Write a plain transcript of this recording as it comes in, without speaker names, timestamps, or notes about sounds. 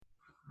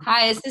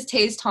Hi, this is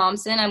Taze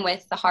Thompson. I'm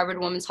with the Harvard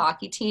women's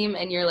hockey team,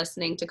 and you're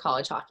listening to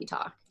College Hockey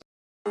Talk.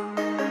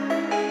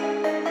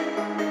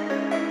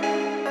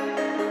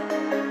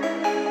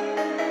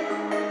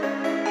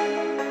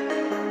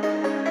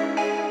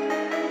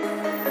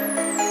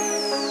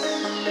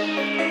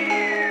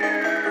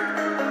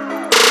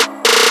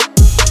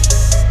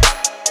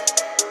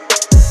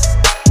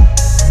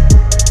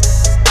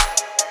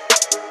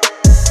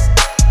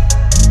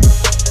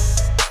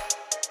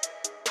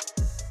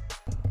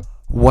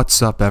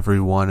 What's up,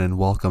 everyone, and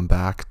welcome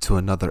back to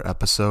another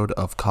episode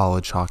of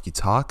College Hockey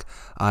Talk.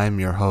 I'm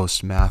your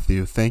host,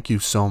 Matthew. Thank you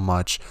so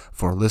much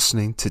for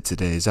listening to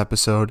today's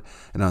episode.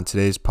 And on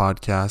today's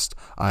podcast,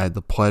 I had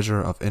the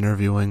pleasure of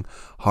interviewing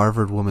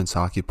Harvard women's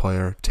hockey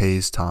player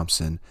Taze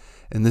Thompson.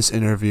 In this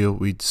interview,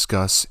 we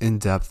discuss in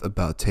depth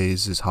about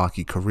Taze's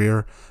hockey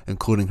career,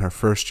 including her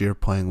first year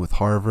playing with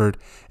Harvard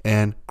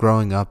and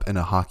growing up in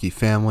a hockey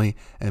family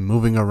and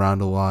moving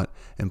around a lot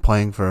and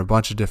playing for a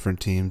bunch of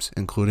different teams,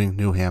 including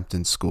New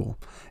Hampton School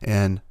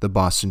and the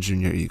Boston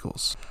Junior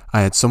Eagles.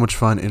 I had so much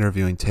fun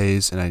interviewing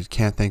Taze, and I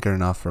can't thank her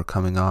enough for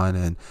coming on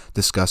and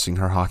discussing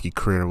her hockey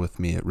career with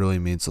me. It really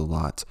means a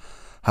lot.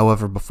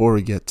 However, before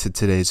we get to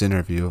today's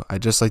interview,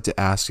 I'd just like to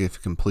ask if you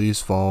can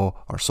please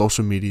follow our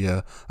social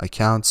media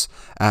accounts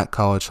at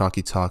College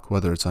Hockey Talk,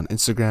 whether it's on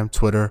Instagram,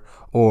 Twitter,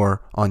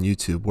 or on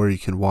YouTube, where you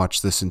can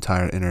watch this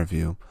entire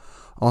interview.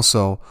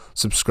 Also,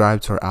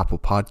 subscribe to our Apple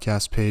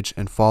Podcast page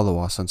and follow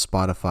us on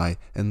Spotify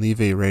and leave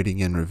a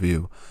rating and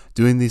review.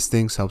 Doing these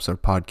things helps our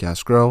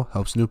podcast grow,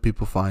 helps new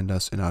people find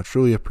us, and I'll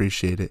truly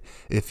appreciate it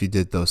if you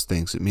did those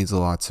things. It means a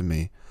lot to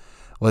me.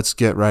 Let's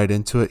get right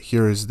into it.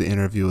 Here is the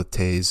interview with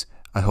Taze.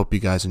 I hope you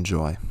guys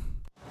enjoy.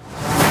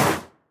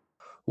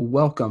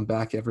 Welcome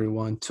back,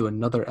 everyone, to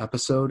another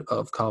episode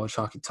of College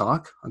Hockey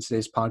Talk. On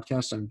today's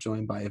podcast, I'm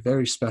joined by a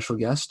very special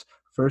guest.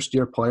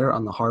 First-year player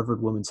on the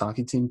Harvard women's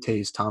hockey team,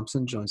 Taze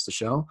Thompson, joins the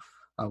show.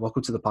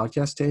 Welcome to the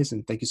podcast, Taze,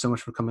 and thank you so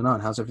much for coming on.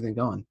 How's everything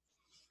going?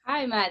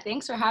 Hi, Matt.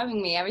 Thanks for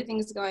having me.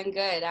 Everything's going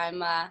good.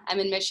 I'm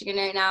in Michigan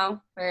right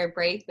now for a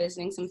break,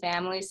 visiting some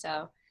family,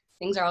 so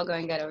things are all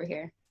going good over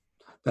here.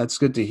 That's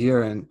good to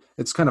hear, and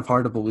it's kind of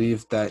hard to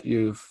believe that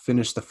you've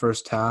finished the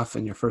first half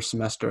in your first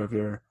semester of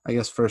your,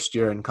 first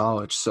year in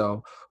college.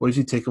 So what did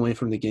you take away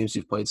from the games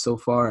you've played so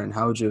far, and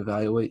how would you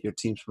evaluate your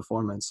team's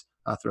performance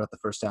throughout the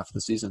first half of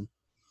the season?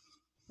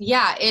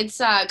 Yeah,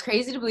 it's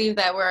crazy to believe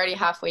that we're already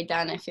halfway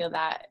done. I feel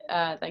that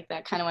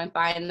that kind of went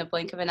by in the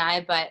blink of an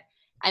eye. But,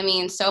 I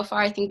mean, so far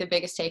I think the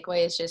biggest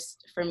takeaway is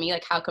just, for me,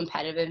 like how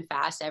competitive and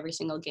fast every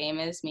single game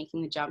is,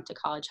 making the jump to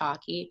college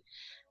hockey.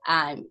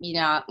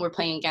 We're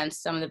playing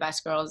against some of the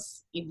best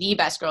girls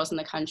in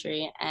the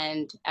country,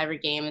 and every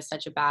game is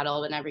such a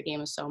battle and every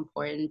game is so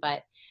important.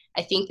 But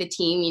I think the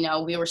team,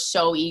 we were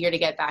so eager to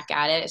get back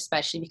at it,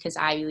 especially because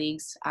Ivy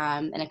Leagues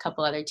and a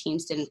couple other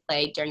teams didn't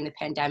play during the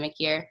pandemic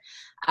year.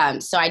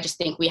 So I just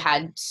think we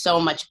had so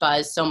much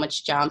buzz, so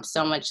much jump,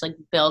 so much like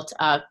built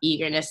up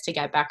eagerness to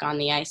get back on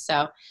the ice.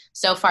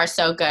 So far,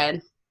 so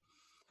good.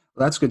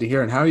 Well, that's good to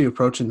hear. And how are you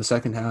approaching the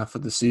second half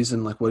of the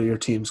season? Like, what are your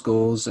team's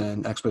goals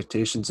and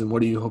expectations, and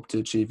what do you hope to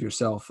achieve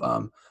yourself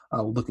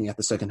looking at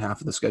the second half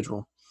of the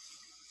schedule?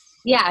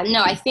 Yeah,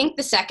 no, I think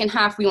the second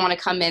half we want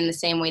to come in the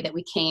same way that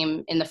we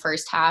came in the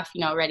first half,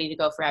 ready to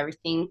go for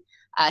everything,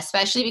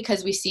 especially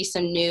because we see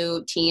some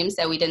new teams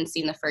that we didn't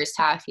see in the first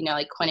half,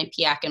 like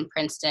Quinnipiac and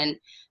Princeton,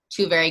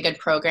 two very good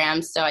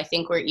programs. So I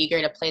think we're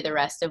eager to play the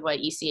rest of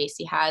what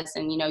ECAC has.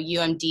 And,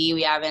 UMD,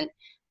 we haven't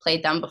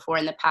played them before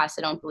in the past,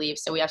 I don't believe.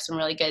 So we have some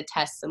really good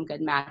tests, some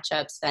good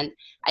matchups. And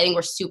I think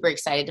we're super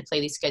excited to play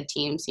these good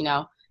teams.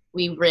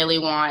 We really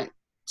want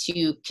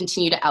to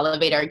continue to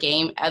elevate our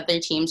game.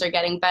 Other teams are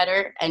getting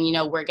better, and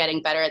we're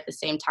getting better at the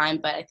same time.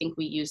 But I think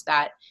we use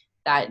that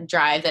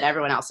drive that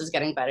everyone else is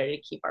getting better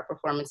to keep our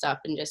performance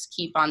up and just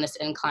keep on this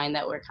incline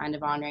that we're kind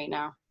of on right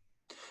now.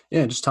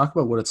 Yeah, just talk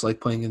about what it's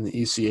like playing in the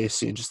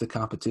ECAC and just the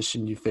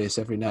competition you face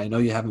every night. I know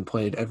you haven't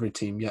played every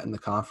team yet in the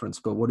conference,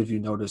 but what have you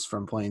noticed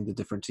from playing the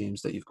different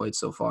teams that you've played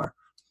so far?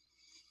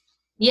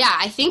 Yeah,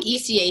 I think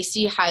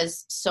ECAC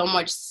has so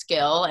much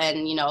skill, and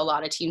a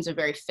lot of teams are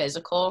very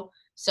physical.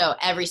 So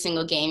every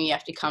single game you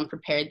have to come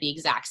prepared the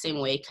exact same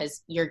way,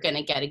 because you're going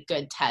to get a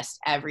good test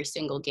every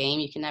single game.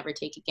 You can never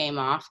take a game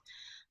off.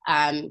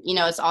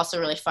 It's also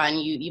really fun.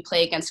 You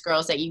play against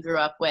girls that you grew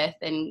up with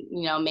and,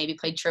 maybe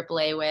played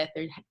AAA with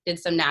or did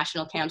some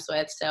national camps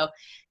with. So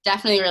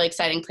definitely really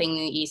exciting playing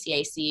in the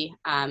ECAC.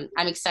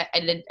 I'm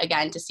excited,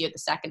 again, to see what the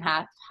second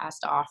half has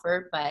to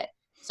offer, but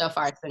so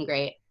far it's been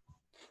great.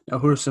 Now,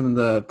 who are some of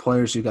the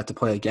players you got to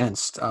play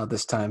against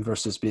this time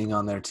versus being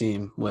on their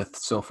team with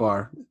so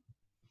far?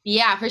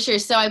 Yeah, for sure.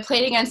 So I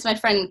played against my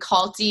friend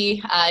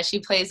Calty. She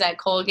plays at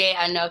Colgate.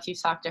 I don't know if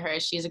you've talked to her.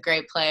 She's a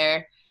great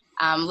player.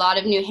 A lot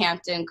of New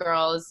Hampton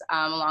girls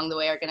along the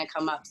way are going to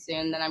come up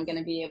soon that I'm going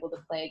to be able to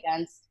play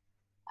against.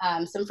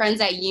 Some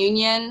friends at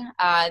Union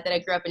that I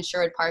grew up in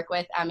Sherwood Park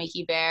with,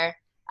 Mickey Bear.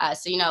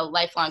 So,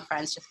 lifelong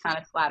friends just kind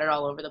of splattered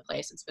all over the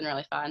place. It's been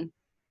really fun.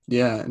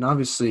 Yeah, and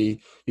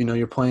obviously,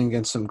 you're playing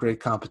against some great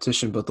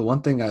competition, but the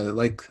one thing I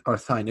like or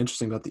find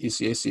interesting about the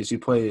ECAC is you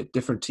play a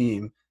different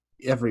team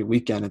every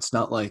weekend. It's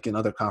not like in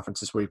other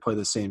conferences where you play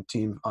the same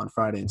team on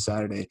Friday and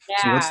Saturday.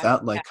 So what's Yeah.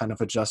 that like, kind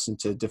of adjusting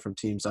to different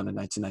teams on a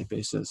night-to-night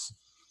basis?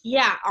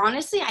 Yeah,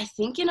 honestly, I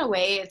think in a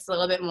way it's a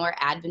little bit more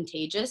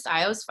advantageous.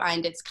 I always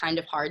find it's kind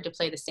of hard to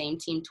play the same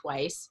team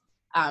twice.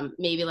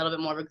 Maybe a little bit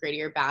more of a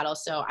grittier battle.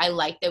 So I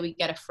like that we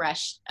get a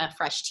fresh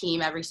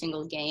team every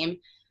single game.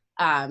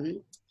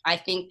 I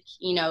think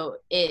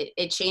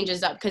it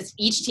changes up because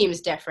each team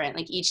is different.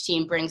 Like each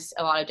team brings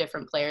a lot of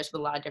different players with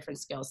a lot of different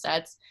skill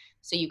sets.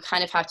 So you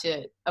kind of have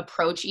to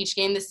approach each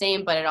game the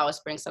same, but it always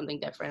brings something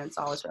different. It's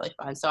always really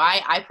fun. So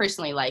I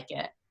personally like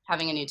it,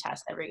 having a new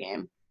test every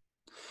game.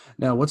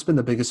 Now, what's been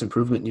the biggest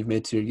improvement you've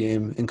made to your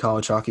game in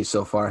college hockey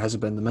so far? Has it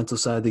been the mental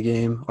side of the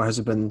game, or has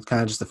it been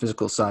kind of just the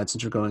physical side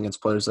since you're going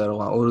against players that are a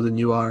lot older than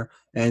you are,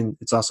 and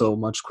it's also a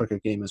much quicker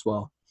game as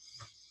well?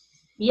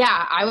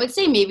 Yeah, I would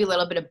say maybe a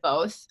little bit of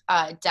both.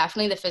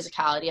 Definitely the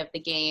physicality of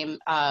the game.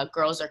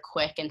 Girls are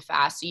quick and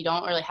fast, so you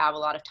don't really have a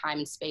lot of time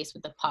and space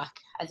with the puck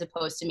as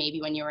opposed to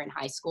maybe when you were in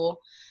high school.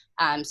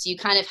 So you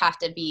kind of have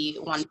to be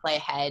one play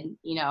ahead,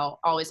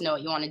 always know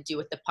what you want to do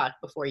with the puck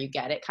before you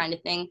get it kind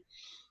of thing.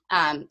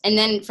 And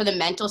then for the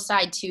mental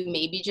side too,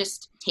 maybe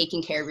just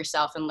taking care of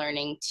yourself and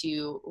learning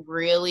to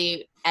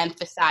really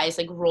emphasize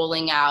like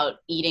rolling out,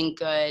 eating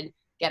good,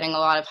 getting a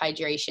lot of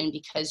hydration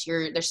because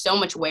there's so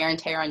much wear and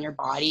tear on your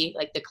body.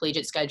 Like the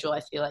collegiate schedule, I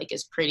feel like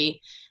is pretty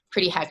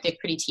hectic,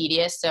 pretty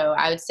tedious. So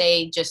I would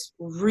say just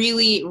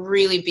really,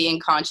 really being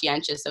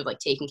conscientious of like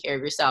taking care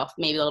of yourself,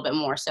 maybe a little bit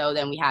more so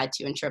than we had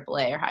to in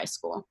AAA or high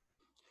school.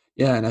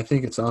 Yeah, and I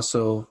think it's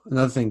also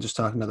another thing, just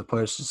talking to the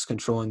players, just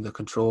controlling the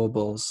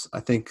controllables. I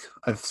think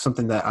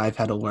something that I've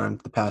had to learn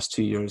the past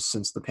 2 years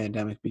since the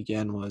pandemic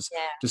began was Yeah.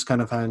 just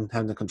kind of having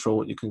to control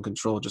what you can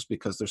control, just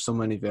because there's so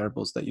many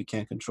variables that you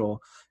can't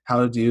control.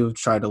 How do you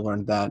try to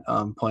learn that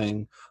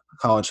playing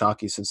college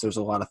hockey, since there's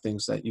a lot of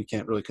things that you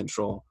can't really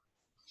control?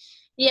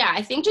 Yeah,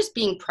 I think just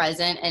being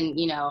present and,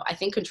 I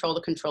think control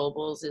the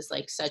controllables is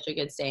like such a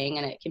good saying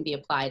and it can be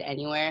applied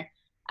anywhere.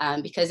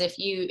 Because if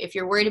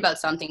you're worried about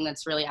something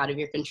that's really out of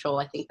your control,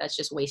 I think that's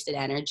just wasted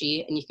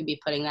energy and you could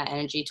be putting that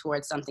energy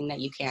towards something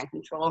that you can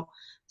control.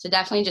 So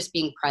definitely just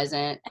being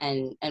present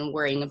and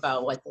worrying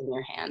about what's in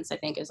your hands, I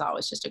think is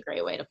always just a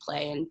great way to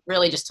play and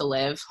really just to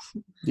live.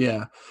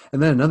 Yeah.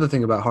 And then another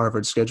thing about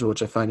Harvard's schedule,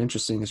 which I find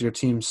interesting, is your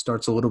team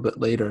starts a little bit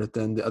later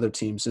than the other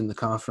teams in the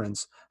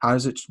conference. How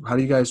do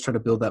you guys try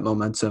to build that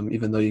momentum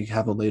even though you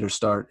have a later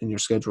start in your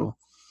schedule?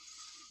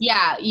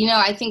 Yeah,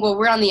 I think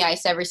we're on the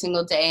ice every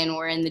single day and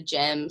we're in the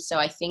gym, so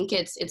I think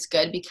it's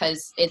good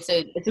because it's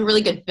a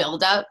really good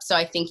build up. So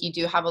I think you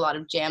do have a lot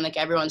of jam, like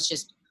everyone's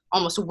just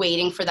almost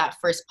waiting for that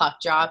first puck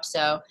drop.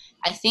 So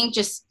I think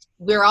just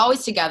we're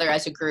always together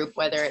as a group,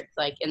 whether it's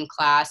like in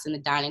class, in the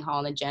dining hall,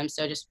 in the gym.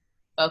 So just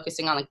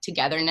focusing on like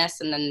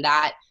togetherness, and then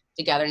that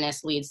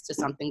togetherness leads to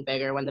something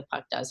bigger when the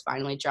puck does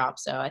finally drop.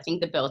 So I think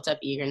the built up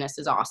eagerness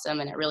is awesome,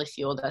 and it really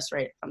fueled us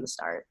right from the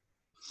start.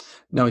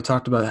 Now, we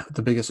talked about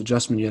the biggest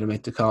adjustment you had to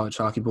make to college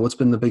hockey, but what's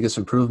been the biggest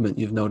improvement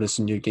you've noticed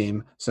in your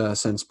game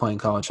since playing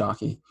college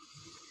hockey?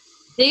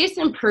 Biggest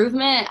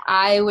improvement,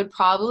 I would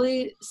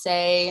probably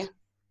say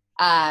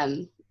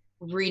um,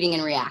 reading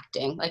and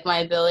reacting, like my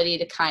ability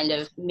to kind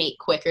of make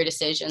quicker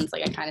decisions.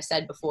 Like I kind of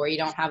said before, you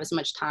don't have as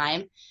much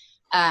time.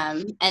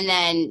 And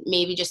then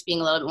maybe just being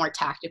a little bit more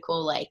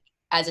tactical, like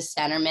as a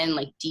centerman,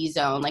 like D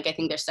zone. Like I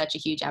think there's such a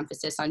huge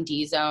emphasis on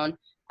D zone.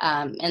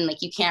 And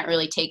like you can't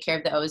really take care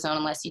of the O zone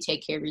unless you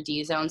take care of your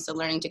D zone. So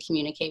learning to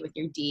communicate with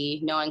your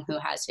D, knowing who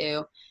has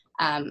who.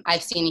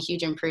 I've seen a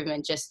huge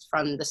improvement just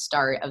from the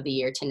start of the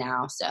year to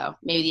now. So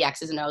maybe the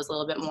X's and O's a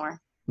little bit more.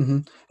 Hmm.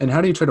 And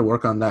how do you try to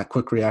work on that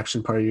quick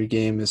reaction part of your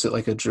game? Is it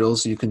like a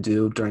drills you can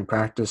do during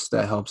practice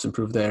that helps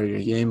improve the area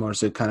of your game, or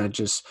is it kind of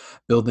just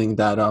building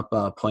that up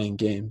playing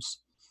games?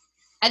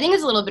 I think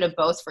it's a little bit of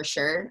both for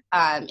sure.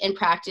 In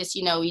practice,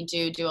 we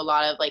do a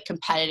lot of like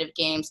competitive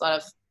games, a lot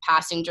of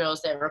passing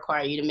drills that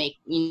require you to make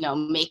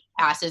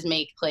passes,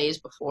 make plays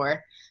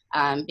before.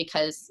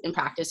 Because in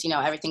practice,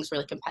 everything's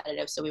really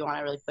competitive, so we want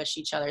to really push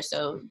each other.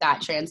 So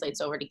that translates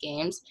over to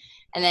games,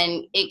 and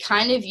then it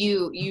kind of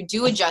you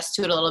do adjust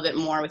to it a little bit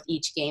more with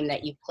each game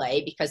that you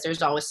play because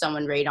there's always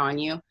someone right on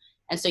you.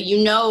 And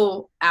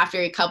so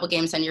after a couple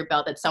games on your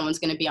belt that someone's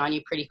going to be on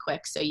you pretty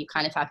quick. So you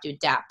kind of have to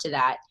adapt to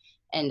that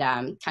and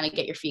kind of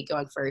get your feet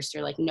going first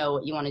or like know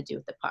what you want to do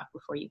with the puck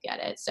before you get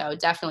it. So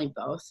definitely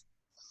both.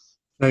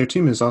 Now, your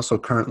team is also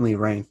currently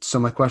ranked. So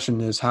my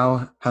question is,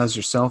 how has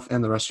yourself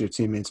and the rest of your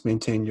teammates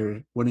maintained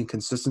your winning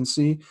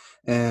consistency?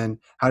 And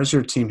how does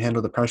your team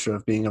handle the pressure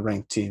of being a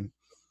ranked team?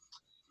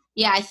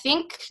 Yeah, I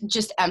think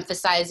just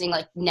emphasizing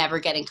like never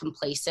getting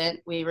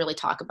complacent. We really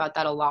talk about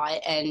that a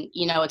lot. And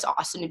it's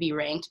awesome to be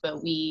ranked,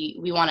 but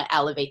we want to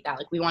elevate that.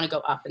 Like we want to go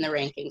up in the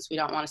rankings. We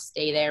don't want to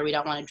stay there. We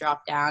don't want to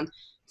drop down.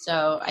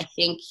 So I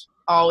think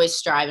always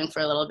striving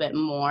for a little bit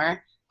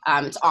more.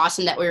 It's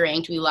awesome that we're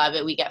ranked. We love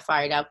it. We get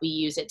fired up. We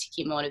use it to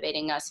keep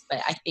motivating us.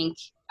 But I think,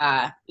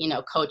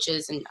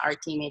 coaches and our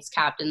teammates,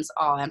 captains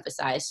all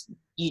emphasize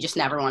you just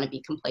never want to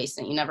be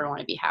complacent. You never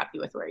want to be happy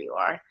with where you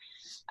are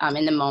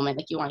in the moment.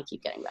 Like you want to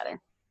keep getting better.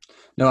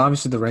 Now,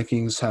 obviously, the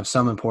rankings have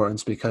some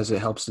importance because it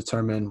helps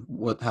determine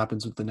what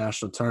happens with the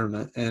national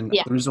tournament. And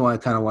Yeah. the reason why I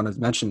kind of wanted to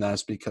mention that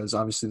is because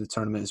obviously the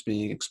tournament is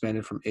being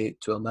expanded from 8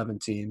 to 11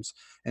 teams.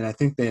 And I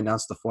think they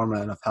announced the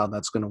format of how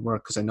that's going to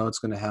work because I know it's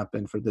going to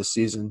happen for this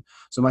season.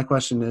 So, my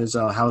question is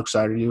how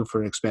excited are you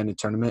for an expanded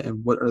tournament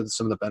and what are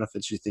some of the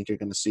benefits you think you're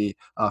going to see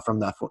from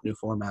that new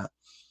format?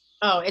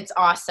 Oh, it's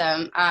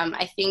awesome.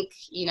 I think,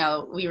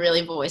 we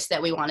really voiced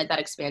that we wanted that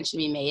expansion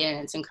to be made, and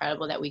it's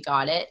incredible that we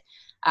got it.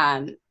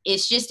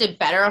 It's just a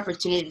better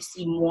opportunity to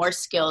see more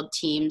skilled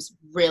teams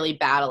really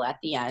battle at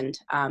the end.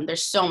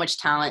 There's so much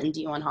talent in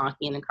D1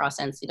 hockey and across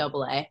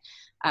NCAA.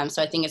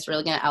 So I think it's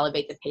really going to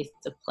elevate the pace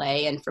of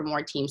play, and for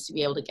more teams to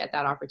be able to get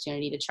that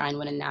opportunity to try and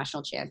win a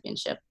national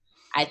championship.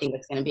 I think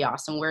it's going to be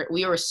awesome.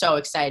 We were so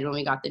excited when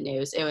we got the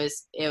news. It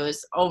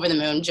was over the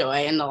moon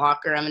joy in the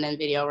locker room and in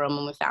video room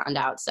when we found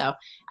out. So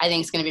I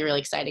think it's going to be really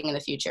exciting in the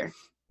future.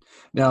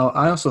 Now,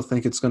 I also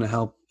think it's going to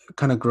help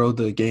kind of grow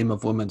the game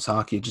of women's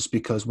hockey just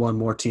because one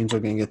more teams are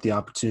going to get the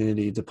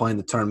opportunity to play in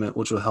the tournament,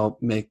 which will help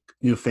make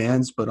new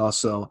fans, but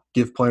also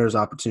give players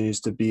opportunities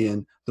to be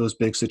in those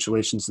big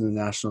situations in the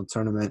national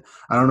tournament.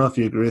 I don't know if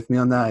you agree with me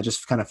on that. I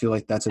just kind of feel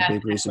like that's a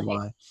big reason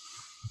Definitely. why.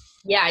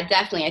 Yeah,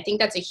 definitely. I think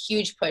that's a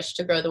huge push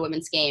to grow the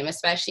women's game,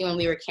 especially when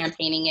we were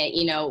campaigning it.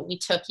 We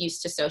took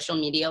use to social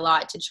media a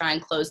lot to try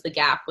and close the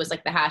gap was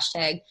like the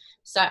hashtag.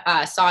 Saw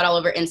it all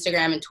over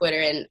Instagram and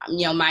Twitter. And,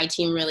 my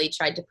team really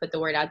tried to put the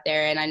word out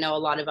there. And I know a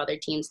lot of other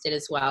teams did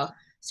as well.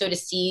 So to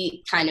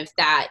see kind of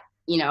that,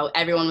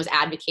 everyone was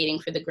advocating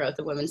for the growth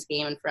of women's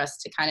game and for us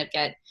to kind of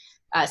get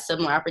a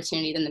similar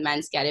opportunity than the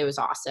men's get, it was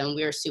awesome.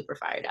 We were super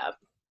fired up.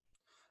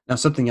 Now,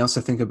 something else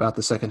I think about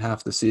the second half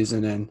of the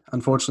season, and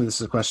unfortunately,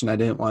 this is a question I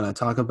didn't want to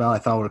talk about. I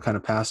thought we are kind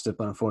of past it,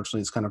 but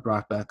unfortunately, it's kind of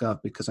brought back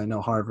up because I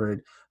know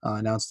Harvard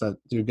announced that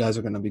you guys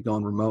are going to be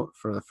going remote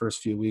for the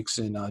first few weeks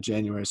in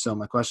January. So,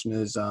 my question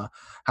is, how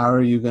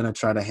are you going to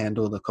try to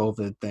handle the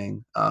COVID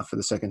thing for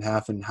the second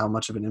half, and how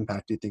much of an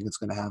impact do you think it's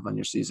going to have on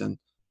your season?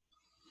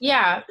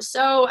 Yeah,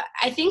 so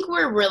I think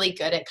we're really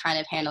good at kind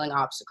of handling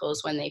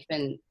obstacles when they've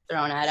been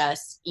thrown at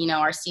us.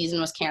 Our season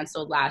was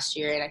canceled last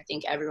year, and I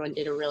think everyone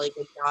did a really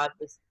good job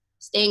with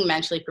staying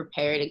mentally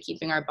prepared and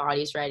keeping our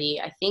bodies ready.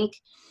 I think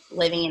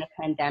living in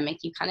a pandemic,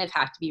 you kind of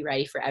have to be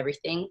ready for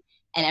everything,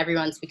 and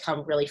everyone's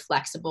become really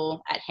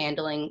flexible at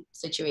handling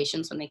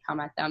situations when they come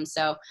at them.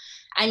 So,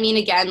 I mean,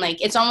 again,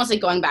 like it's almost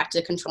like going back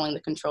to controlling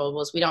the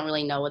controllables. We don't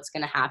really know what's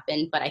going to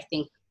happen, but I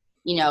think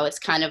it's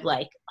kind of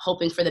like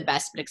hoping for the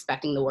best, but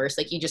expecting the worst.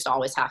 Like you just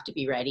always have to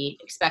be ready,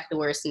 expect the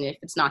worst. And if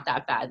it's not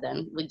that bad,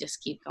 then we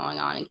just keep going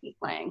on and keep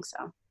playing.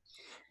 So,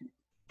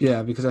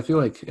 Yeah, because I feel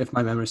like if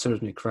my memory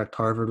serves me correct,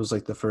 Harvard was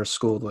like the first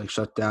school to like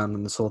shut down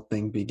when this whole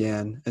thing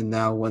began. And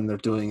now when they're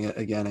doing it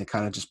again, it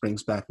kind of just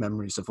brings back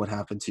memories of what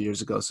happened 2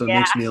 years ago. So it yeah,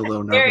 makes me a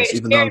little scary, nervous,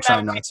 even though scary I'm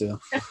trying not to.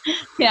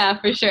 yeah,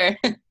 for sure.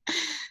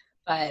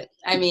 But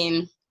I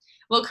mean,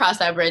 we'll cross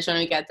that bridge when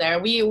we get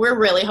there. We're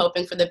really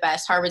hoping for the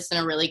best. Harvard's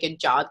done a really good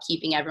job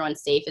keeping everyone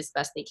safe as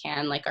best they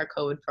can. Like our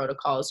COVID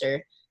protocols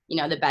are,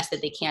 the best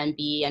that they can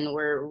be. And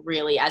we're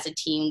really, as a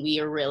team,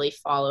 we are really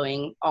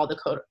following all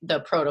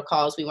the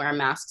protocols. We wear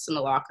masks in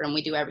the locker room.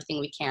 We do everything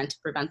we can to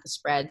prevent the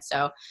spread.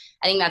 So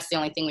I think that's the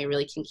only thing we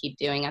really can keep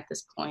doing at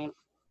this point.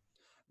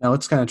 Now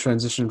let's kind of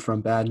transition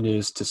from bad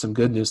news to some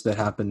good news that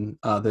happened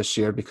this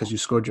year because you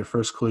scored your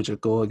first collegiate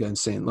goal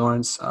against St.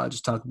 Lawrence.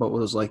 Just talk about what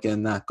it was like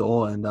in that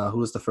goal and who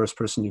was the first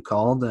person you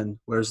called and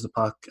where's the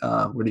puck?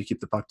 Where do you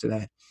keep the puck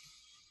today?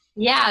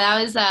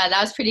 Yeah,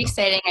 that was pretty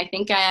exciting. I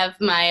think I have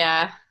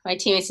my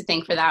teammates to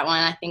thank for that one.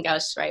 I think I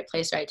was right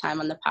place, right time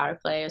on the power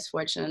play. I was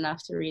fortunate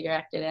enough to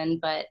redirect it in,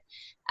 but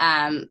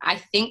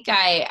I think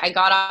I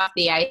got off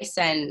the ice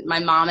and my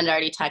mom had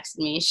already texted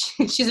me.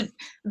 She's a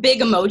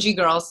big emoji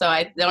girl, so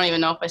I don't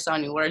even know if I saw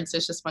any words.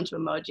 There's just a bunch of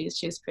emojis.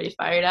 She was pretty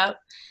fired up.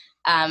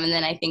 And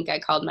then I think I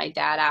called my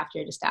dad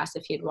after, just asked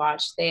if he'd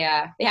watched. They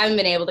haven't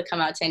been able to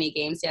come out to any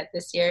games yet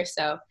this year,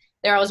 so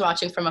they're always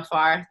watching from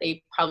afar.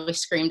 They probably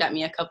screamed at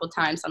me a couple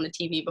times on the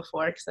TV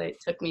before because it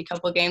took me a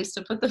couple games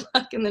to put the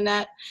puck in the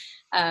net.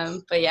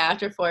 But yeah,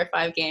 after 4 or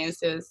 5 games,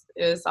 it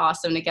was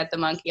awesome to get the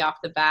monkey off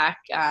the back.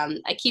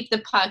 I keep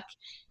the puck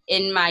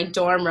in my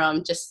dorm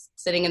room, just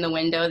sitting in the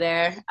window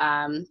there.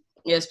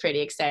 It was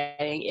pretty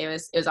exciting. It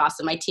was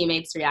awesome. My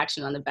teammates'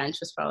 reaction on the bench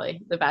was probably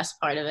the best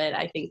part of it.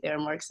 I think they were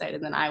more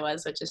excited than I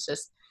was, which is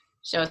just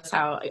shows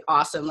how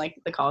awesome like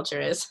the culture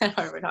is at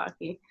Harvard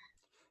hockey.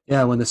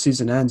 Yeah, when the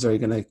season ends, are you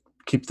going to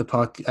keep the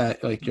puck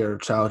at like your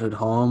childhood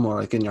home or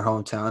like in your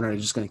hometown, or are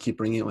you just going to keep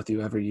bringing it with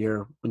you every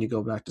year when you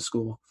go back to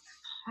school?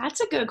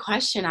 That's a good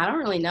question. I don't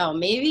really know.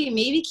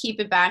 Maybe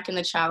keep it back in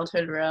the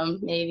childhood room.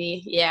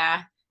 Maybe,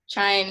 yeah.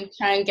 Try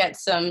and get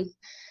some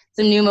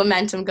new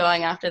momentum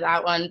going after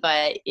that one.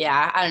 But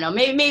yeah, I don't know.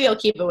 Maybe I'll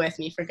keep it with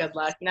me for good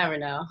luck. You never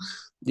know.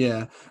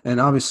 Yeah, and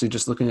obviously,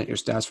 just looking at your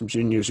stats from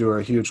juniors, you were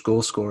a huge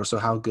goal scorer. So,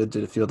 how good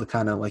did it feel to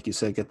kind of, like you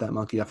said, get that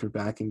monkey off your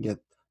back and get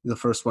the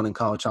first one in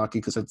college hockey?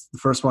 Because it's the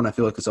first one. I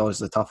feel like it's always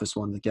the toughest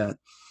one to get.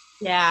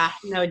 Yeah,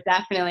 no,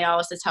 definitely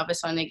always the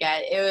toughest one to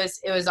get.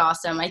 It was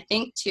awesome. I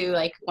think too,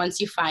 like once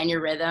you find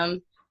your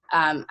rhythm,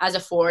 as a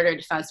forward or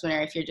defenseman,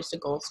 or if you're just a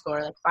goal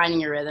scorer, like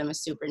finding your rhythm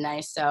is super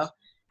nice. So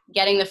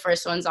getting the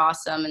first one's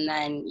awesome, and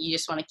then you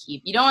just want to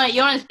keep. You don't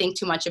want to think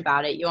too much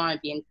about it. You want to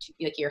be in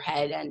like your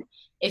head, and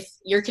if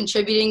you're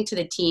contributing to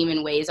the team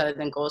in ways other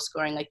than goal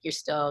scoring, like you're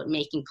still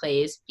making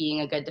plays,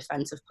 being a good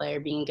defensive player,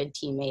 being a good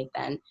teammate,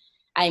 then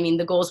I mean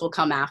the goals will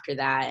come after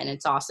that, and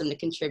it's awesome to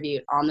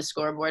contribute on the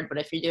scoreboard. But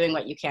if you're doing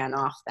what you can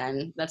off,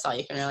 then that's all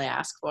you can really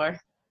ask for.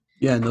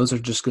 Yeah, and those are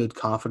just good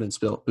confidence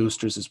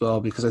boosters as well,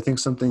 because I think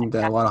something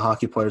that a lot of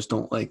hockey players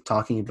don't like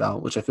talking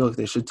about, which I feel like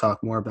they should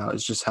talk more about,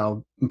 is just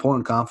how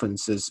important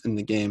confidence is in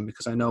the game.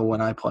 Because I know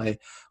when I play,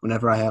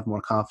 whenever I have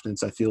more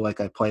confidence, I feel like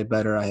I play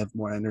better. I have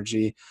more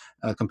energy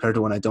compared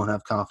to when I don't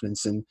have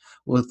confidence. And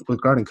with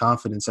regarding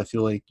confidence, I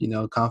feel like,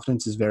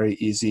 confidence is very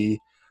easy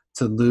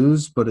to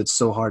lose, but it's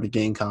so hard to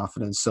gain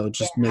confidence. So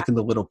just making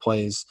the little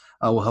plays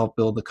will help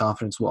build the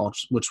confidence,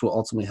 which will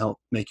ultimately help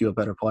make you a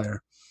better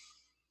player.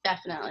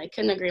 Definitely.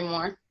 Couldn't agree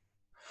more.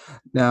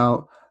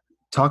 Now,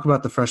 talk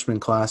about the freshman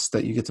class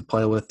that you get to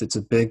play with. It's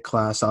a big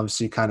class,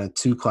 obviously kind of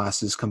two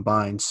classes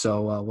combined.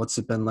 So what's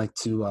it been like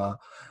to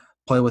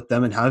play with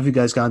them, and how have you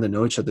guys gotten to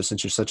know each other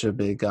since you're such a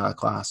big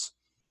class?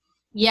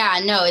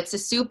 Yeah, no, it's a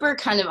super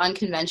kind of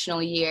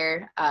unconventional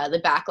year.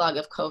 The backlog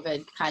of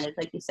COVID kind of,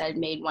 like you said,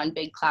 made one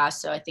big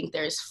class. So I think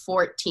there's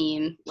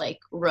 14 like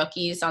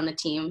rookies on the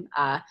team.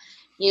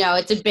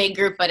 It's a big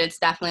group, but it's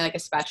definitely like a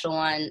special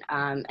one.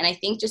 And I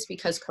think just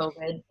because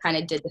COVID kind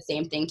of did the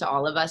same thing to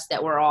all of us,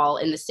 that we're all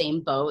in the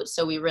same boat.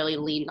 So we really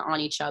lean on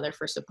each other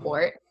for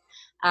support.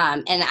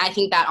 And I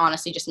think that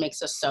honestly just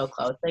makes us so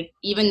close. Like,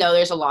 even though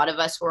there's a lot of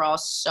us, we're all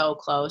so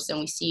close, and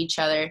we see each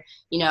other,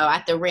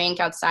 at the rink,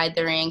 outside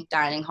the rink,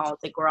 dining halls,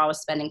 like we're always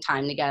spending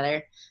time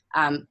together.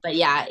 But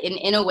yeah,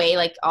 in a way,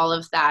 like all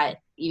of that,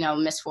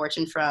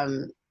 misfortune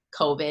from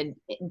COVID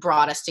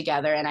brought us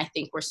together. And I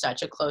think we're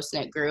such a close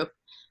knit group.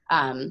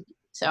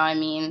 So, I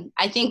mean,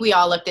 I think we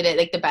all looked at it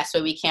like the best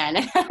way we can.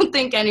 I don't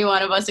think any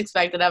one of us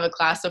expected to have a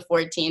class of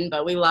 14,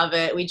 but we love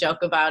it. We joke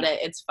about it.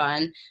 It's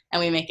fun,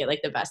 and we make it like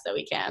the best that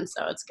we can.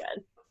 So it's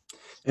good.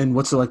 And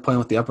what's it like playing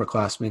with the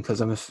upperclassmen? Because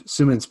I'm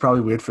assuming it's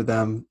probably weird for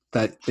them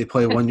that they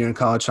play 1 year in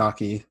college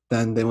hockey.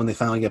 Then when they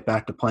finally get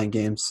back to playing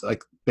games,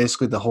 like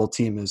basically the whole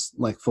team is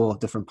like full of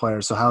different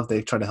players. So how have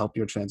they tried to help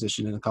your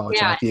transition into college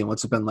hockey, and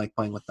what's it been like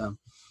playing with them?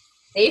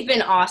 They've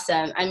been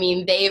awesome. I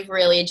mean, they've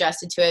really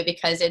adjusted to it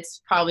because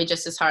it's probably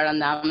just as hard on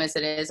them as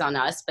it is on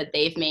us, but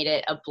they've made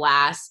it a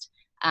blast.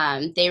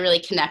 They really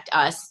connect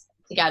us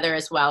together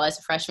as well as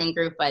a freshman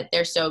group, but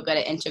they're so good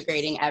at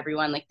integrating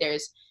everyone. Like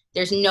there's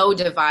no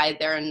divide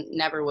there, and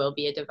never will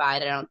be a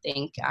divide, I don't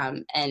think.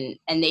 And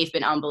they've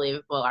been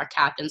unbelievable. Our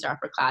captains are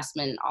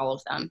upperclassmen, all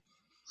of them.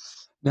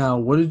 Now,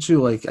 what did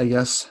you like, I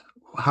guess,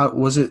 how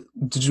was it?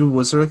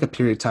 Was there like a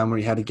period of time where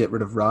you had to get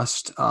rid of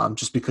rust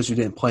just because you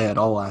didn't play at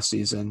all last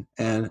season?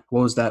 And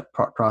what was that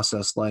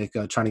process like,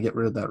 trying to get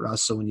rid of that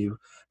rust? So when you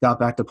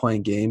got back to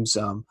playing games,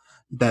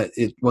 that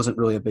it wasn't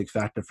really a big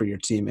factor for your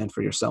team and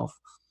for yourself.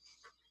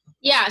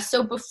 Yeah,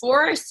 so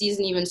before our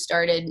season even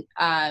started,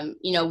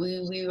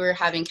 we were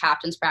having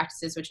captain's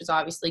practices, which was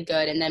obviously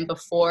good. And then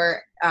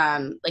before,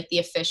 our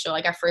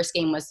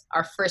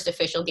first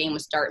official game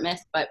was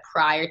Dartmouth. But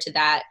prior to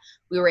that,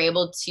 we were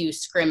able to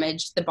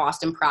scrimmage the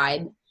Boston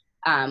Pride,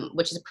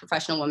 which is a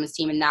professional women's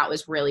team. And that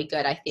was really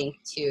good, I think,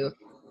 to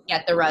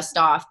get the rust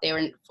off. They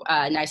were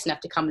nice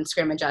enough to come and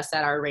scrimmage us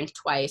at our rink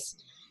twice.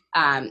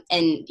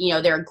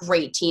 They're a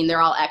great team.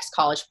 They're all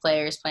ex-college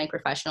players playing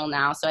professional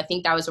now. So I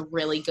think that was a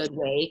really good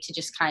way to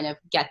just kind of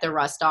get the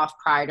rust off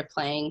prior to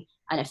playing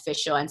an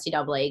official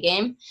NCAA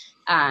game.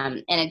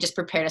 And it just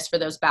prepared us for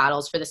those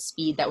battles, for the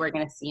speed that we're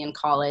going to see in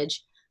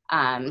college,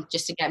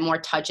 just to get more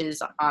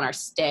touches on our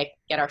stick,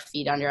 get our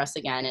feet under us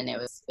again. And it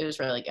was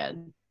really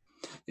good.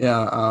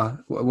 Yeah.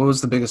 What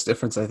was the biggest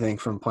difference, I think,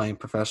 from playing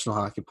professional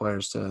hockey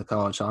players to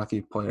college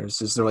hockey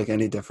players? Is there like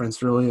any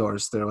difference really, or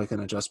is there like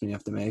an adjustment you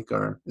have to make,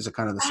 or is it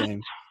kind of the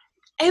same?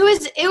 It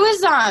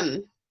was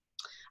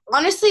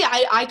honestly,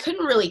 I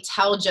couldn't really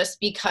tell just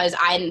because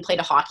I hadn't played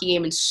a hockey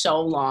game in so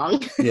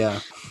long.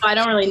 Yeah. I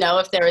don't really know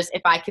if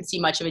I could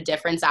see much of a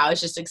difference. I was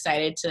just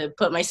excited to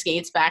put my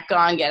skates back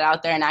on, get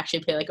out there and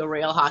actually play like a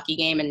real hockey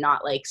game and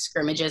not like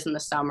scrimmages in the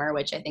summer,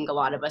 which I think a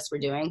lot of us were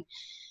doing.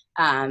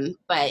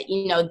 But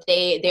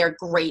they're a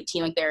great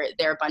team. Like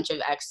they're a bunch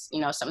of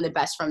some of the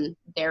best from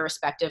their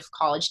respective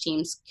college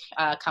teams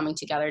coming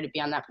together to be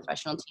on that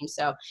professional team.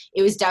 So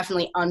it was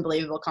definitely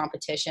unbelievable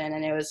competition,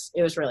 and it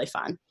was really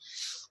fun.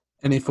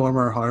 Any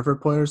former Harvard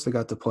players that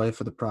got to play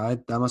for the Pride?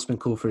 That must have been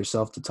cool for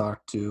yourself to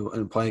talk to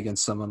and play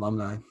against some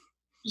alumni.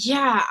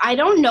 Yeah, I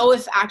don't know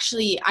if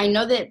I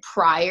know that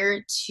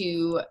prior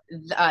to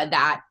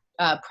that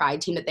Pride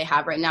team that they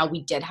have right now,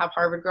 we did have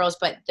Harvard girls,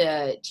 but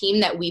the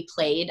team that we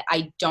played,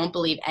 I don't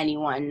believe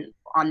anyone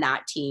on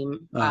that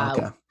team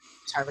was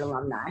Harvard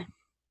alumni.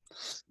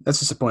 That's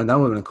disappointing. That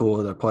would have been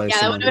cool to play.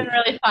 Yeah, that would have been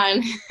really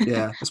fun.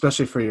 Yeah,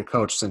 especially for your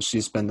coach, since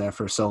she's been there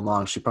for so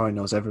long. She probably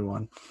knows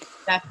everyone.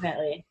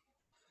 Definitely.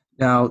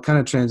 Now, kind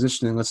of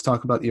transitioning, let's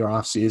talk about your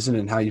off season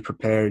and how you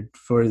prepared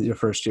for your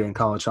first year in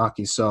college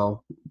hockey.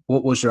 So,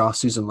 what was your off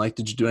season like?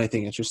 Did you do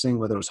anything interesting,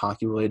 whether it was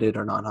hockey related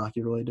or non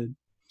hockey related?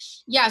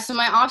 Yeah, so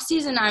my off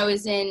season, I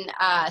was in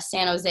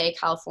San Jose,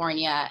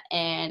 California,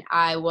 and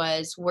I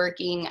was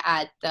working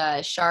at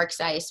the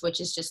Sharks Ice, which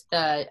is just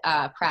the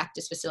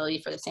practice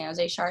facility for the San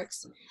Jose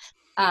Sharks.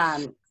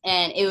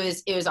 And it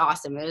was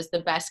awesome. It was the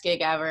best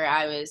gig ever.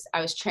 I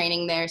was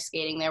training there,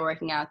 skating there,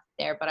 working out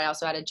there, but I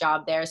also had a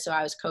job there, so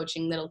I was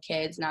coaching little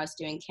kids and I was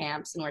doing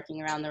camps and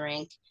working around the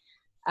rink.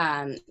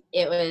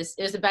 It was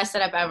the best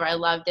setup ever. I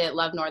loved it.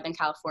 Loved Northern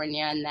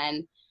California, and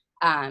then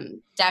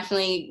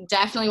definitely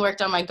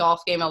worked on my golf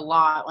game a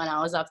lot when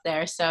I was up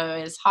there. So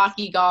it was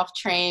hockey, golf,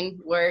 train,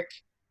 work,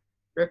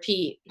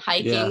 repeat,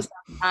 hiking Yeah.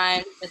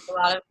 sometimes. Just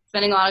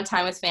spending a lot of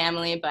time with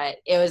family, but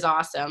it was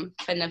awesome.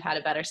 Couldn't have had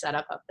a better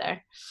setup up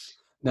there.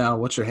 Now,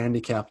 what's your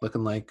handicap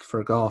looking like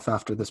for golf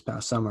after this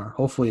past summer?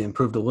 Hopefully,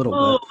 improved a little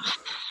Oh,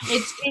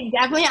 bit. it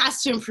definitely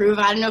has to improve.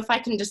 I don't know if I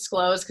can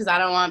disclose because I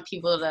don't want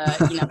people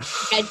to,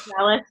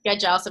 get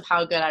jealous of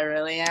how good I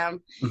really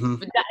am. Hmm.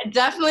 But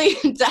definitely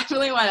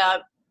went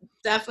up.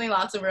 Definitely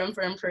lots of room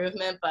for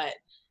improvement, but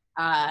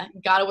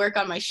got to work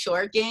on my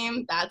short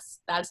game. That's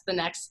the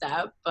next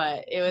step.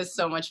 But it was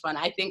so much fun.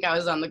 I think I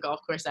was on the golf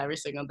course every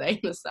single day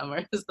in the summer.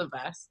 It was the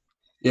best.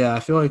 Yeah,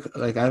 I feel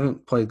like I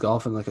haven't played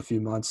golf in like a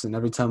few months, and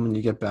every time when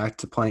you get back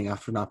to playing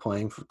after not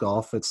playing for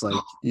golf, it's like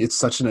it's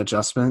such an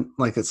adjustment.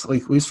 Like it's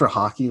like at least for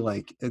hockey,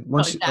 like Oh,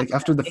 once you, like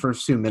after the definitely.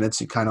 first few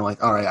minutes, you kind of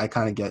like, all right, I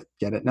kind of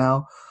get it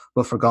now.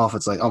 But for golf,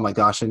 it's like, oh my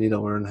gosh, I need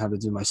to learn how to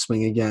do my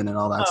swing again and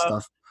all that Oh,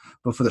 stuff.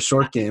 But for the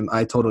short game,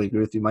 I totally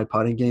agree with you. My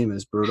putting game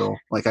is brutal.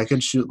 Like I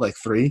could shoot like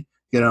three,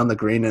 get it on the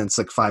green, and it's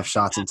like five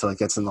shots until it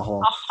gets in the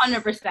hole.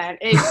 100%.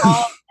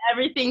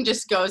 Everything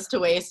just goes to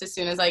waste as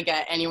soon as I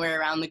get anywhere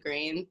around the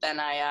green. Then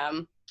I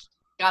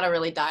gotta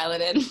really dial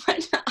it in.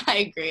 But I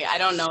agree. I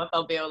don't know if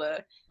I'll be able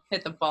to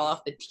hit the ball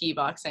off the tee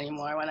box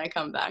anymore when I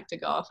come back to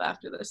golf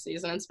after this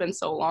season. It's been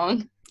so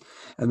long.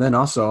 And then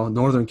also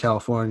Northern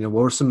California,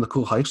 what were some of the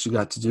cool hikes you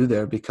got to do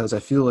there? Because I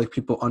feel like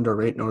people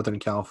underrate Northern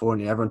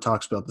California. Everyone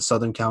talks about the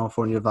Southern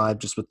California vibe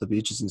just with the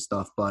beaches and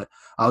stuff. But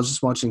I was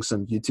just watching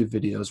some YouTube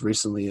videos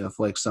recently of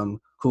like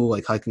some cool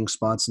like hiking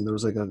spots, and there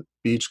was like a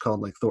beach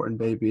called like Thornton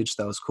Bay Beach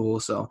that was cool.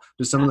 So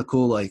just some of the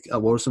cool like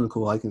what were some of the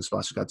cool hiking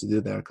spots you got to do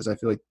there? Because I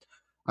feel like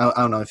I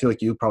don't know, I feel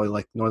like you probably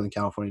like Northern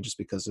California just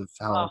because of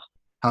Oh,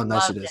 how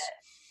nice it loved it. is.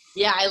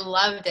 Yeah, I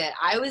loved it.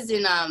 I was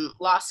in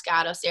Los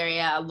Gatos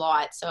area a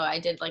lot, so I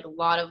did like a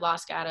lot of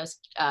Los Gatos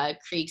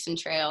creeks and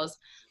trails.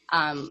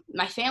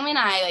 My family and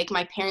I, like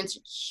my parents, are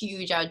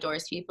huge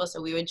outdoors people,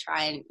 so we would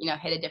try and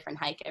hit a different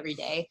hike every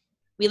day.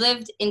 We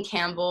lived in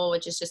Campbell,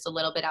 which is just a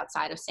little bit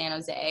outside of San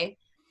Jose,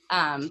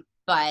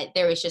 but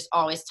there was just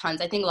always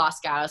tons. I think Los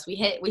Gatos, we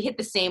hit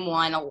the same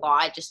one a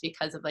lot just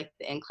because of like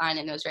the incline,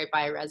 and it was right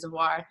by a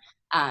reservoir.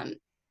 Um,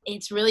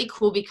 it's really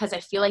cool because I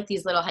feel like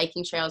these little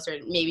hiking trails are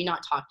maybe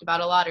not talked about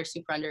a lot or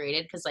super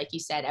underrated because, like you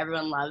said,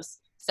 everyone loves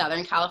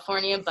Southern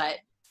California, but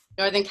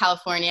Northern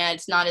California,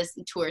 it's not as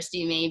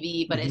touristy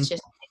maybe, but Hmm. it's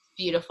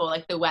beautiful.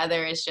 Like the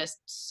weather is just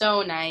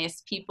so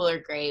nice. People are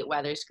great.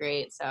 Weather's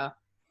great. So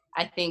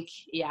I think,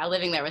 yeah,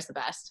 living there was the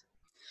best.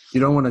 You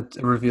don't want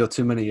to reveal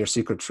too many of your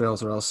secret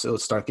trails, or else it'll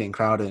start getting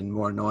crowded and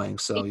more annoying.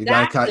 So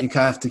Exactly. you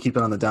kind of have to keep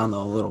it on the down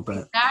low a little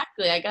bit.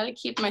 Exactly. I got to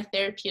keep my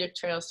therapeutic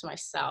trails to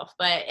myself.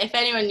 But if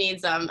anyone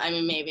needs them, I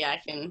mean, maybe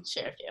I can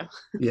share a few.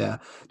 Yeah.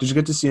 Did you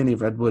get to see any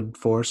redwood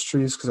forest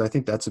trees? Because I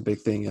think that's a big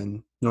thing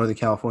in Northern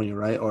California,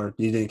 right? Or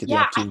you didn't get the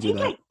Yeah, I opportunity to think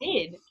do that? I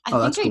did. I Oh,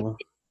 think that's cool.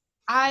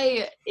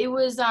 I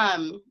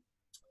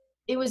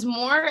it was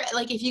more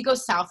like if you go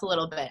south a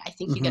little bit, I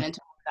think you Hmm. get into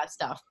that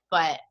stuff.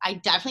 But I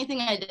definitely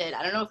think I did.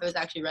 I don't know if it was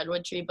actually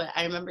redwood tree, but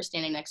I remember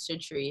standing next to a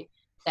tree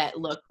that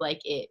looked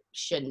like it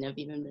shouldn't have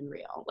even been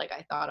real. Like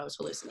I thought I was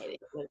hallucinating.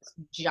 It was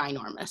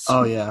ginormous.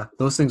 Oh yeah,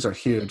 those things are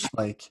huge.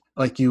 Like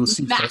you will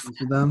see Massive.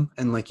 photos of them,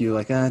 and like you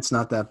like, it's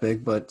not that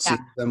big, but Yeah.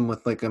 seeing them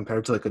with like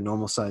compared to like a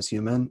normal size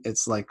human,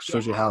 it's like Yeah.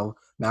 shows you how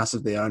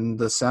massive they are. And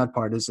the sad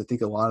part is, I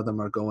think a lot of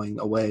them are going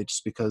away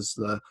just because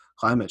the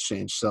climate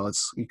change. So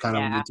it's you kind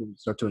of Yeah. need to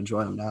start to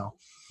enjoy them now.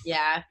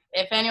 Yeah.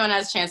 If anyone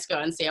has a chance to go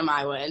and see them,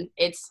 I would.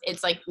 It's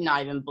like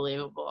not even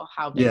believable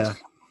how big. Yeah.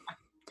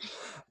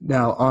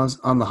 Now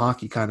on the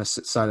hockey kind of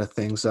side of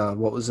things,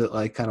 what was it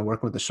like kind of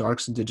working with the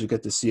Sharks? And did you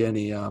get to see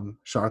any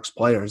Sharks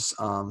players?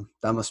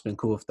 That must have been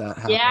cool if that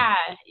happened. Yeah,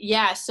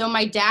 yeah. So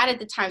my dad at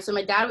the time, so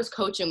my dad was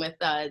coaching with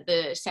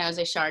the San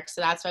Jose Sharks,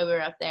 so that's why we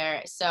were up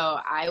there. So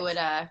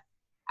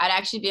I'd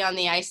actually be on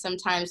the ice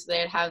sometimes.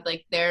 They'd have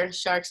like their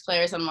Sharks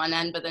players on one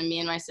end, but then me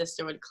and my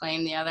sister would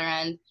claim the other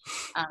end.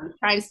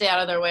 Try and stay out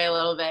of their way a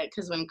little bit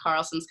because when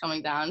Carlson's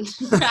coming down,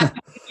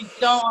 you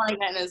don't want to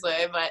get in his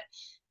way. But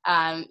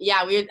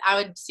yeah, I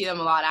would see them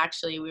a lot.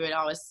 Actually, we would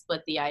always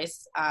split the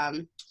ice. I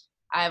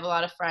have a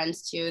lot of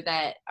friends too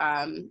that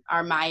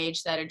are my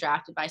age that are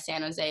drafted by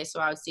San Jose, so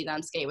I would see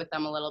them, skate with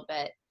them a little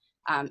bit.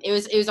 It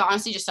was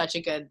honestly just such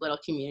a good little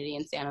community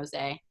in San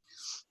Jose.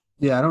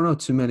 Yeah, I don't know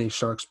too many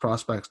Sharks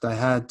prospects. I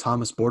had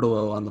Thomas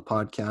Bordelot on the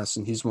podcast,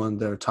 and he's one of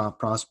their top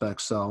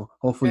prospects. So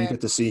hopefully you Sure.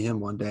 get to see him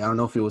one day. I don't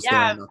know if he was there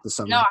or Yeah. not this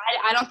No, summer.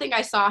 I don't think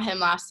I saw him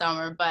last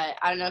summer, but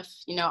I don't know if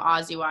you know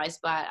Ozzy wise,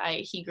 but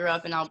he grew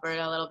up in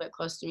Alberta a little bit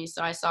close to me,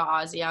 so I saw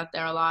Ozzy out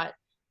there a lot,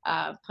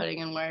 putting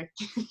in work,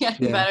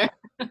 getting Yeah. better.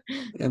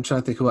 I'm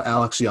trying to think who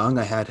Alex Young.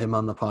 I had him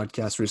on the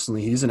podcast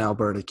recently. He's an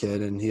Alberta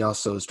kid, and he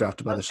also was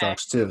drafted by the Okay.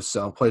 Sharks too.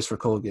 So plays for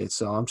Colgate.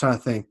 So I'm trying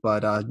to think,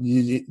 but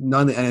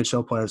none of the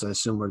NHL players I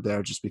assume were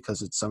there just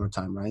because it's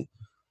summertime, right?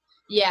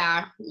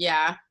 Yeah,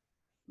 yeah.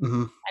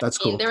 That's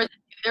I mean, cool.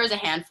 there was a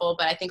handful,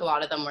 but I think a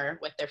lot of them were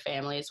with their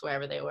families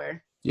wherever they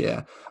were.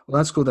 Yeah, well,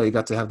 that's cool that you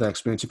got to have that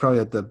experience. You probably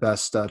had the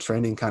best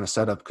training kind of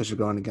setup because you're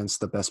going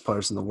against the best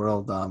players in the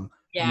world. Not a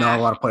Yeah,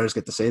 lot of players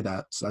get to say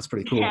that, so that's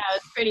pretty yeah, cool. it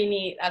was pretty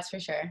neat, that's for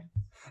sure.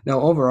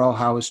 Now, overall,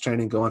 how is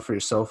training going for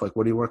yourself? Like,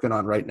 what are you working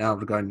on right now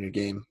regarding your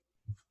game?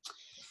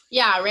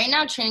 Yeah, right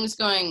now training's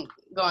going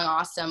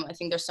awesome. I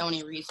think there's so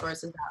many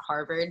resources at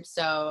Harvard.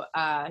 So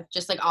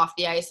just like off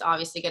the ice,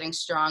 obviously getting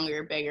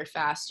stronger, bigger,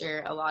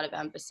 faster. A lot of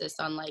emphasis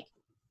on like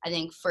I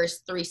think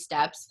first three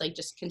steps, like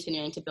just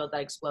continuing to build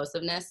that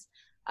explosiveness.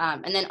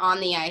 And then on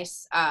the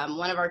ice,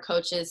 one of our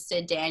coaches,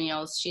 Sid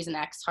Daniels, she's an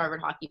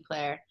ex-Harvard hockey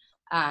player.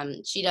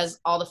 She does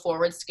all the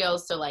forward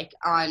skills. So like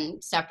on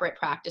separate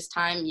practice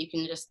time, you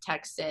can just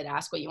text Sid,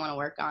 ask what you want to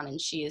work on, and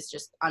she is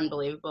just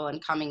unbelievable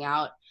and coming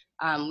out.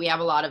 We have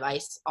a lot of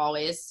ice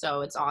always,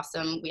 so it's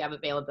awesome. We have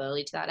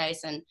availability to that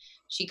ice, and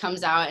she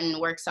comes out and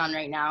works on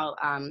right now,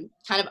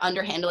 kind of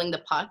underhandling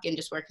the puck and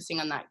just focusing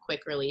on that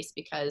quick release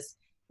because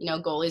you know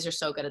goalies are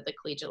so good at the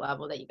collegiate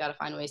level that you got to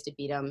find ways to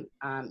beat them.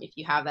 If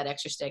you have that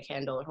extra stick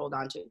handle or hold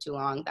on to it too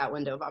long, that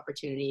window of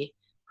opportunity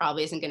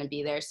probably isn't going to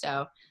be there.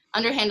 So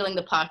underhandling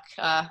the puck,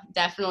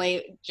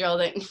 definitely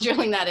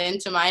drilling that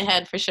into my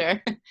head for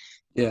sure.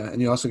 Yeah,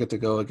 and you also get to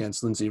go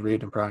against Lindsey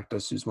Reed in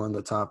practice, who's one of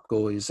the top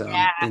goalies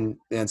Yeah. in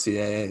the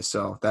NCAA.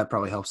 So that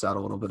probably helps out a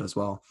little bit as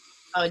well.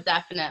 Oh,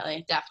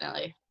 definitely,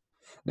 definitely.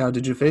 Now,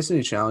 did you face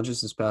any challenges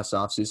this past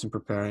offseason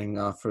preparing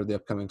for the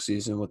upcoming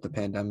season with the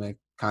pandemic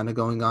kind of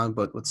going on,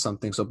 but with some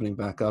things opening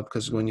back up?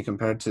 Because when you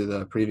compare it to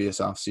the previous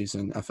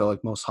offseason, I felt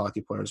like most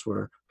hockey players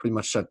were pretty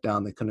much shut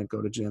down. They couldn't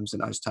go to gyms,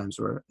 and ice times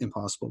were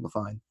impossible to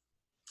find.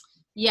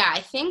 Yeah,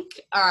 I think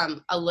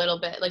a little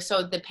bit like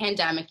so the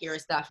pandemic year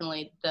is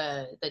definitely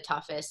the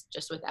toughest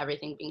just with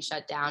everything being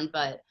shut down.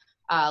 But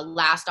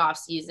last off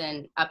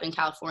season up in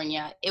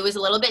California, it was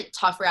a little bit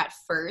tougher at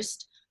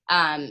first.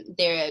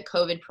 Their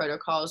COVID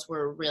protocols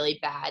were really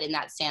bad in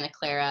that Santa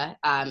Clara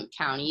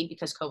county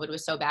because COVID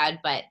was so bad,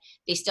 but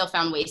they still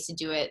found ways to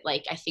do it.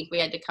 Like I think we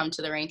had to come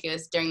to the rink. It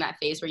was during that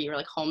phase where you were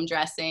like home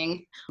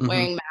dressing, Hmm.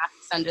 wearing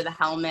masks under the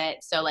helmet.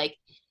 So like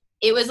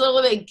it was a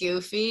little bit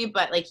goofy,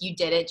 but like you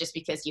did it just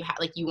because you had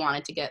like you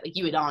wanted to get like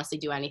you would honestly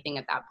do anything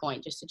at that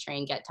point just to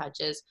train, get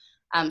touches.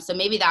 So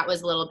maybe that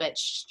was a little bit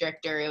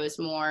stricter. It was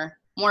more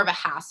of a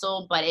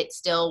hassle, but it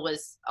still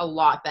was a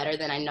lot better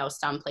than I know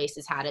some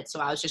places had it. So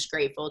I was just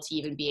grateful to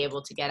even be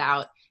able to get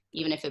out,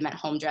 even if it meant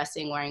home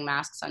dressing, wearing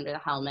masks under the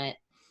helmet.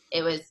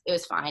 It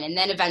was fine. And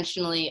then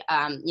eventually,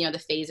 you know, the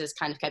phases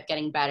kind of kept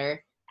getting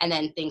better and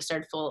then things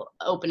started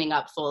opening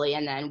up fully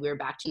and then we were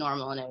back to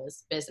normal and it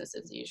was business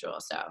as usual,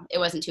 so it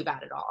wasn't too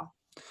bad at all.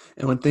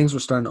 And when things were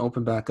starting to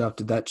open back up,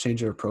 did that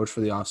change your approach for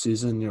the off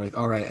season? You're like,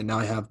 all right, and now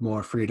I have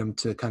more freedom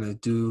to kind of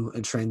do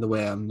and train the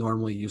way I'm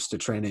normally used to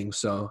training.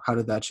 So how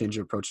did that change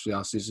your approach to the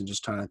off season?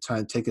 Just trying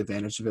to take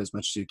advantage of it as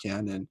much as you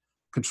can and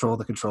control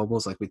the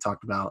controllables like we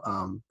talked about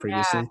Yeah,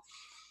 previously.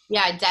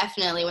 yeah,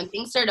 definitely. When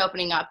things started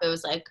opening up it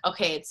was like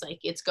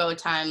it's go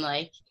time.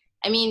 Like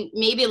I mean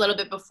maybe a little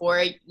bit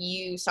before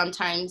you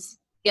sometimes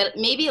get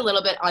maybe a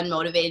little bit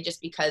unmotivated just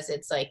because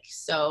it's like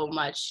so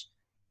much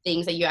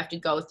things that you have to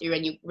go through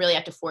and you really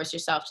have to force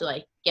yourself to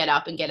like get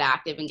up and get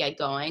active and get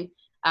going.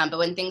 But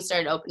when things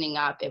started opening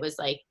up, it was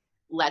like,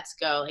 let's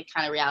go, like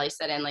kind of reality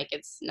set in, like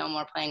it's no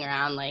more playing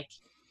around. Like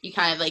you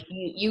kind of like,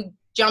 you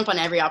jump on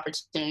every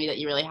opportunity that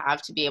you really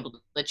have to be able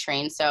to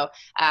train. So,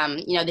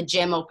 you know, the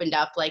gym opened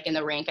up like in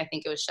the rink, I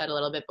think it was shut a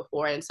little bit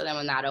before. And so then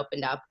when that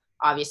opened up,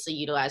 obviously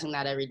utilizing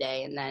that every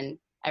day and then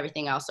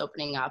everything else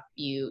opening up,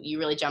 you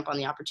really jump on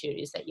the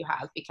opportunities that you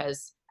have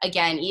because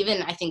again,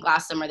 even I think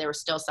last summer there were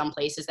still some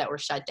places that were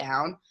shut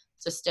down.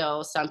 So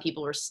still some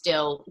people were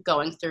still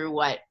going through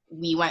what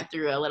we went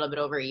through a little bit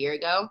over a year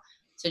ago.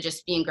 So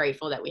just being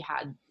grateful that we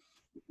had,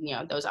 you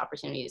know, those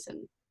opportunities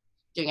and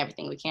doing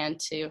everything we can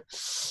to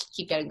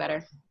keep getting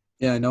better.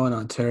 Yeah, I know in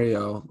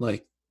Ontario,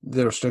 like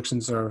the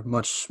restrictions are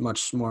much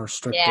more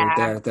stricter Yeah.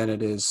 there than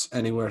it is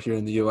anywhere here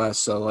in the US.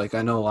 So like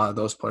I know a lot of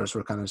those players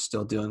were kind of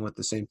still dealing with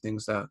the same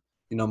things that,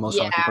 most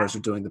hockey Yeah. players are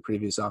doing the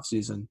previous off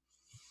season.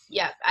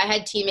 Yeah. I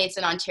had teammates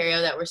in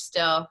Ontario that were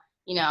still,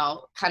 you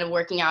know, kind of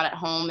working out at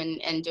home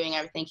and doing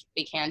everything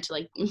they can to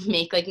like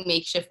make like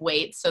makeshift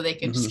weights so they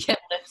could Hmm. just get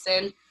lifts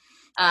in.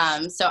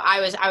 So I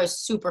was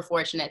super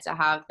fortunate to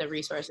have the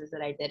resources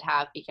that I did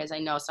have because I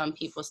know some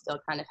people still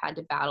kind of had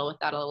to battle with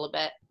that a little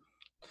bit.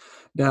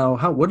 Now,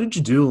 what did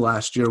you do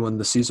last year when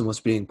the season was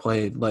being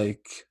played?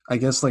 Like, I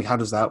guess, like, how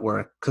does that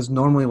work? Because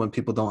normally when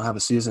people don't have a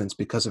season, it's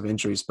because of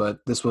injuries, but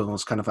this one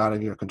was kind of out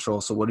of your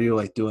control. So what are you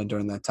like doing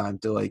during that time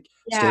to like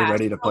stay Yeah.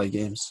 ready to play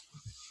games?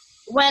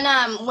 When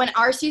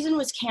our season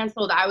was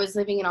canceled, I was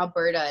living in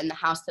Alberta in the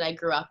house that I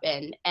grew up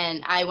in,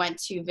 and I went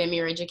to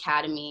Vimy Ridge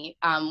Academy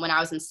when I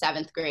was in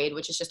 7th grade,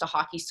 which is just a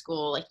hockey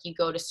school. Like you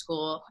go to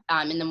school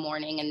in the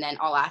morning, and then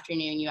all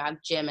afternoon you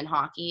have gym and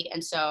hockey.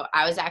 And so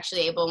I was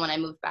actually able, when I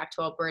moved back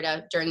to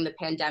Alberta during the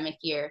pandemic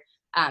year,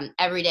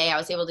 every day I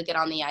was able to get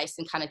on the ice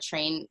and kind of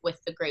train with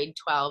the grade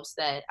 12s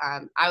that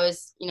I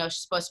was,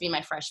 supposed to be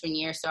my freshman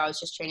year. So I was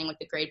just training with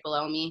the grade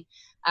below me,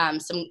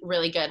 some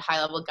really good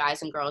high level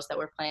guys and girls that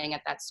were playing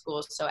at that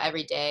school. So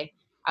every day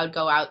I would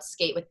go out,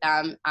 skate with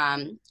them.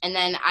 And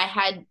then I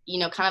had,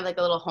 kind of like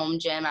a little home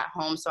gym at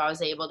home. So I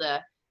was able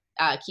to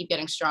keep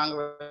getting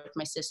stronger with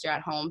my sister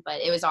at home. But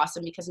it was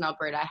awesome because in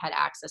Alberta I had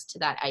access to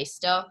that ice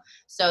still.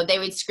 So they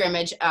would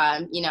scrimmage,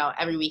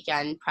 every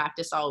weekend,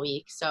 practice all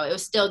week. So it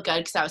was still good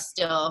because I was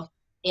still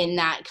in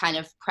that kind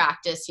of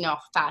practice,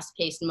 fast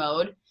paced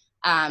mode.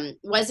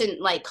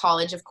 Wasn't like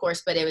college, of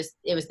course, but it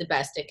was the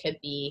best it could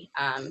be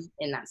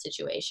in that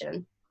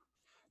situation.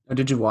 Now,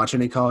 did you watch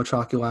any college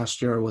hockey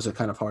last year, or was it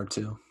kind of hard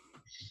to?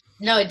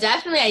 No,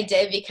 definitely I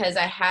did because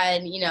I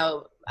had,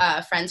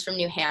 friends from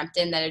New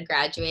Hampton that had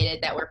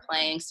graduated that were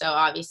playing. So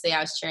obviously I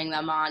was cheering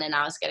them on and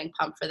I was getting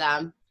pumped for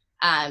them.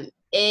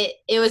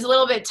 It was a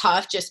little bit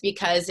tough just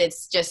because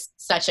it's just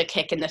such a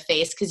kick in the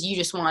face because you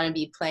just want to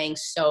be playing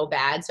so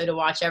bad. So to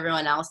watch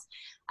everyone else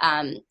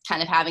kind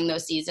of having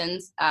those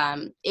seasons,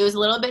 it was a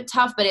little bit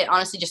tough, but it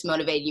honestly just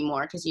motivated you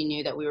more because you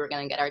knew that we were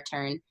going to get our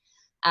turn.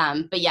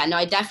 But yeah, no,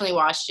 I definitely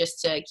watched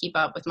just to keep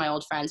up with my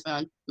old friends,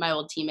 my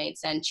old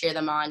teammates, and cheer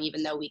them on,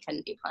 even though we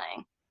couldn't be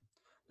playing.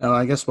 Now,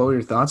 I guess what were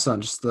your thoughts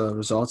on just the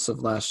results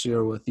of last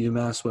year with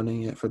UMass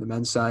winning it for the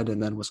men's side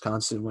and then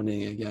Wisconsin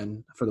winning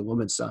again for the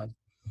women's side?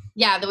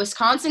 Yeah, the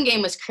Wisconsin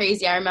game was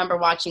crazy. I remember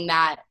watching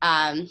that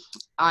on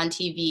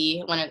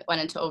TV when it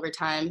went into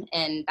overtime,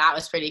 and that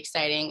was pretty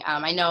exciting.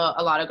 I know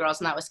a lot of girls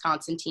in that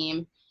Wisconsin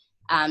team,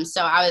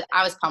 so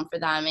I was pumped for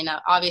them. And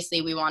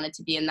obviously, we wanted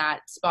to be in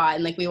that spot,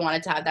 and like we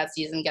wanted to have that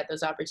season, get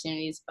those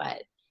opportunities.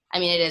 But I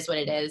mean, it is what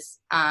it is.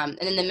 And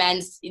then the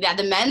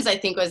men's I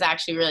think was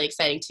actually really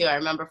exciting too. I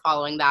remember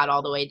following that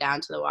all the way down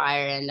to the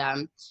wire,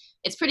 and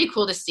it's pretty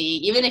cool to see.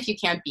 Even if you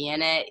can't be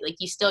in it, like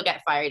you still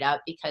get fired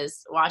up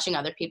because watching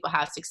other people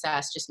have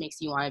success just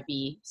makes you want to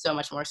be so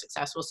much more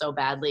successful so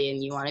badly,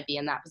 and you want to be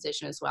in that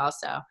position as well.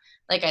 So,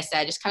 like I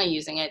said, just kind of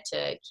using it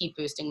to keep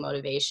boosting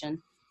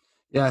motivation.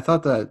 Yeah, I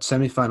thought that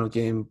semifinal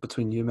game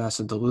between UMass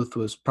and Duluth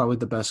was probably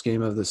the best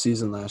game of the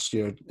season last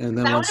year. And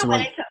then That once one it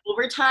went went, into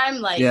overtime.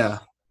 Like yeah,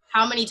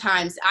 how many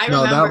times? I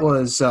no, that remember.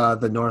 was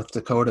the North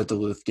Dakota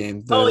Duluth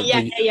game. Oh yeah,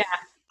 yeah, yeah,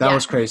 That yeah.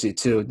 was crazy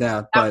too.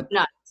 Yeah, That was but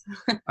nuts.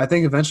 I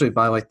think eventually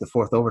by like the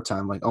fourth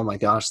overtime, like, oh my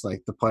gosh,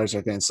 like the players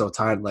are getting so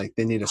tired, like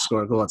they need to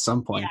score a goal at some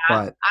Yeah, point.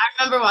 But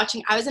I remember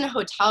watching. I was in a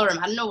hotel room.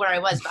 I don't know where I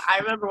was, but I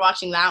remember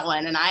watching that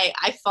one, and I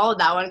followed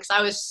that one because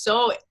I was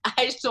so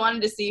I just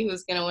wanted to see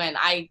who's gonna win.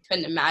 I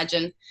couldn't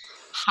imagine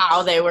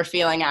how they were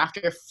feeling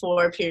after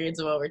 4 periods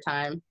of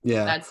overtime.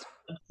 yeah, That's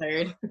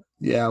absurd.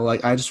 yeah,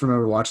 like I just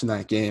remember watching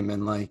that game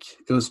and like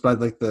it was by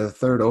like the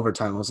third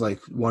overtime. It was like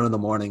 1 in the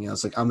morning. I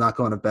was like, I'm not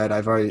going to bed.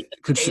 I've already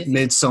Crazy.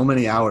 made so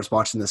many hours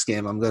watching this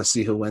game. I'm going to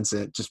see who wins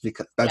it just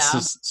because that's Yeah.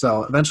 just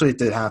so eventually it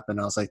did happen.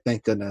 I was like,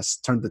 thank goodness.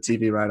 Turned the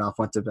TV right off,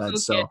 went to bed. Okay.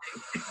 So,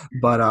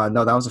 but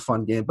no, that was a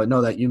fun game. But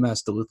no, that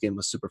UMass Duluth game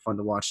was super fun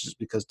to watch just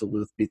because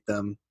Duluth beat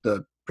them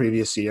the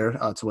previous year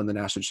to win the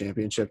national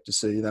championship. To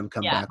see them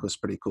come Yeah. back was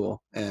pretty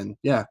cool. And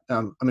yeah,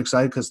 I'm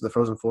excited because the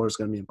Frozen Four is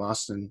going to be in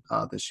Boston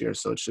this year,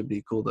 so it should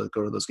be cool to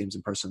go to those games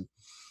in person.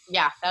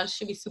 Yeah, that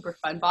should be super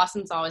fun.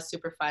 Boston's always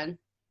super fun.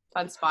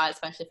 Fun spot,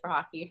 especially for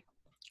hockey.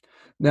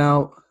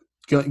 Now,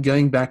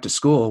 going back to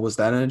school, was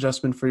that an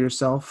adjustment for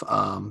yourself?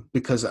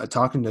 Because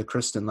talking to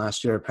Kristen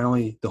last year,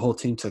 apparently the whole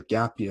team took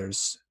gap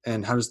years.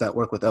 And how does that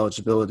work with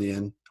eligibility?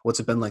 And what's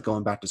it been like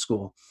going back to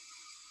school?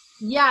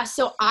 Yeah,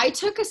 so I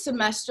took a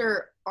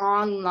semester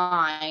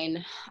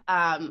online.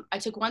 I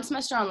took one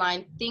semester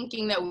online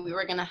thinking that we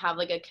were going to have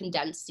like a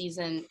condensed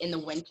season in the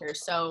winter.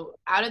 So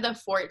out of the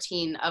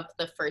 14 of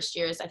the first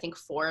years, I think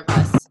 4 of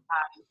us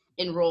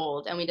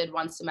enrolled and we did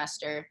one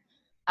semester.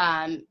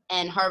 And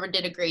Harvard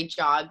did a great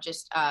job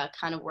just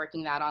kind of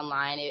working that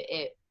online.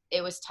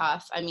 It was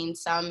tough. I mean,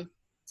 some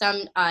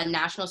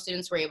national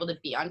students were able to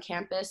be on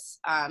campus.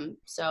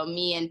 So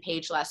me and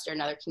Paige Lester,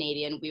 another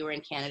Canadian, we were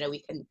in Canada.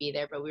 We couldn't be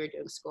there, but we were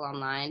doing school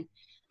online.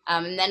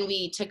 And then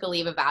we took a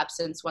leave of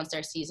absence once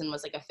our season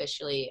was like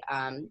officially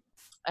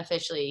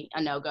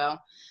a no-go.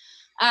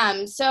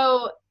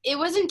 So it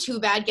wasn't too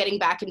bad getting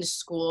back into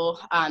school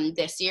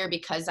this year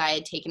because I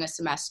had taken a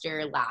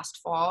semester last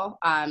fall.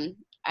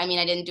 I mean,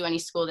 I didn't do any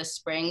school this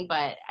spring,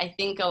 but I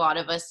think a lot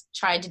of us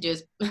tried to do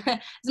as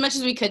much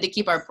as we could to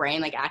keep our brain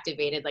like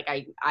activated. Like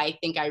I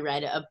think I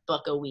read a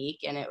book a week,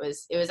 and it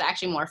was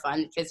actually more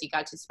fun because you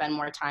got to spend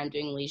more time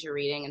doing leisure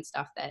reading and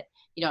stuff that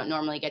you don't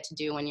normally get to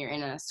do when you're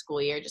in a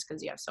school year, just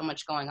because you have so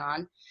much going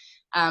on.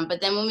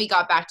 But then when we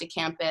got back to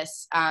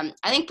campus, I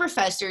think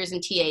professors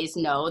and TAs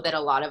know that a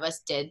lot of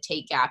us did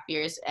take gap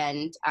years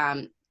and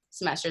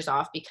semesters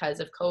off because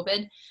of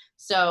COVID.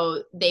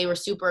 So they were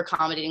super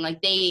accommodating.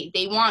 Like they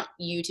want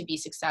you to be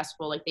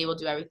successful. Like they will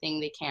do everything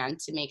they can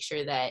to make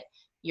sure that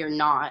you're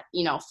not,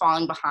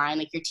 falling behind.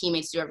 Like your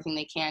teammates do everything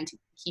they can to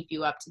keep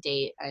you up to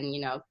date and,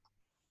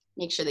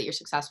 make sure that you're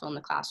successful in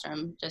the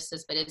classroom just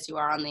as good as you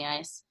are on the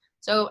ice.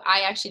 So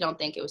I actually don't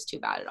think it was too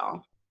bad at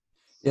all.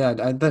 Yeah,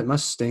 that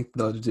must stink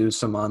though to do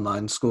some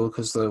online school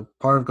because the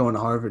part of going to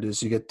Harvard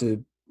is you get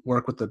to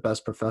work with the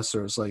best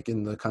professors like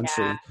in the Yeah.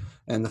 country,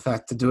 and the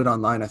fact to do it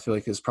online, I feel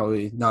like is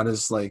probably not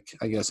as like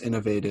I guess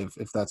innovative,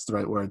 if that's the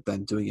right word,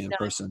 than doing it in No,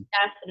 person.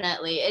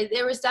 definitely.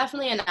 There was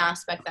definitely an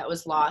aspect that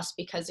was lost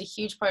because a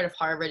huge part of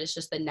Harvard is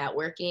just the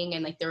networking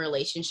and like the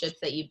relationships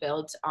that you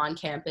build on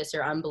campus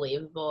are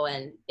unbelievable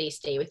and they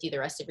stay with you the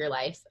rest of your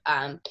life.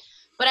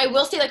 But I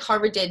will say like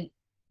Harvard did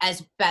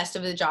as best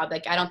of the job.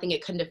 Like I don't think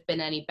it couldn't have been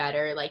any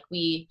better. Like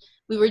we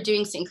were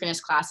doing synchronous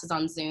classes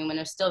on Zoom and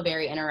it was still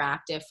very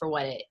interactive for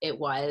what it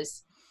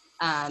was.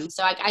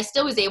 So I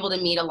still was able to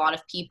meet a lot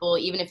of people,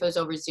 even if it was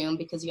over Zoom,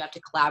 because you have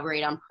to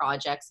collaborate on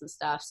projects and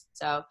stuff.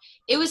 So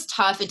it was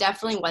tough. It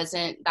definitely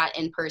wasn't that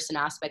in-person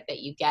aspect that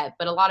you get,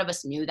 but a lot of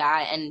us knew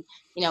that. And,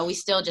 we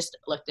still just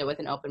looked at it with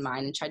an open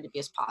mind and tried to be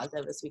as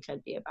positive as we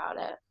could be about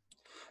it.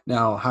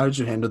 Now, how did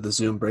you handle the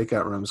Zoom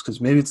breakout rooms? Because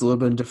maybe it's a little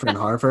bit different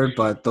in Harvard,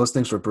 but those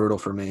things were brutal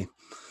for me.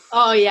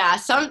 Oh yeah,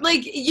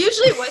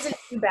 usually it wasn't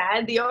too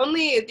bad. The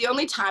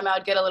only time I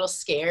would get a little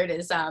scared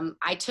is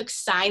I took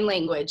sign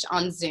language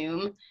on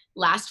Zoom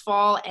last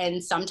fall,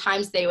 and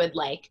sometimes they would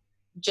like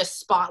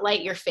just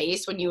spotlight your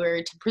face when you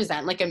were to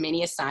present like a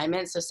mini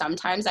assignment. So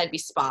sometimes I'd be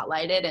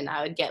spotlighted and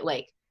I would get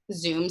like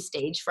Zoom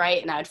stage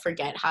fright and I would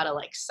forget how to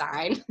like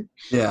sign.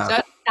 Yeah.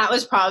 So that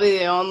was probably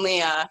the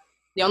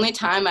only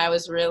time I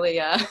was really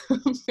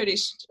pretty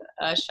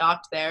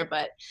shocked there,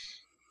 but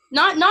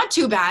not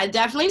too bad.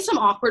 Definitely some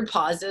awkward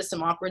pauses,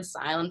 some awkward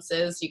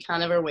silences. You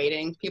kind of are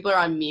waiting. People are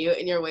on mute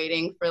and you're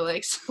waiting for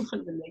like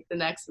someone to make the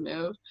next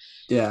move.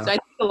 Yeah. So I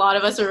think a lot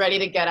of us are ready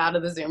to get out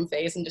of the Zoom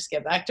phase and just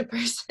get back to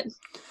person.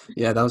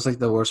 Yeah, that was like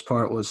the worst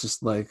part was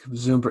just like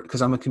Zoom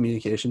because I'm a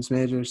communications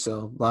major,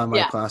 so a lot of my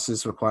Yeah.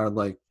 classes required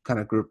like kind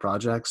of group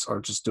projects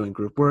or just doing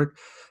group work.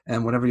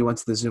 And whenever you went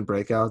to the Zoom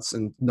breakouts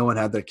and no one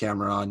had their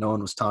camera on, no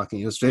one was talking,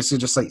 it was basically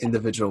just like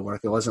individual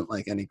work. It wasn't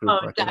like any group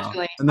Oh, work at all.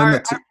 definitely. And then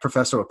the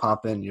professor would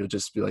pop in, you would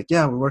just be like,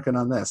 "Yeah, we're working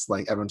on this."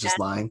 Like everyone's just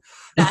lying.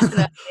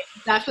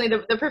 Definitely.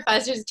 The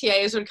professors,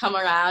 TAs would come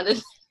around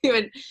and he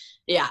would.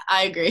 Yeah,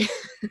 I agree.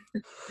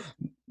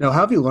 Now,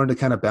 how have you learned to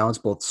kind of balance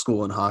both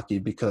school and hockey?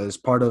 Because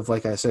part of,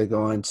 like I said,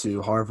 going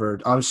to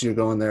Harvard, obviously you're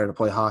going there to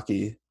play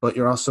hockey, but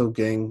you're also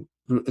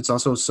it's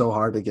also so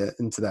hard to get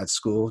into that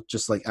school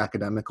just like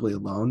academically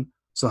alone.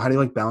 So how do you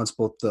like balance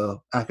both the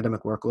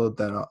academic workload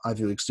that an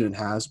Ivy League student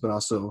has, but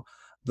also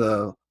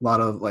the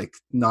lot of like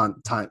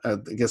non-time, I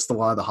guess the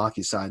lot of the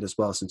hockey side as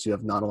well, since you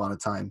have not a lot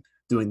of time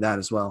doing that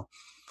as well?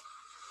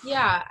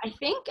 Yeah, I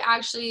think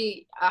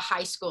actually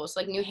high school. So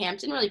like New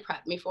Hampton really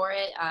prepped me for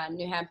it.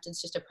 New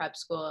Hampton's just a prep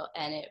school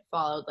and it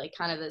followed like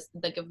kind of this,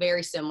 like a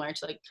very similar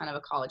to like kind of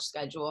a college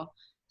schedule.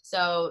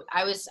 So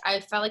I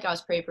felt like I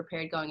was pretty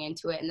prepared going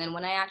into it. And then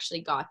when I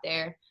actually got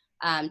there,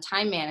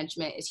 time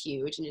management is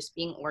huge and just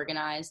being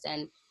organized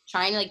and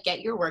trying to like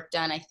get your work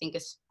done, I think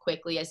as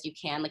quickly as you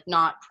can, like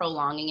not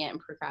prolonging it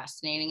and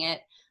procrastinating it.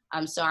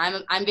 So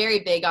I'm very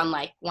big on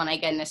like when I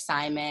get an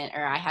assignment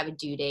or I have a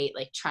due date,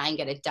 like try and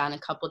get it done a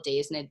couple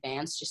days in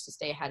advance just to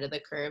stay ahead of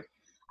the curve.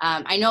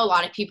 I know a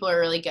lot of people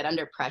are really good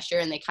under pressure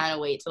and they kind of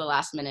wait till the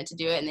last minute to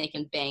do it and they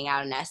can bang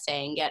out an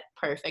essay and get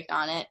perfect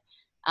on it.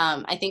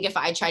 I think if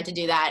I tried to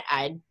do that,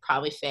 I'd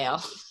probably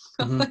fail.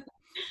 Mm-hmm.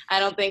 I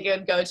don't think it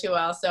would go too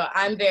well. So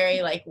I'm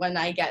very like when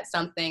I get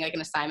something like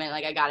an assignment,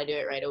 like I got to do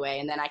it right away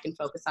and then I can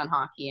focus on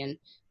hockey and,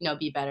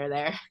 be better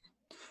there.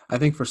 I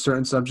think for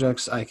certain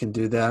subjects I can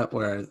do that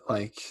where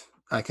like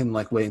I can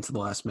like wait until the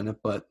last minute,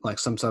 but like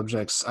some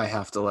subjects I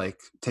have to like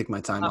take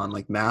my time on.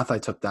 Like math, I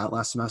took that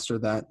last semester.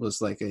 That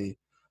was like a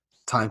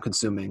time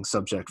consuming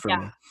subject for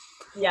me.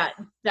 Yeah,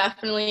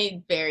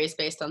 definitely varies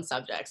based on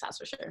subjects, that's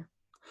for sure.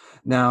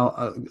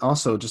 Now,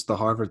 also just the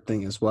Harvard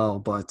thing as well,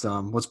 but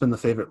what's been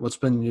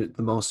the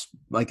most,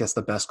 I guess,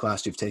 the best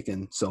class you've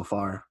taken so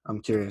far?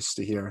 I'm curious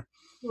to hear.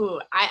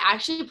 Ooh, I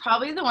actually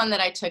probably the one that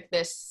I took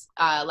this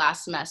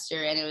last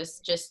semester, and it was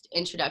just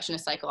Introduction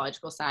to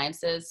Psychological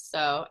Sciences.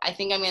 So I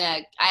think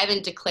I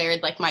haven't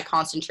declared like my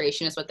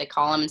concentration is what they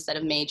call them instead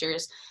of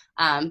majors,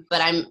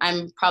 but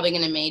I'm probably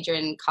gonna major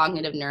in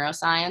cognitive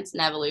neuroscience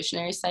and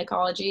evolutionary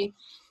psychology.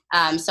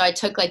 So I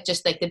took like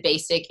just like the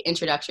basic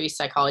introductory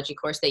psychology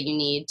course that you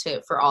need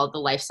for all the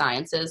life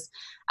sciences.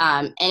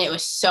 And it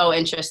was so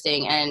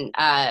interesting. And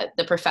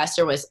the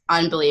professor was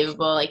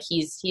unbelievable. Like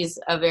he's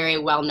a very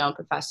well-known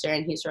professor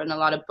and he's written a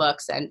lot of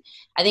books. And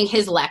I think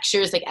his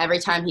lectures, like every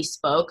time he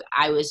spoke,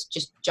 I was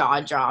just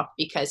jaw dropped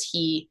because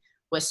he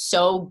was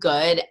so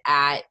good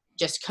at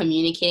just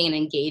communicating and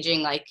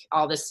engaging like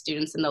all the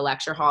students in the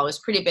lecture hall. It was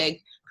pretty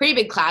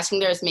big class. I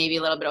think there was maybe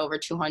a little bit over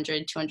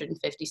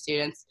 250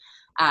 students.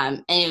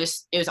 And it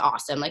was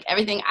awesome. Like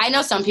everything, I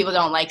know some people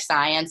don't like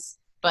science,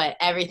 but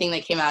everything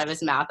that came out of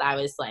his mouth, I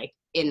was like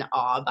in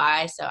awe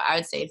by. So I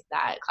would say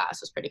that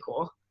class was pretty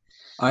cool.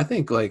 I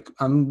think like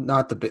I'm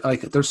not the big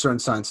like there's certain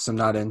sciences I'm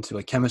not into,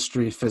 like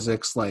chemistry,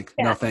 physics, like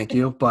Yeah. no thank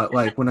you. But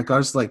like when it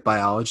comes to like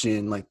biology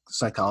and like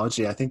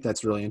psychology, I think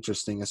that's really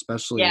interesting,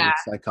 especially Yeah, with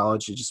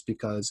psychology, just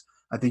because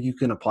I think you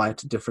can apply it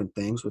to different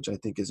things, which I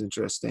think is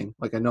interesting.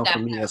 Like I know for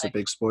me as a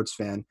definitely. big sports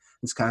fan,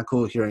 it's kind of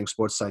cool hearing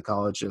sports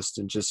psychologists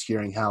and just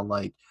hearing how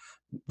like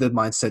the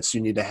mindsets you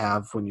need to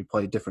have when you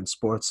play different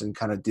sports and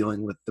kind of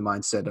dealing with the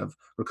mindset of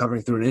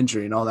recovering through an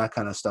injury and all that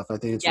kind of stuff. I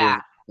think it's Yeah.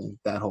 really interesting,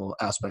 that whole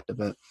aspect of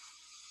it.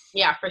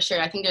 Yeah, for sure.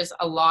 I think there's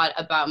a lot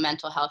about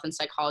mental health and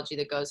psychology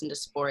that goes into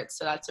sports.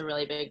 So that's a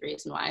really big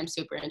reason why I'm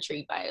super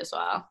intrigued by it as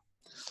well.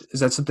 Is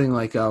that something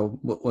like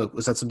what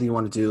was that something you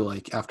want to do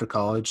like after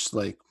college,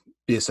 like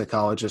be a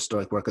psychologist or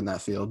like work in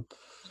that field?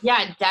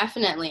 Yeah,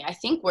 definitely. I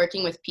think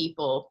working with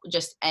people,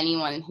 just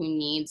anyone who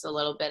needs a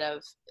little bit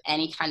of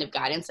any kind of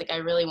guidance, like I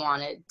really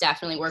want to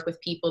definitely work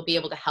with people, be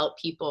able to help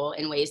people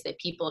in ways that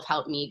people have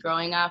helped me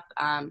growing up.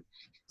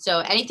 So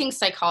anything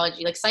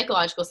psychology, like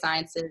psychological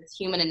sciences,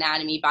 human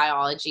anatomy,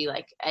 biology,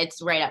 like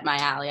it's right up my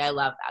alley. I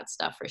love that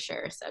stuff for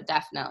sure. So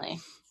definitely.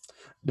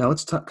 Now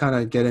let's kind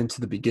of get into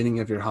the beginning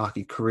of your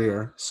hockey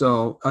career.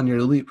 So on your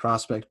elite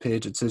prospect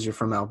page, it says you're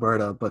from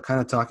Alberta, but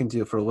kind of talking to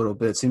you for a little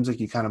bit, it seems like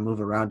you kind of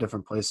move around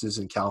different places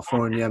in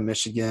California,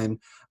 Michigan.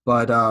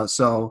 But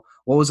so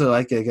what was it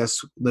like, I guess,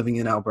 living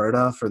in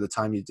Alberta for the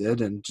time you did,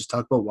 and just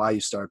talk about why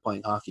you started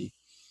playing hockey?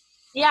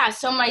 Yeah,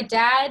 so my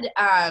dad,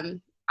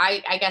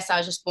 I guess I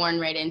was just born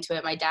right into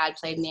it. My dad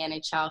played in the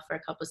NHL for a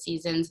couple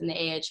seasons in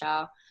the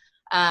AHL.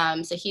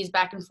 So he's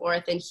back and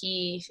forth, and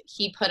he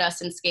put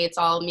us in skates,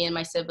 all me and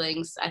my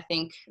siblings. I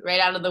think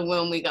right out of the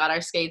womb we got our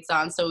skates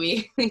on, so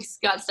we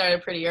got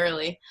started pretty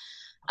early.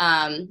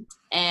 And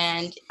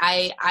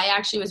I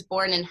actually was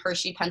born in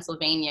Hershey,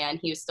 Pennsylvania, and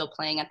he was still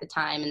playing at the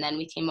time. And then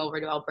we came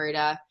over to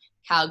Alberta,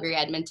 Calgary,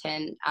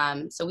 Edmonton.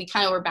 So we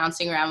kind of were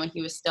bouncing around when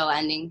he was still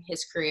ending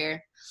his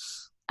career.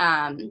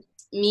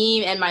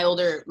 Me and my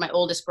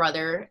oldest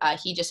brother,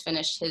 he just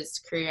finished his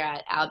career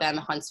at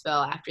Alabama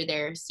Huntsville after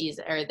their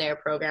season or their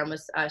program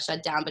was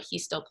shut down, but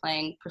he's still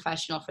playing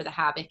professional for the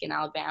Havoc in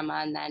Alabama.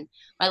 And then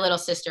my little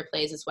sister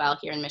plays as well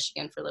here in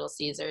Michigan for Little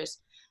Caesars.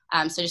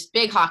 So just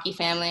big hockey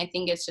family. I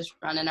think it's just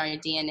running our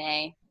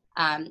DNA.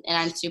 And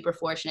I'm super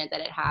fortunate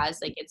that it has.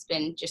 Like it's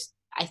been just,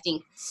 I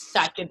think,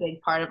 such a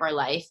big part of our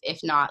life, if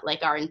not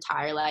like our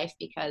entire life,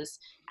 because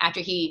after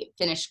he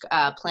finished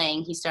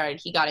playing,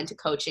 he got into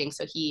coaching.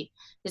 So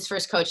his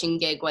first coaching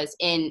gig was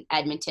in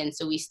Edmonton.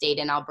 So we stayed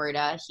in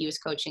Alberta. He was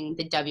coaching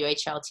the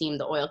WHL team,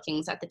 the Oil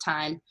Kings at the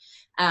time.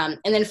 And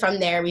then from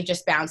there, we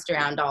just bounced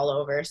around all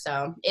over.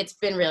 So it's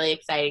been really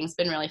exciting. It's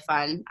been really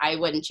fun. I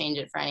wouldn't change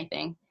it for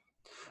anything.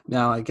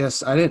 Now, I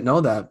guess I didn't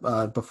know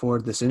that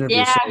before this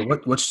interview. So, Yeah,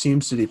 which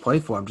teams did he play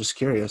for? I'm just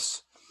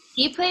curious.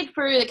 he played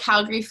for the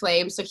Calgary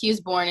Flames. So he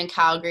was born in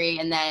Calgary.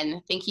 And then I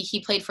think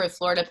he played for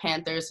Florida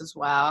Panthers as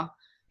well.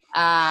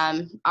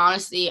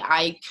 Honestly,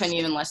 I couldn't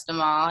even list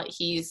them all.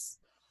 He's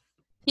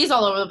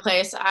all over the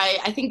place.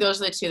 I think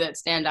those are the two that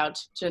stand out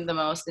to the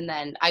most. And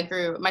then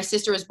my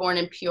sister was born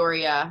in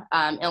Peoria,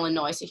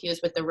 Illinois. So he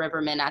was with the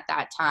Rivermen at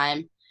that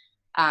time.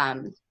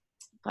 Um,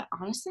 but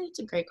honestly, it's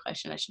a great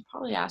question. I should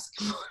probably ask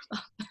him more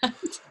about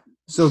that.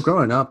 So,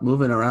 growing up,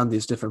 moving around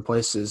these different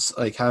places,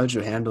 like how did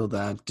you handle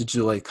that? Did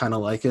you like kind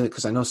of like it?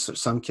 Because I know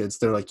some kids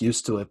they're like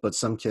used to it, but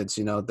some kids,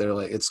 they're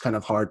like it's kind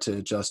of hard to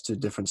adjust to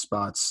different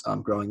spots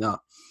growing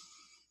up.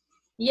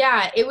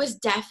 Yeah, it was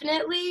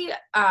definitely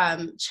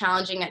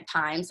challenging at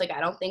times. Like, I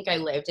don't think I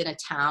lived in a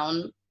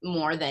town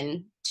more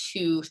than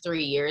 2,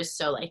 3 years.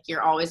 So, like,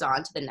 you're always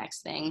on to the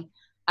next thing.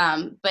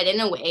 But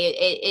in a way,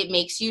 it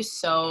makes you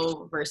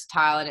so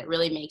versatile, and it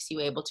really makes you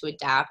able to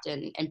adapt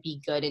and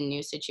be good in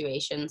new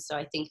situations. So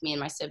I think me and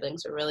my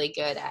siblings are really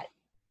good at,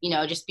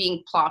 just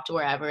being plopped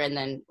wherever and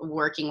then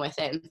working with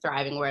it and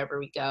thriving wherever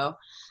we go.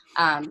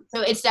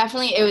 So it's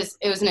definitely, it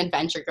was an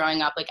adventure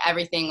growing up. Like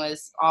everything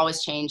was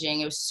always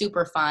changing. It was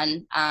super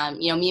fun.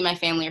 Me and my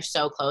family are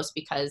so close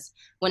because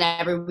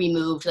whenever we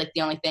moved, like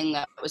the only thing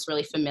that was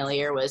really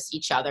familiar was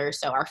each other.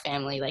 So our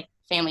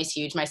family's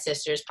huge. My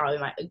sister's probably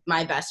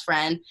my best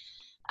friend.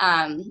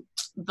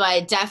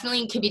 But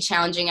definitely could be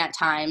challenging at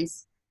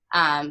times.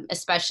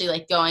 Especially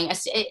like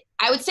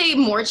I would say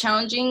more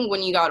challenging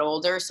when you got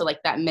older. So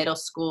like that middle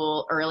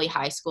school, early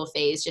high school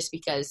phase, just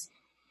because,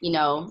 you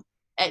know,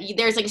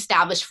 there's like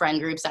established friend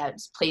groups at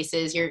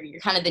places. You're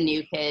kind of the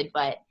new kid,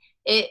 but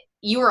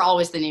you were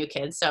always the new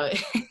kid. So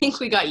I think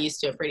we got used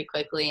to it pretty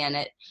quickly. And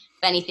if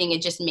anything,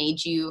 it just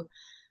made you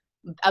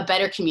a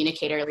better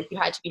communicator. Like you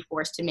had to be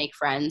forced to make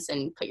friends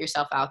and put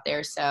yourself out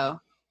there. So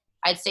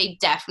I'd say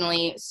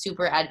definitely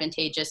super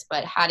advantageous,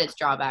 but had its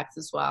drawbacks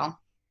as well.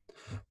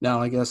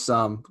 Now, I guess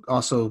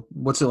also,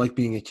 what's it like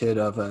being a kid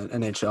of an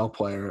NHL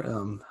player?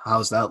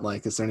 How's that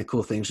like? Is there any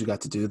cool things you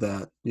got to do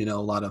that a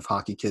lot of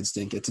hockey kids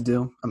didn't get to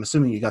do? I'm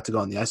assuming you got to go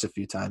on the ice a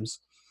few times.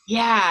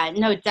 Yeah,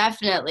 no,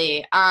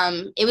 definitely.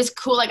 It was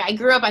cool. Like I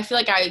feel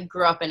like I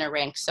grew up in a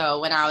rink.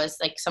 So when I was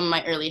like some of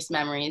my earliest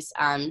memories,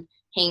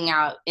 hanging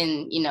out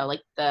in,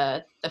 like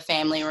the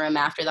family room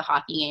after the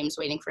hockey games,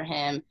 waiting for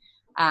him.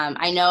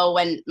 I know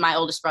when my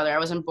oldest brother, I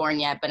wasn't born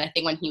yet, but I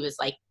think when he was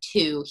like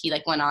 2, he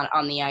like went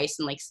on the ice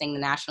and like sang the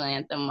national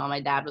anthem while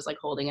my dad was like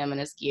holding him in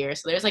his gear.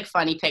 So there's like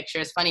funny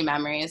pictures, funny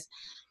memories.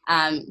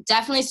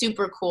 Definitely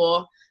super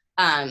cool.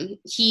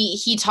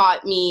 He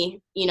taught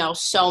me,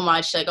 so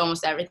much, like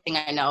almost everything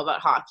I know about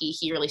hockey.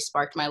 He really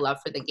sparked my love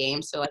for the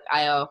game. So like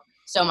I owe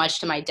so much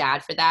to my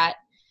dad for that.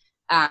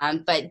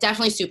 But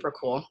definitely super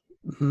cool.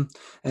 Hmm.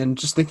 And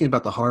just thinking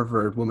about the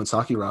Harvard women's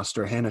hockey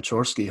roster, Hannah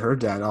Chorsky, her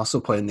dad also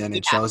played in the Yeah.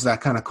 NHL. Is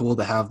that kind of cool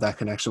to have that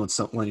connection with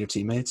one of your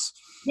teammates?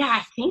 Yeah,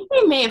 I think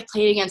they may have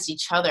played against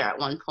each other at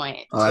one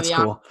point, Oh, to that's be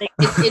honest. cool.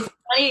 Like, it's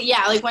funny.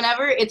 Yeah, like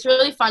whenever it's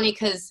really funny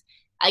because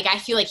like I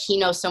feel like he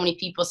knows so many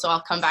people, so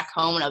I'll come back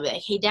home and I'll be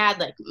like, "Hey, Dad,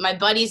 like my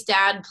buddy's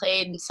dad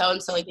played so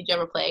and so. Like, did you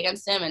ever play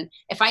against him?" And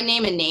if I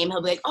name a name,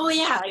 he'll be like, "Oh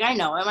yeah, like I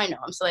know him, I know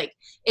him." So like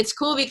it's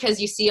cool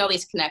because you see all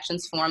these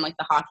connections form. Like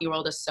the hockey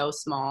world is so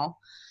small,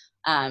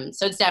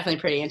 so it's definitely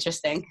pretty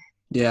interesting.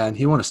 Yeah, and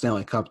he won a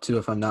Stanley Cup too,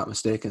 if I'm not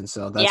mistaken.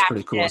 So that's Yeah,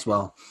 pretty cool as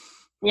well.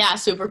 yeah,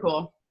 super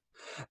cool.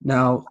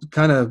 Now,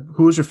 kind of,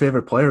 who was your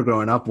favorite player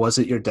growing up? Was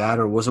it your dad,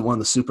 or was it one of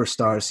the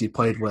superstars he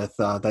played with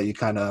that you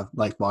kind of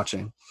liked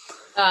watching?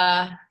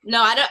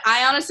 No, I don't.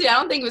 I honestly, I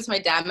don't think it was my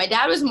dad. My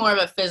dad was more of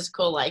a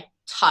physical, like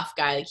tough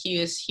guy. Like he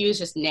was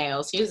just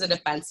nails. He was a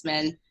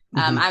defenseman.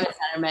 Hmm. I'm a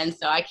centerman,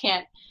 so I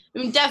can't. I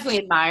mean, definitely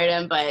admired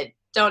him, but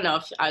don't know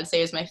if I would say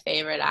he was my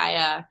favorite.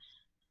 I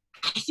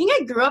think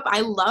I grew up.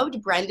 I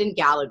loved Brendan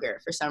Gallagher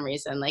for some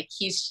reason. Like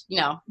he's,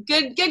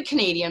 good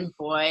Canadian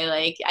boy.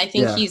 Like I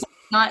think Yeah, he's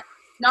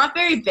not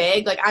very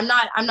big. Like I'm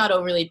not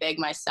overly big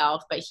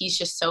myself, but he's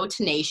just so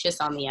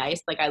tenacious on the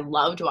ice. Like I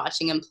loved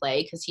watching him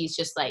play because he's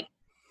just like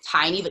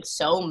tiny but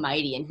so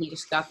mighty, and he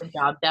just got the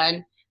job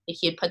done. Like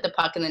he had put the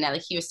puck in the net.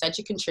 Like he was such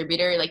a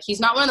contributor. Like he's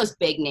not one of those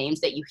big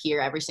names that you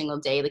hear every single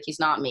day. Like he's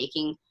not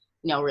making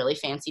really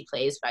fancy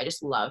plays, but I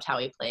just loved how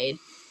he played.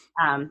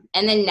 And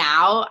then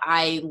now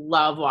I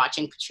love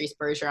watching Patrice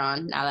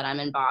Bergeron now that I'm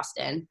in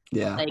Boston.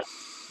 yeah. Like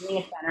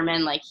being a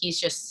centerman, like he's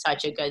just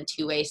such a good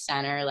two-way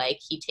center. Like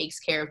he takes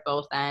care of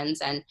both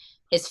ends, and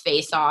his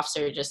face-offs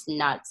are just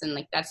nuts. And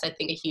like that's, I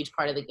think, a huge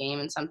part of the game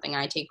and something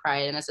I take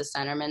pride in as a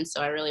centerman.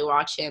 So I really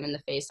watch him in the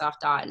face-off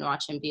dot and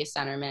watch him be a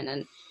centerman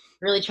and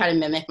really try to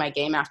mimic my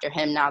game after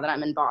him now that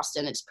I'm in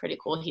Boston. It's pretty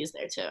cool he's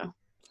there too.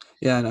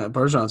 Yeah, and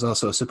Bergeron's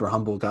also a super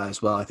humble guy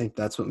as well. I think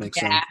that's what makes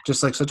him Yeah.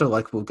 just like such a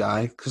likable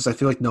guy because I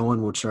feel like no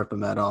one would chirp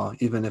him at all,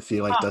 even if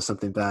he like Oh, does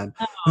something bad.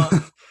 no.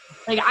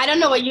 Like I don't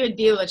know what you would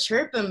be able to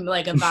chirp him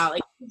like about.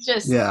 Like he's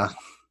just Yeah.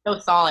 so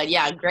solid.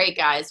 Yeah, great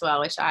guy as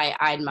well, which I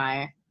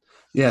admire.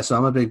 Yeah, so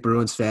I'm a big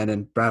Bruins fan,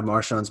 and Brad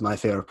Marchand's my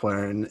favorite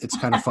player. And it's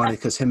kind of funny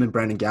because him and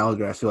Brendan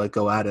Gallagher, I feel like,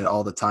 go at it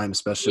all the time,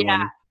 especially Yeah.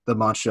 when the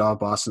Montreal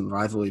Boston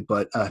rivalry.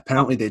 But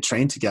apparently, they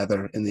train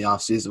together in the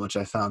off season, which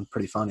I found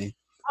pretty funny.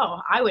 Oh,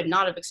 I would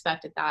not have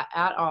expected that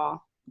at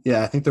all.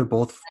 Yeah, I think they're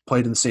both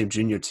played in the same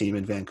junior team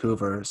in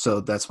Vancouver, so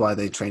that's why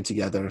they train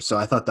together. So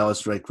I thought that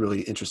was like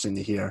really interesting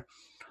to hear.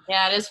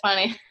 Yeah, it is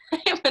funny.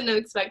 I wouldn't have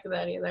expected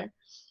that either.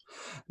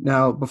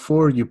 Now,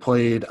 before you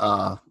played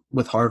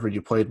with Harvard,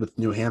 you played with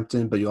New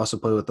Hampton, but you also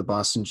played with the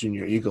Boston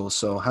Junior Eagles.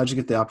 So, how'd you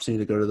get the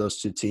opportunity to go to those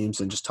two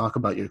teams and just talk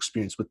about your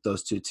experience with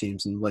those two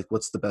teams and like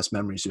what's the best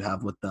memories you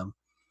have with them?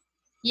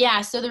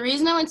 Yeah, so the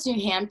reason I went to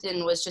New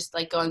Hampton was just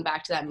like going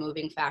back to that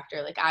moving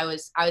factor. Like I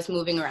was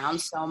moving around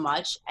so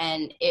much,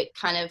 and it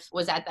kind of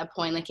was at that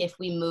point like if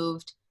we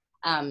moved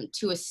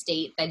to a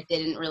state that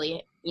didn't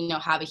really,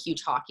 have a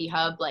huge hockey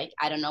hub, like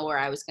I don't know where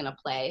I was going to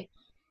play.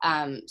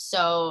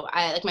 So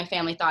I like my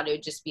family thought it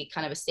would just be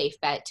kind of a safe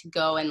bet to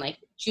go and like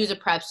choose a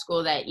prep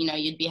school that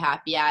you'd be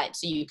happy at,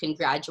 so you can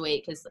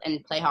graduate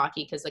and play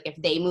hockey. Because like if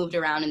they moved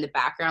around in the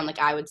background, like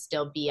I would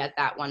still be at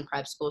that one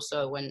prep school,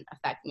 so it wouldn't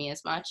affect me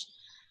as much.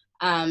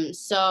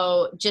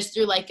 So just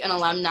through like an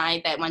alumni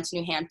that went to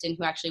New Hampton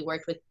who actually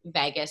worked with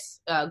Vegas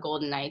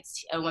Golden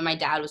Knights, when my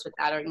dad was with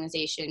that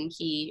organization,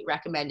 he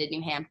recommended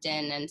New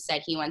Hampton and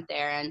said he went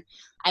there. And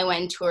I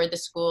went and toured the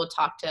school,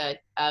 talked to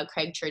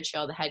Craig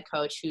Churchill, the head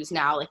coach, who's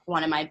now like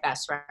one of my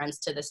best friends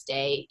to this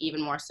day,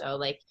 even more so.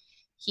 Like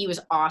he was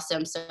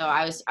awesome. So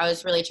I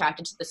was really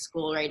attracted to the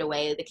school right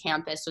away. The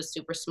campus was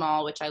super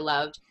small, which I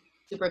loved,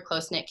 super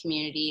close knit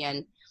community.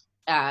 And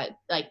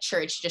like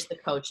Church, just the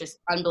coach, just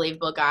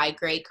unbelievable guy,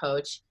 great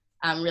coach.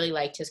 Really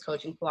liked his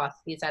coaching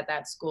philosophies at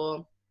that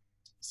school.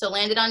 So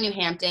landed on New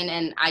Hampton,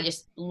 and I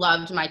just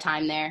loved my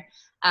time there.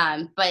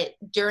 But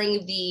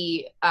during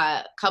the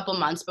couple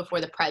months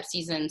before the prep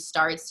season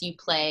starts, you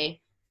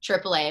play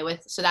AAA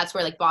with, so that's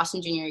where like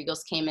Boston Junior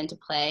Eagles came into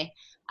play.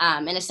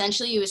 And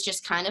essentially it was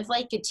just kind of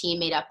like a team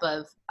made up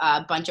of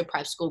a bunch of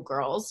prep school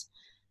girls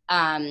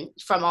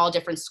from all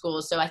different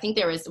schools. So I think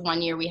there was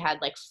one year we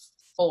had like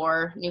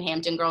 4 New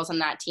Hampton girls on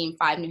that team,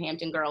 5 New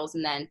Hampton girls,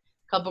 and then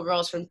a couple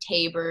girls from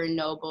Tabor,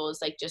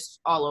 Nobles, like just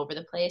all over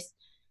the place.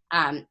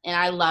 And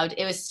I loved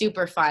it. Was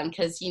super fun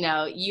because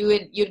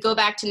you'd go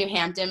back to New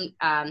Hampton,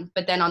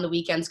 but then on the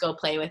weekends go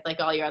play with like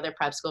all your other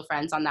prep school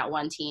friends on that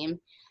one team.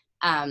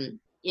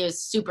 It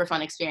was super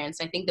fun experience.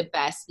 I think the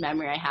best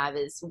memory I have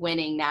is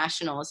winning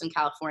nationals in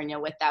California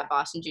with that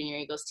Boston Junior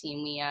Eagles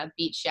team. We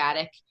beat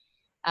Shattuck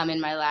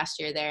in my last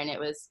year there, and it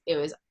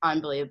was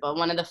unbelievable.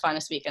 One of the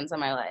funnest weekends of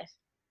my life.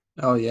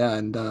 Oh yeah,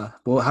 and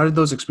well, how did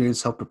those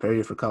experiences help prepare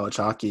you for college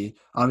hockey?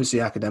 Obviously,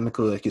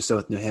 academically, like you said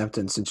with New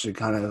Hampton, since you're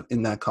kind of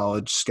in that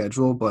college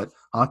schedule, but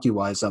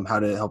hockey-wise, how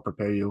did it help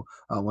prepare you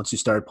once you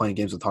started playing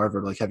games with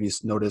Harvard? Like, have you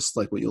noticed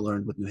like what you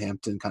learned with New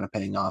Hampton kind of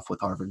paying off with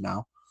Harvard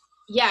now?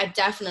 Yeah,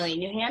 definitely.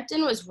 New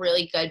Hampton was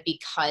really good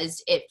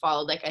because it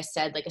followed, like I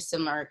said, like a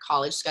similar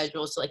college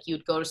schedule. So like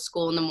you'd go to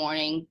school in the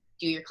morning,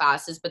 do your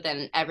classes, but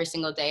then every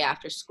single day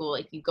after school,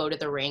 like you go to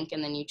the rink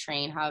and then you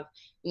train, have,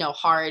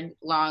 hard,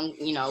 long,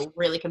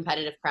 really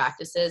competitive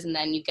practices, and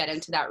then you get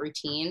into that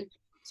routine.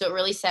 So it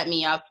really set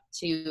me up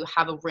to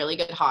have a really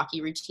good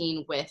hockey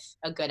routine with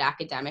a good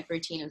academic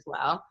routine as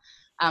well.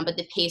 But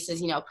the pace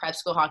is, prep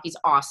school hockey is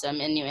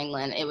awesome in New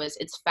England.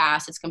 It's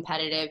fast, it's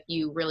competitive.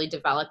 You really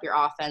develop your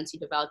offense, you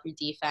develop your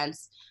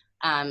defense.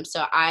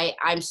 So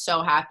I'm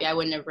so happy. I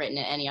wouldn't have written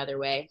it any other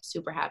way.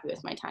 Super happy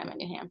with my time at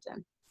New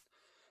Hampton.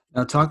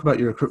 Now, talk about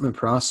your recruitment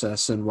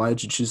process and why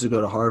did you choose to go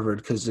to Harvard?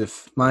 Because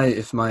if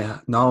my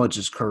knowledge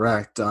is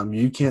correct,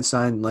 you can't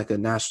sign like a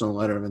national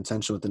letter of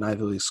intention with an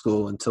Ivy League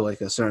school until like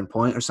a certain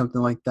point or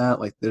something like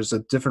that. Like, there's a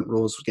different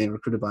rules for getting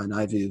recruited by an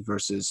Ivy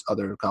versus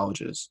other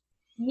colleges.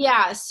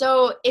 Yeah,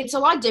 so it's a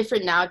lot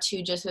different now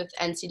too, just with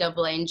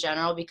NCAA in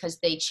general, because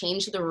they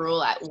changed the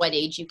rule at what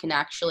age you can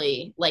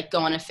actually like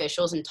go on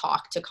officials and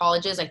talk to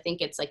colleges. I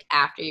think it's like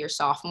after your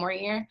sophomore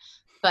year.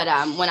 But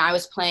when I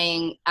was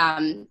playing,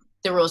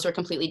 the rules were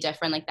completely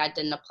different. Like that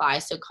didn't apply,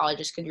 so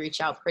colleges could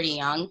reach out pretty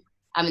young.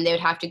 And they would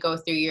have to go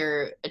through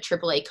your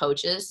AAA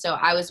coaches. So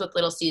I was with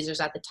Little Caesars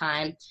at the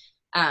time.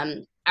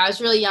 I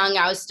was really young.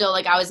 I was still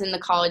I was in the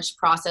college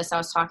process. I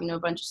was talking to a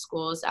bunch of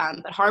schools.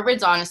 But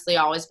Harvard's honestly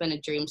always been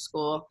a dream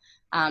school.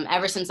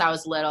 Ever since I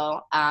was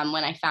little,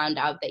 when I found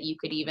out that you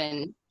could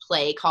even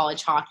play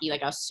college hockey,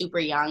 like I was super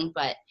young,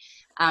 but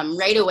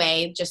right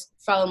away just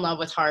fell in love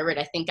with Harvard.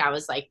 I think I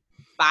was like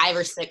 5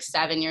 or 6,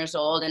 7 years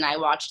old, and I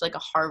watched like a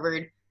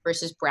Harvard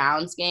versus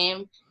Browns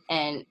game.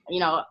 And,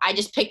 I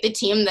just picked the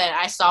team that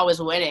I saw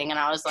was winning. And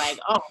I was like,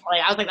 oh,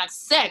 I was like,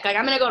 that's sick. Like,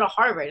 I'm going to go to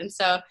Harvard. And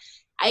so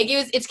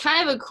it's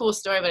kind of a cool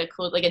story, but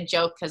a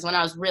joke, because when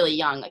I was really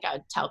young, like I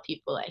would tell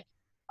people like,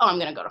 oh, I'm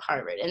going to go to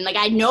Harvard. And like,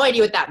 I had no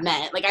idea what that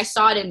meant. Like I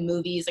saw it in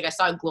movies, like I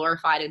saw it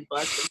glorified in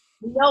books,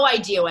 no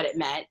idea what it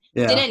meant.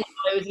 Yeah. Didn't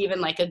know it was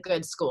even like a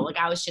good school. Like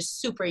I was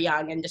just super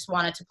young and just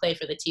wanted to play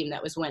for the team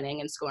that was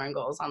winning and scoring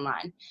goals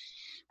online.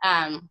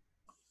 Um,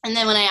 and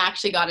then when I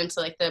actually got into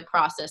like the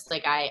process,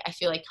 like I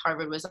feel like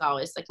Harvard was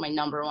always like my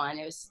number one.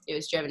 It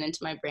was driven into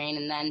my brain.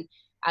 And then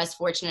I was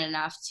fortunate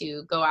enough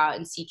to go out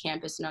and see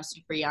campus when I was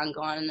super young,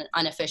 go on an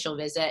unofficial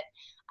visit.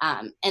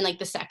 And like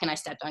the second I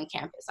stepped on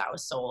campus, I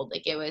was sold.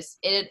 Like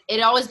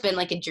it always been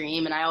like a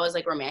dream, and I always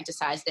like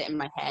romanticized it in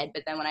my head.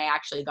 But then when I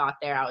actually got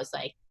there, I was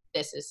like,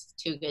 this is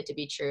too good to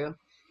be true.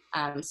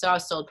 So I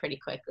was sold pretty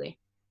quickly.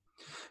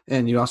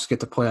 And you also get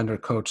to play under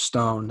Coach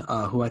Stone,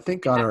 who I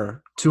think got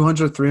her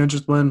 200,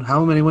 300th win.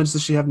 How many wins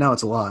does she have now?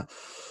 It's a lot.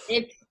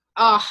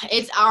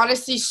 It's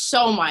honestly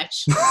so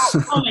much, so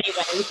many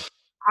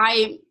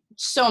wins.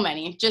 So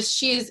many. Just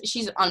she's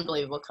an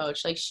unbelievable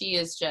coach. Like she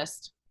is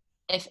just,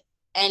 if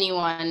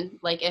anyone,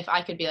 like if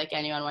I could be like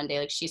anyone one day,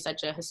 like she's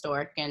such a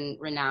historic and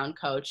renowned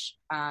coach.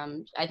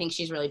 I think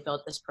she's really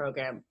built this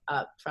program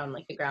up from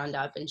like the ground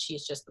up, and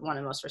she's just one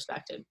of the most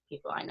respected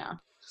people I know.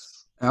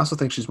 I also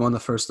think she's one of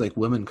the first like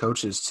women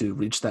coaches to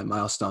reach that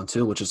milestone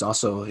too, which is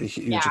also a Yeah,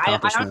 huge I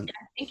accomplishment.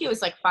 think it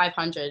was like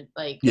 500,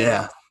 like it was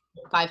Yeah.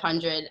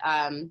 500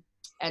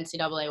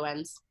 NCAA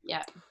wins.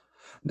 Yeah.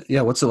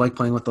 Yeah. What's it like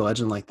playing with the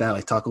legend like that?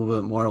 Like talk a little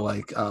bit more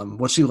like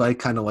what's she like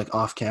kind of like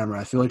off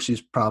camera? I feel like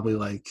she's probably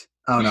like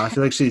I don't know. I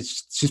feel like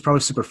she's probably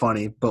super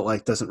funny, but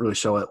like doesn't really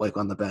show it like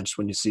on the bench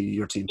when you see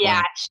your team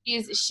Yeah,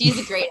 play. she's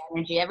a great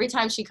energy. Every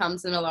time she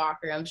comes in the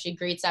locker room, she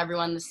greets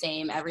everyone the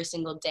same every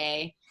single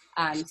day.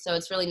 So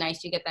it's really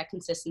nice you get that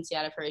consistency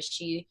out of her.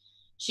 She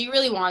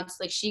really wants,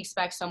 like, she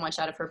expects so much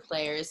out of her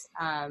players.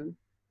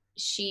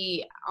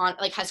 She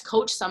has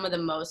coached some of the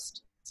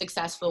most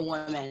successful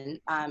women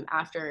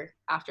after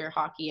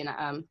hockey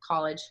and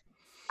college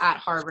at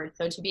Harvard.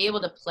 So to be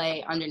able to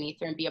play underneath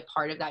her and be a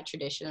part of that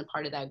tradition and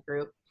part of that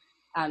group,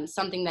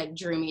 something that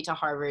drew me to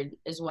Harvard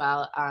as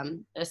well.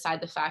 Aside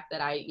the fact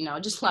that I,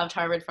 just loved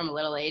Harvard from a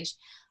little age.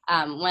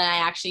 When I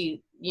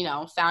actually,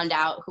 found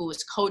out who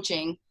was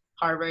coaching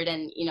Harvard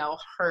and,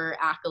 her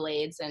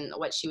accolades and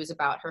what she was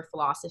about, her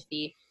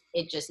philosophy,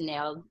 it just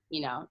nailed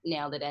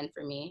it in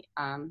for me.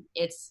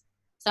 It's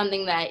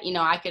something that,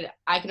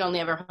 I could only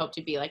ever hope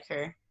to be like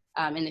her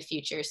in the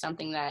future,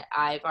 something that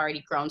I've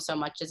already grown so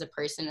much as a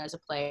person, as a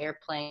player,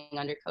 playing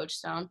under Coach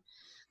Stone.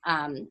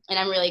 And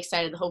I'm really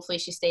excited. Hopefully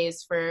she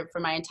stays for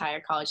my entire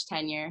college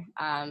tenure.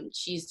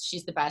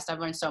 She's the best. I've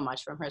learned so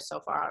much from her so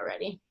far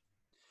already.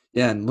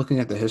 Yeah, and looking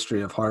at the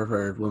history of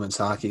Harvard women's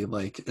hockey,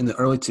 like in the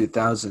early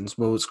 2000s,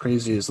 what was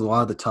crazy is a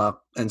lot of the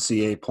top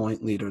NCAA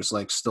point leaders,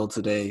 like still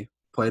today,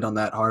 played on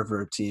that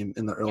Harvard team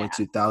in the early Yeah.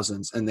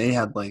 2000s, and they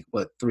had like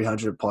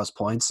 300 plus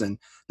points, and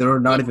they were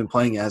not Yeah. even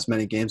playing as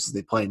many games as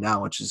they play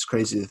now, which is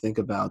crazy to think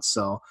about.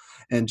 So,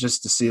 and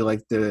just to see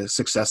like the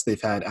success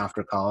they've had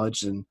after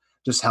college, and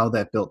just how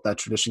that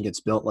tradition gets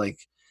built. Like,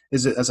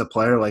 is it as a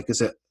player, like,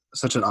 is it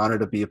such an honor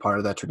to be a part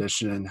of that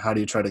tradition, and how do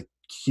you try to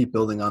keep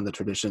building on the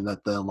tradition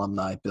that the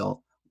alumni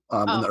built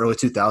in Oh, the early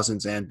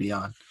 2000s and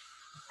beyond?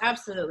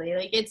 absolutely.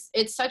 Like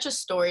it's such a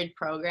storied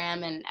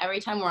program, and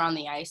every time we're on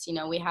the ice,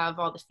 we have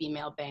all the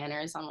female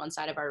banners on one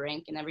side of our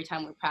rink, and every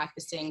time we're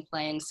practicing,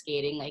 playing,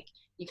 skating, like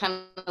you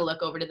kind of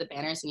look over to the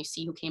banners and you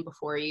see who came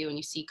before you, and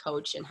you see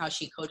coach and how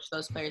she coached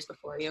those players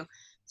before you.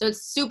 So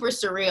it's super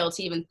surreal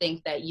to even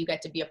think that you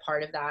get to be a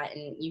part of that,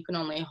 and you can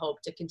only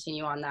hope to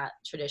continue on that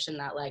tradition,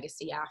 that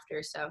legacy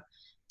after. So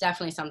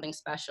definitely something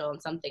special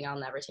and something I'll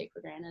never take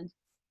for granted.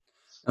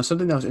 Now,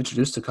 something that was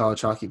introduced to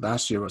college hockey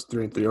last year was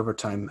 3-on-3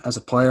 overtime. As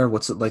a player,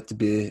 what's it like to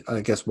be, I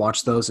guess,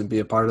 watch those and be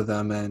a part of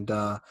them? And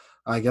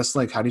I guess,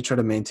 like, how do you try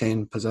to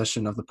maintain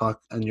possession of the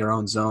puck in your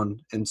own zone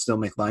and still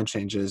make line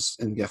changes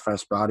and get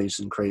fresh bodies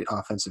and create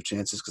offensive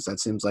chances? Because that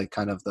seems like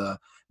kind of the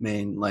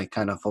main, like,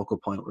 kind of focal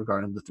point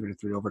regarding the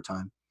 3-on-3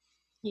 overtime.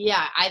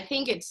 Yeah, I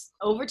think it's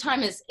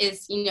overtime is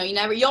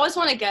you always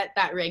want to get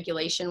that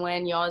regulation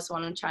win. You always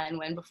want to try and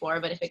win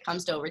before, but if it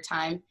comes to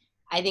overtime,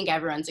 I think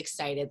everyone's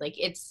excited. Like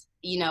it's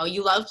you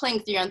love playing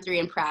 3-on-3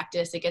 in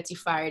practice. It gets you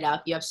fired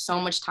up. You have so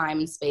much time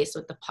and space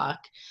with the puck.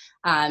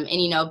 And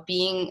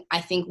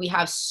I think we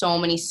have so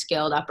many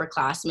skilled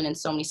upperclassmen and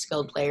so many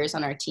skilled players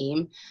on our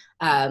team.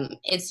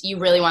 It's you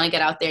really want to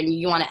get out there and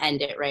you want to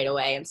end it right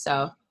away. And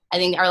so I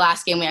think our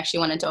last game we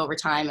actually went into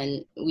overtime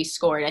and we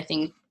scored, I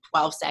think,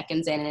 12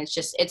 seconds in, and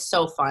it's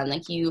so fun.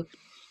 Like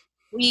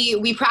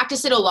we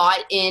practice it a lot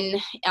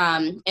in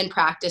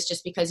practice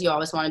just because you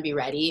always want to be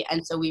ready,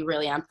 and so we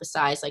really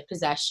emphasize like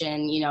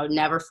possession,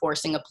 never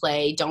forcing a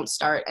play, don't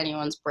start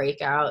anyone's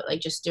breakout,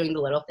 like just doing the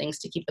little things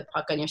to keep the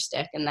puck on your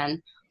stick and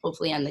then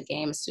hopefully end the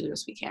game as soon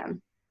as we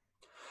can.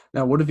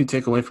 Now, what have you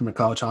taken away from your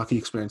college hockey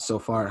experience so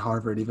far at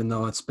Harvard, even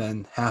though it's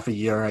been half a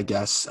year, I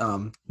guess?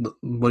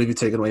 What have you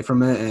taken away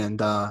from it, and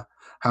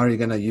how are you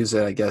going to use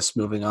it, I guess,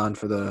 moving on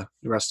for the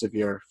rest of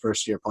your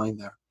first year playing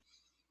there?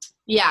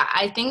 Yeah,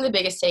 I think the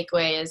biggest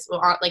takeaway is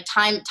like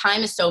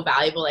time is so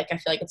valuable. Like I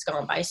feel like it's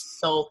going by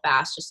so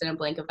fast just in a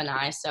blink of an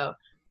eye. So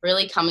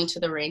really coming to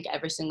the rink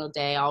every single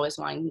day, always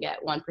wanting to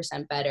get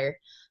 1% better.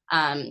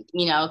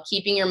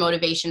 Keeping your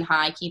motivation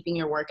high, keeping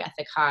your work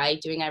ethic high,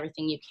 doing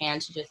everything you can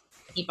to just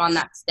keep on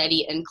that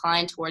steady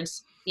incline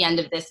towards the end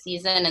of this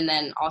season and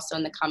then also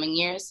in the coming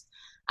years.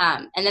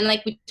 And then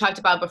like we talked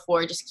about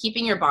before, just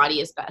keeping your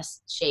body as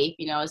best shape,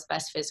 as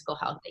best physical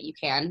health that you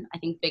can. I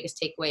think the biggest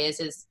takeaway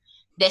is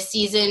this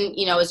season,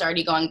 is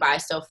already going by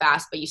so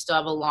fast, but you still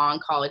have a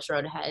long college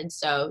road ahead.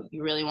 So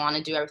you really want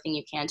to do everything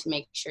you can to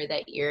make sure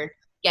that you're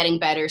getting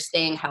better,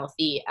 staying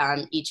healthy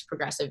each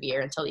progressive year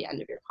until the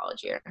end of your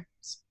college year.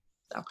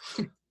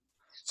 So.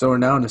 So we're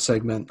now in a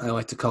segment I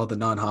like to call the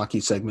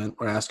non-hockey segment,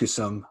 where I ask you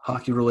some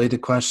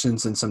hockey-related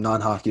questions and some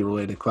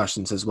non-hockey-related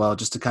questions as well,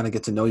 just to kind of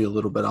get to know you a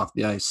little bit off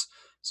the ice.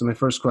 So my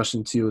first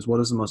question to you is, what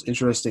is the most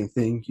interesting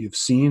thing you've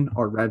seen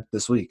or read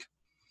this week?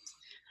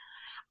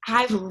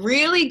 I've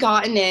really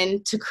gotten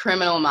into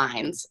Criminal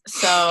Minds.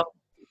 So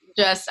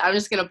I'm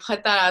just going to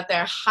put that out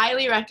there.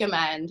 Highly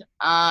recommend.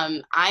 I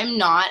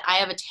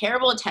have a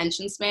terrible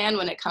attention span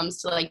when it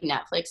comes to like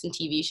Netflix and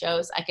TV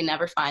shows. I can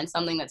never find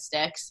something that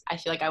sticks. I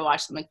feel like I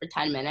watch something for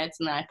 10 minutes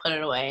and then I put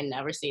it away and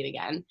never see it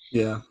again.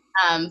 Yeah.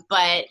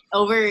 But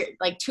over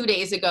like 2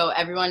 days ago,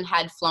 everyone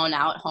had flown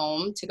out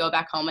home to go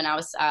back home, and I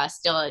was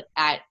still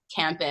at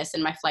campus,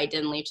 and my flight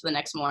didn't leave till the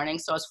next morning.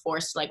 So I was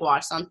forced to like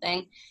watch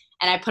something,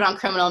 and I put on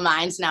Criminal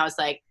Minds, and I was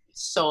like,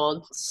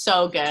 sold.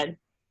 So good,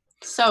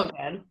 so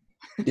good.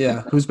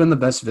 Yeah. Who's been the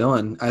best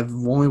villain? I've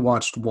only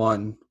watched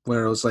one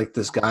where it was like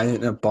this guy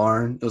in a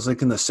barn. It was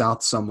like in the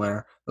South somewhere.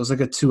 It was like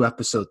a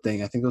 2-episode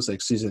thing. I think it was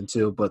like season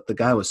 2, but the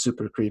guy was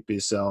super creepy.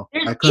 So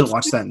I couldn't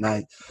watch that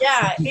night.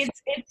 Yeah,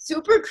 it's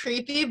super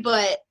creepy,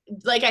 but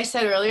like I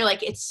said earlier,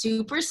 like it's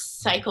super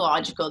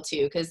psychological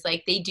too, because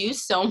like they do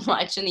so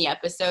much in the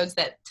episodes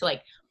that to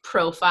like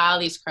profile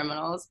these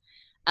criminals.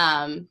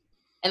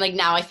 And like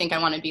now I think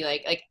I want to be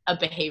like a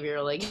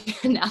behavioral like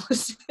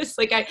analysis.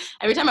 Like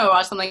every time I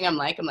watch something I'm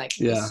like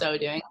Yeah. so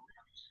doing.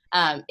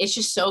 It's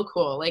just so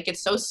cool. Like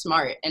it's so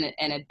smart and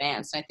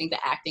advanced. And I think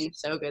the acting is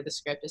so good. The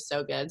script is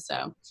so good.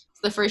 So it's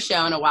the first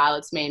show in a while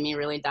it's made me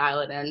really dial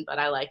it in, but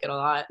I like it a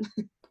lot.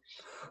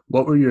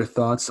 What were your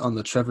thoughts on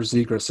the Trevor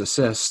Zegras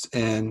assist,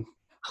 and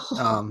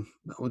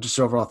just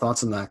your overall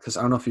thoughts on that? Because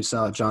I don't know if you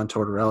saw John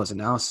Tortorella's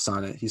analysis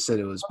on it. He said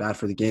it was bad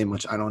for the game,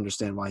 which I don't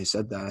understand why he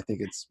said that. I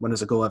think it's, when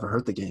does a goal ever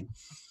hurt the game?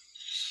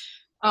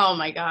 Oh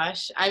my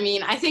gosh. I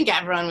mean, I think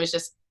everyone was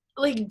just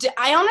like,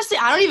 I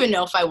don't even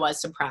know if I was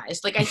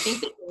surprised. Like, I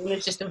think the game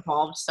has just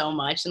evolved so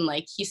much, and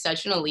like, he's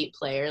such an elite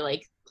player.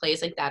 Like,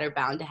 plays like that are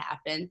bound to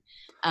happen.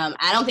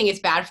 I don't think it's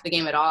bad for the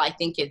game at all. I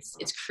think it's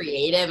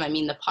creative. I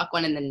mean, the puck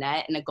went in the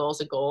net, and a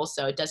goal's a goal,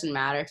 so it doesn't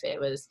matter if it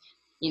was,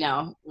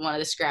 one of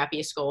the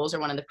scrappiest goals or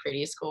one of the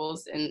prettiest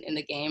goals in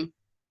the game.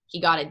 He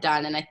got it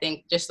done, and I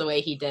think just the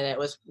way he did it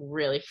was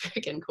really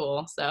freaking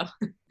cool. So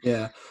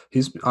Yeah,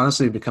 he's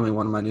honestly becoming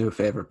one of my new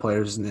favorite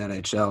players in the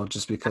NHL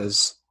just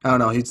because, I don't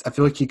know, I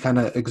feel like he kind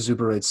of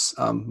exuberates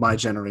my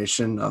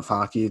generation of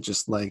hockey,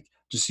 just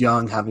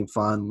young, having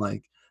fun,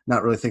 like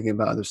not really thinking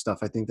about other stuff.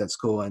 I think that's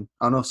cool. And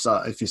I don't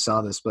know if you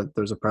saw this, but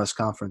there was a press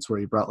conference where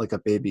he brought like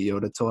a Baby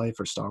Yoda toy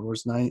for Star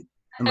Wars night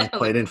and like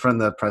played in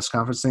front of the press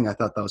conference thing. I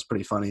thought that was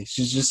pretty funny.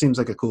 She just seems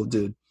like a cool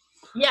dude.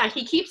 yeah,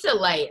 he keeps it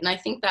light, and I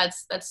think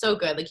that's so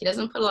good. Like, he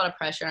doesn't put a lot of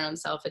pressure on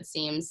himself, it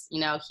seems.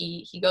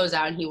 He goes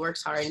out and he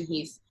works hard, and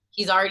he's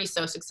already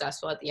so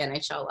successful at the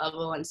NHL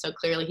level, and so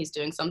clearly he's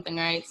doing something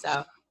right.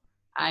 So,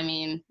 I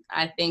mean,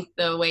 I think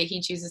the way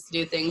he chooses to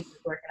do things is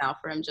working out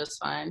for him just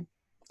fine.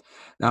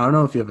 Now, I don't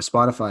know if you have a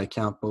Spotify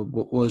account, but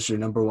what was your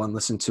number one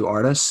listen to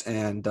artist,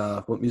 and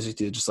what music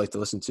do you just like to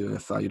listen to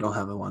if you don't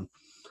have one?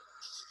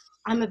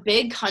 I'm a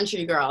big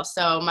country girl,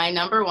 so my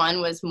number one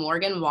was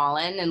Morgan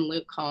Wallen and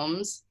Luke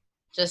Combs.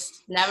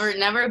 Just never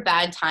a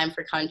bad time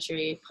for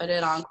country. Put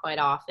it on quite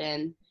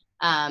often.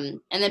 And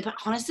then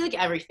honestly, like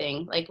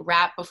everything, like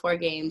rap before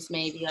games,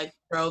 maybe like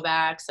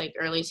throwbacks, like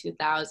early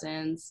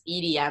 2000s,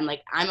 EDM,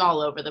 like I'm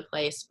all over the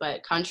place,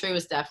 but country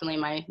was definitely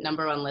my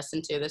number one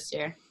listen to this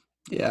year.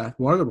 Yeah,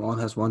 Morgan Wallen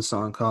has one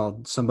song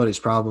called Somebody's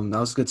Problem. That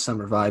was a good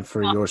summer vibe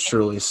for yours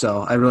truly,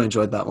 so I really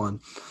enjoyed that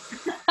one.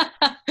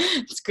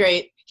 It's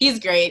great. He's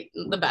great.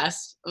 The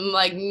best.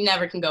 Like,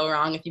 never can go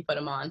wrong if you put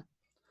him on.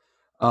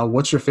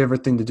 What's your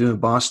favorite thing to do in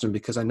Boston?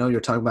 Because I know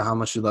you're talking about how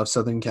much you love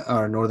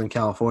Northern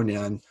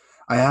California, and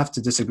I have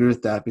to disagree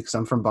with that because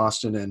I'm from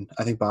Boston, and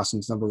I think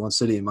Boston's number one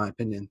city in my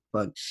opinion.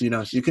 But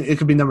it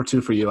could be number two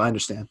for you. I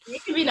understand.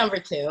 It could be number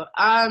two.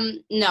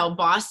 No,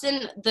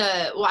 Boston.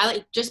 I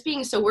like just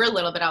being. So we're a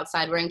little bit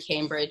outside. We're in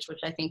Cambridge,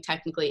 which I think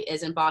technically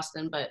isn't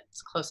Boston, but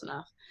it's close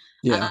enough.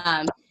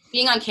 Yeah.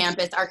 Being on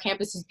campus, our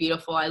campus is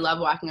beautiful. I love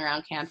walking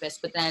around campus.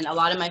 But then a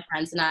lot of my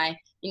friends and I,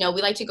 we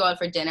like to go out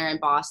for dinner in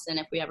Boston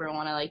if we ever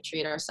want to like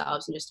treat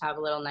ourselves and just have a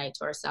little night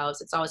to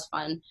ourselves. It's always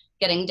fun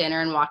getting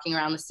dinner and walking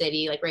around the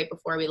city. Like right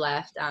before we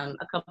left,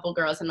 a couple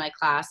girls in my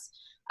class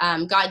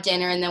got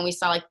dinner, and then we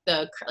saw like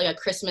a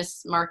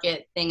Christmas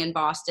market thing in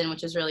Boston,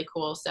 which is really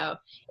cool. So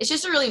it's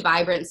just a really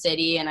vibrant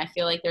city, and I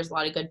feel like there's a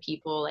lot of good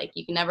people. Like,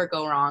 you can never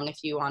go wrong if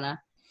you want to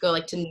go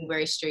like to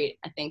Newbury Street.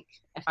 I think,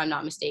 if I'm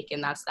not mistaken,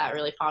 that's that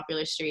really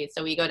popular street.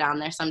 So we go down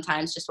there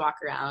sometimes, just walk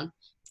around.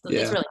 So yeah.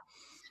 It's really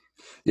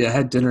Yeah, I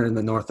had dinner in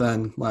the North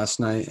End last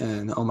night,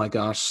 and oh my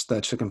gosh,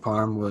 that chicken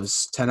parm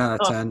was 10 out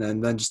of 10.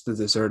 And then just the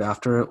dessert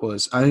after it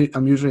was,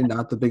 I'm usually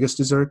not the biggest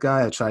dessert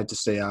guy. I tried to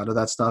stay out of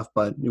that stuff,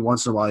 but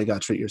once in a while you got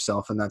to treat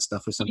yourself, and that's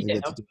definitely something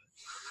good to do.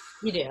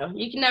 You do.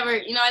 You can never,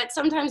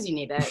 sometimes you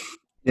need it.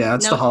 Yeah,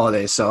 it's the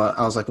holidays, so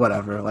I was like,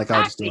 whatever, like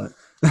I'll just do it.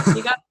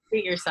 You got to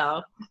treat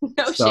yourself.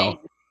 No shame.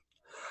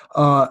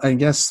 I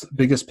guess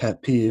biggest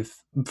pet peeve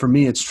for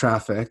me, it's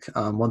traffic.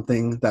 One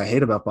thing that I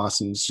hate about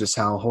Boston is just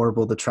how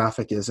horrible the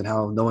traffic is and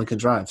how no one can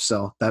drive.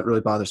 So that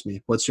really bothers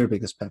me. What's your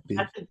biggest pet peeve?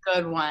 That's a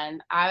good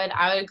one. I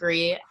would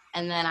agree.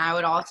 And then I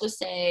would also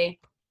say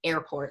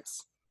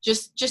airports.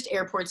 Just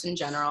airports in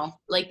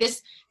general. Like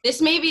this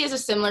maybe is a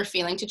similar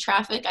feeling to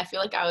traffic. I feel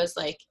like I was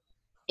like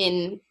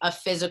in a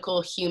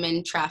physical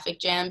human traffic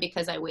jam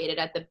because I waited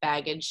at the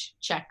baggage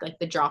check, like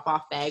the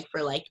drop-off bag,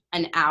 for like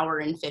an hour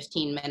and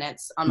 15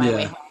 minutes on my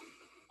way home.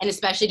 And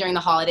especially during the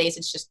holidays,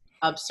 it's just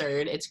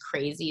absurd. It's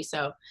crazy.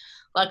 So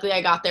luckily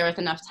I got there with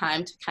enough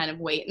time to kind of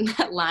wait in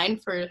that line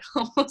for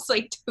almost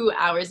like 2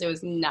 hours. It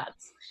was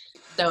nuts.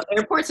 So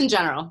airports in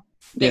general,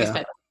 biggest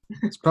pet.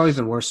 It's probably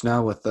even worse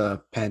now with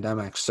the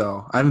pandemic.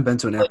 So I haven't been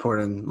to an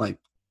airport in like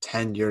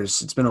 10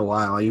 years. It's been a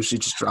while. I usually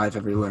just drive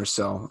everywhere.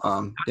 So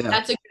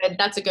yeah.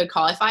 That's a good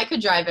call. If I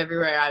could drive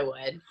everywhere, I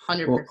would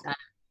 100%.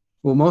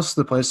 Well, most of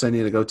the places I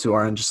need to go to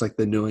are in just like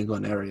the New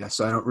England area.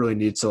 So I don't really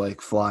need to like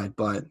fly,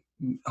 but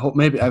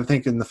I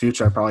think in the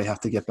future I probably have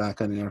to get back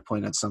on an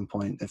airplane at some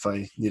point if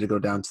I need to go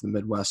down to the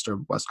Midwest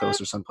or West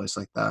Coast or someplace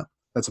like that.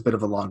 That's a bit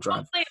of a long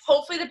drive.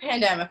 Hopefully the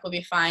pandemic will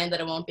be fine, that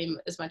it won't be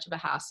as much of a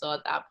hassle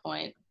at that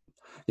point.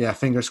 Yeah,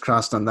 fingers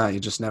crossed on that. You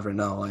just never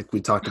know, like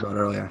we talked about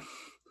earlier.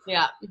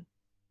 Yeah.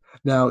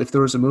 Now, if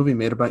there was a movie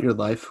made about your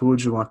life, who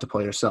would you want to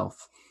play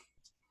yourself?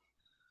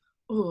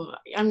 Ooh,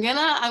 I'm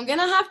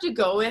gonna have to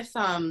go with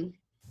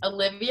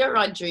Olivia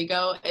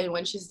Rodrigo, and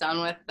when she's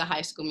done with the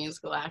High School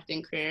Musical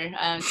acting career.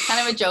 It's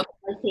kind of a joke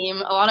on the team.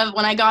 A lot of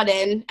when I got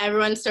in,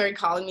 everyone started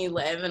calling me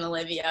Liv and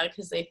Olivia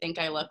because they think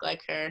I look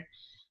like her.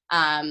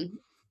 I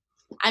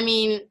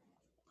mean,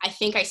 I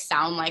think I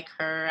sound like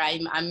her.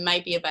 I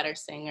might be a better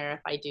singer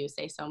if I do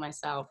say so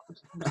myself.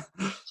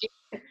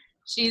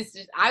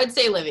 I would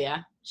say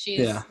Olivia.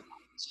 She's a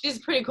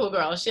pretty cool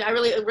girl. I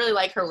really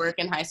like her work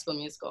in High School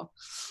Musical.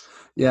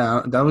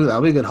 Yeah, that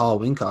would be a good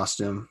Halloween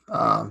costume.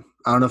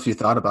 I don't know if you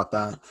thought about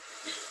that.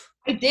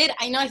 I did.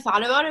 I know I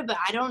thought about it, but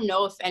I don't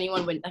know if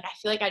anyone would. Like, I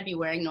feel like I'd be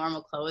wearing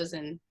normal clothes,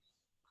 and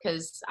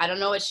because I don't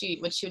know what she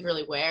would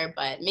really wear,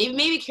 but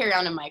maybe carry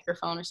on a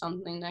microphone or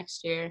something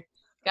next year.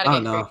 Got to I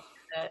don't get creative know.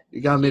 with it.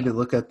 You gotta maybe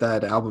look at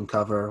that album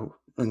cover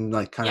and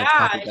like kind of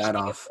Yeah, copy that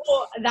off.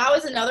 well, that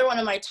was another one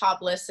of my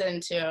top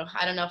listen to.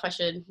 I don't know if I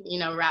should,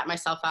 wrap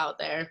myself out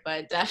there,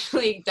 but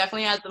definitely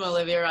had some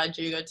Olivia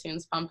Rodrigo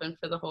tunes pumping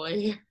for the whole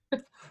year.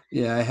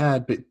 Yeah, I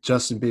had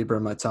Justin Bieber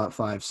in my top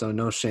 5, so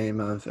no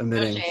shame of No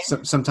admitting.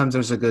 shame. Sometimes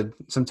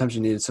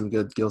you needed some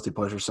good guilty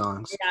pleasure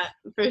songs. Yeah,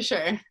 for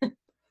sure.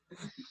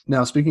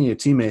 Now, speaking of your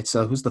teammates,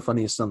 who's the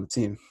funniest on the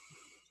team?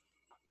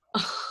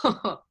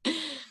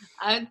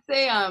 I'd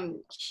say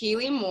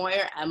Keely Moore,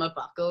 Emma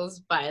Buckles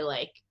by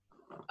like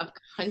a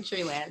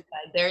country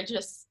landslide. They're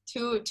just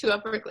two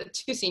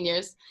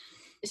seniors.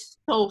 It's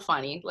so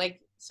funny.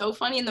 Like so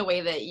funny in the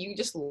way that you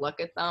just look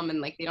at them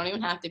and like they don't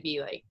even have to be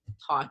like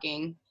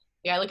talking.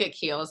 Yeah, I look at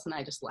Keels and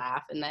I just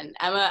laugh. And then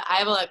Emma, I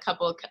have a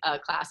couple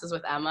classes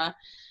with Emma.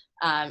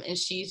 And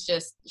she's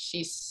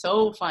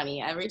so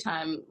funny. Every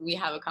time we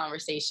have a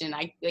conversation,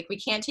 we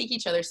can't take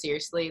each other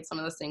seriously. It's one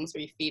of those things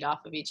where you feed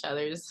off of each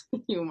other's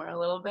humor a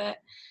little bit.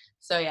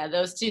 So yeah,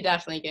 those two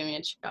definitely give me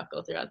a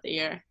chuckle throughout the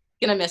year.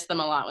 Gonna miss them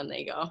a lot when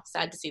they go.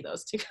 Sad to see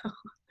those two go.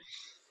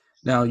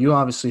 Now, you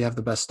obviously have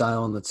the best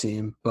style on the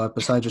team, but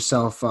besides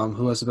yourself,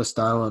 who has the best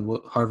style in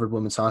Harvard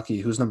women's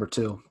hockey? Who's number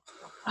 2?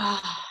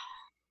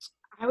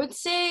 I would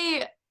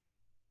say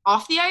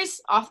off the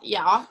ice,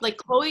 like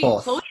Chloe.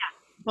 Both.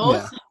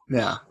 Both.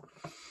 Yeah.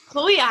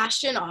 Chloe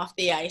Ashton off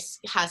the ice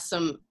has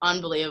some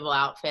unbelievable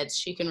outfits.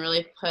 She can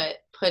really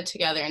put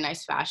together a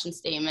nice fashion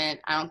statement.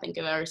 I don't think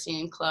I've ever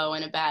seen Chloe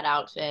in a bad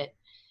outfit.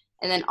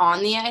 And then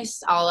on the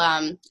ice,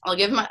 I'll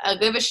give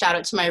a shout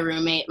out to my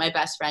roommate, my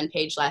best friend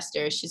Paige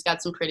Lester. She's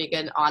got some pretty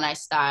good on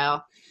ice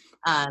style.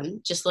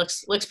 Just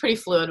looks pretty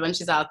fluid when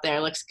she's out there.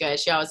 Looks good.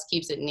 She always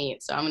keeps it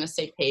neat. So I'm gonna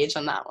say Paige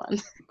on that one.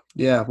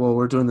 Yeah, well,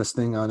 we're doing this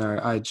thing on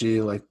our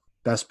IG, like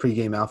best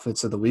pregame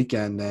outfits of the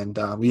weekend, and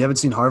we haven't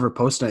seen Harvard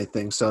post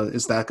anything. So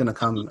is that going to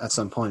come at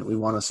some point? We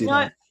want to see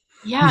that.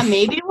 Yeah,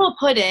 maybe we'll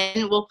put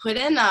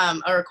in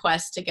a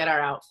request to get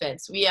our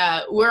outfits.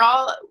 We're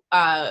all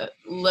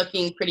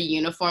looking pretty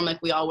uniform.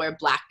 Like we all wear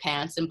black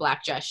pants and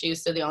black dress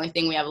shoes. So the only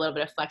thing we have a little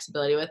bit of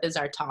flexibility with is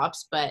our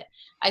tops. But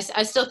I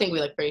still think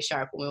we look pretty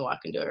sharp when we walk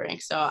into a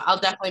rink. So I'll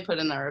definitely put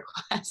in a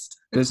request.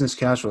 Business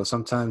casual.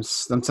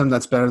 Sometimes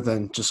that's better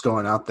than just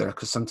going out there,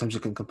 because sometimes you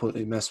can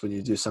completely miss when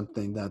you do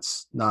something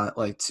that's not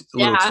like a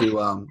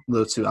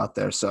little too out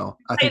there. So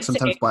I think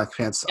sometimes black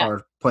pants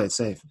are played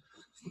safe.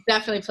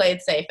 Definitely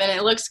played safe, and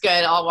it looks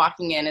good all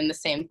walking in the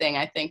same thing,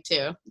 I think,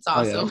 too. It's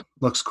awesome. Oh, yeah.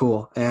 Looks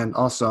cool. And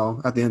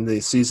also at the end of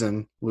the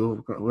season, we're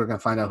going to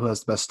find out who has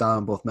the best style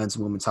in both men's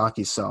and women's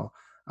hockey. So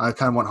I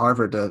kind of want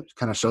Harvard to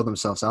kind of show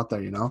themselves out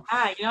there, you know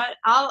what,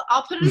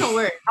 I'll put in a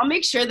word. I'll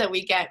make sure that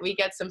we get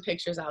some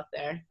pictures out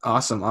there.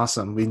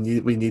 Awesome. We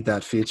need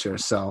that feature.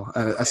 So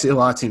I see a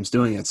lot of teams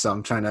doing it, so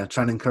I'm trying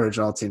to encourage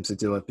all teams to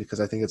do it,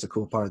 because I think it's a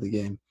cool part of the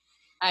game.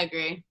 I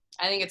agree.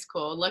 I think it's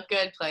cool. Look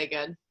good, play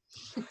good.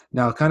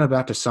 Now, kind of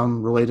back to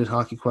some related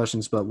hockey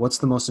questions, but what's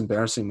the most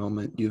embarrassing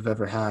moment you've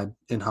ever had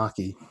in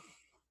hockey?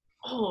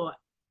 Oh,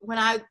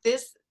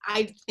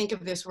 I think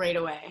of this right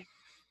away.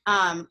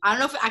 I don't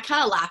know if I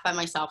kind of laugh at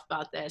myself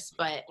about this,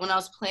 but when I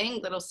was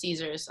playing Little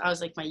Caesars, I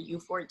was like my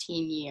U14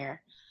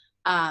 year.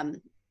 I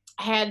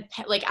had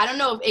I don't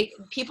know if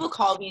people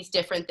call these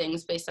different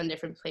things based on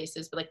different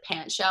places, but like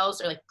pant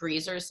shells or like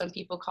breezers, some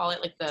people call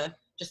it, like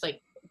just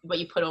what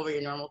you put over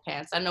your normal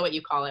pants. I don't know what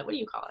you call it. What do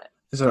you call it?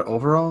 Is there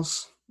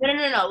overalls?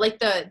 No. Like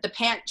the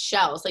pant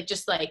shells, like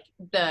just like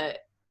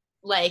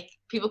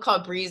people call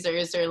it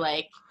breezers or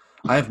like.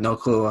 I have no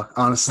clue,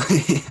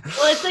 honestly.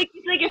 Well, it's like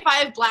if I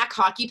have black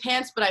hockey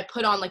pants, but I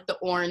put on like the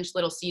orange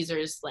Little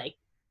Caesars like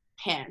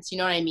pants. You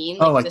know what I mean?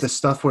 Like the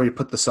stuff where you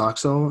put the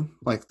socks on,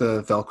 like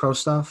the Velcro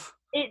stuff.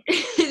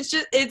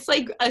 It's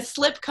like a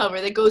slip cover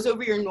that goes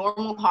over your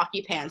normal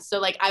hockey pants. So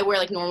like I wear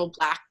like normal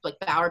black like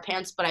Bauer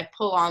pants, but I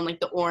pull on like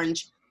the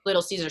orange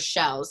Little Caesar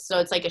shells. So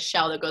it's like a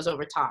shell that goes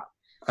over top.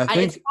 I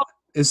think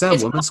is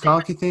that women's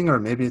hockey thing, or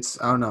maybe it's,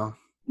 I don't know.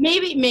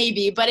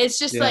 Maybe, but it's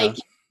just like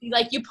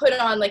you put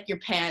on like your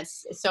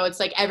pants. So it's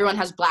like everyone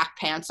has black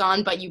pants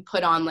on, but you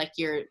put on like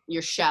your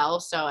shell.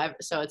 So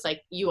it's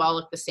like you all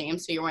look the same.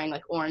 So you're wearing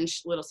like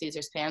orange Little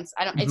Caesars pants.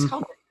 It's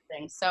called different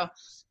things. So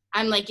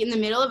I'm like in the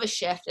middle of a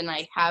shift and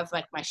I have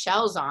like my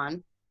shells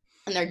on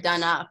and they're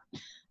done up.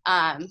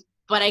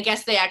 But I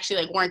guess they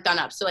actually like weren't done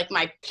up. So like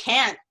my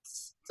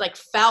pants like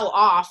fell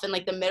off in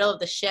like the middle of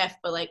the shift,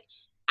 but like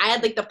I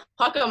had like the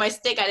puck on my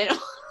stick. I didn't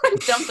want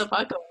to dump the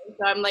puck away.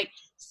 So I'm like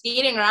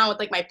skating around with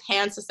like my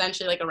pants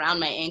essentially like around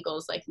my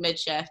ankles, like mid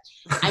shift.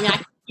 I mean, I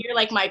hear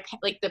like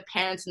the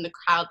parents in the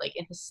crowd, like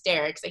in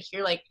hysterics. I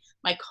hear like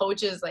my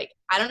coaches, like,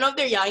 I don't know if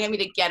they're yelling at me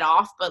to get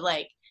off, but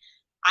like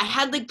I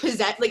had like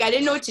I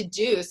didn't know what to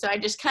do. So I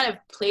just kind of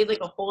played like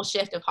a whole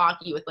shift of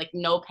hockey with like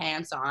no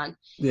pants on.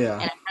 Yeah.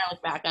 And I kind of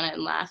look back on it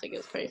and laugh. Like, it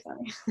was pretty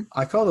funny.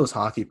 I call those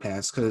hockey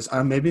pants because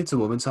maybe it's a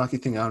women's hockey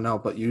thing. I don't know,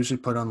 but you usually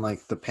put on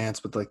like the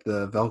pants with like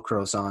the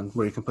Velcros on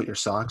where you can put your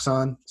socks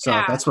on. So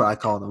that's what I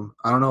call them.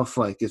 I don't know if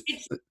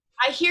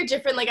I hear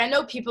different, like I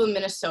know people in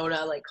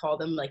Minnesota like call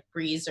them like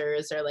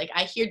breezers or like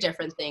I hear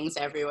different things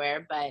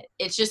everywhere, but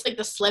it's just like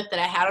the slip that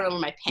I had on over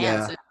my pants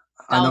Yeah, and it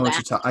I know fell what down.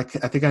 you're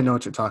talking. I think I know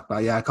what you're talking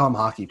about. Yeah, I call them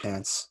hockey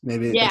pants.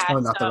 Maybe that's Yeah,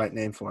 probably not the so right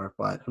name for it,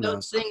 but who those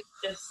knows? things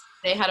just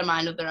they had a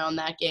mind of their own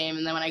that game.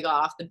 And then when I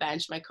got off the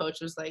bench, my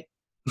coach was like,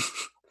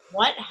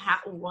 what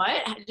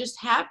just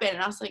happened?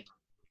 And I was like,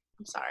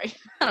 I'm sorry.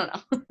 I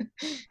don't know.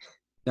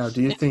 Now,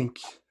 do you think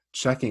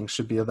checking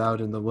should be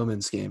allowed in the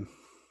women's game?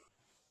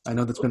 I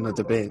know that's been a Ooh.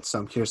 debate, so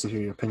I'm curious to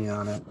hear your opinion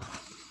on it.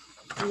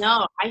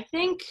 No, I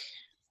think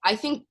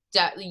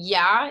that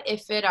yeah,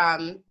 if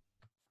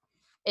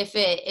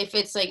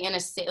it's like in a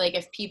state, like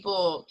if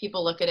people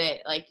look at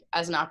it like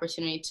as an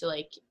opportunity to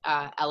like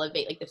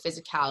elevate like the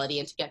physicality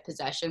and to get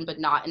possession, but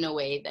not in a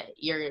way that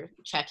you're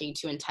checking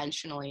to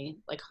intentionally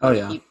like Oh hurt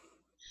yeah, people.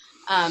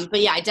 But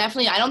yeah, I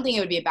don't think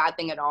it would be a bad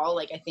thing at all.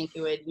 Like I think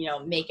it would,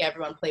 make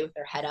everyone play with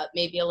their head up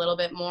maybe a little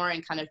bit more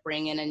and kind of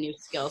bring in a new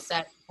skill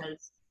set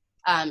because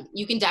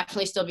you can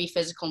definitely still be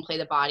physical and play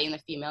the body in the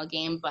female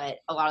game, but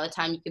a lot of the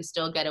time you can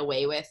still get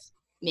away with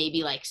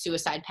maybe like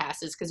suicide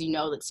passes because you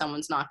know that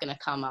someone's not going to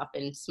come up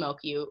and smoke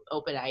you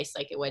open ice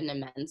like it would in a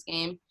men's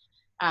game.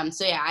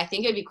 So yeah, I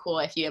think it'd be cool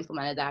if you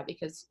implemented that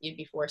because you'd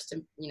be forced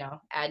to,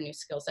 add new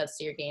skill sets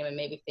to your game and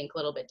maybe think a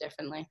little bit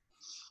differently.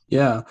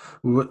 yeah.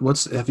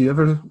 What's have you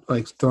ever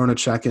like thrown a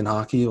check in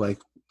hockey? Like,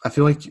 I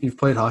feel like you've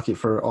played hockey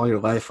for all your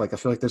life. Like, I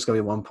feel like there's gonna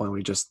be one point where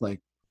you just like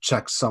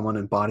checked someone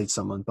and bodied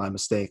someone by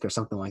mistake or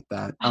something like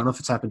that. I don't know if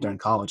it's happened during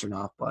college or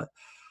not, but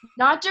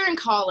Not during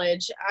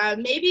college.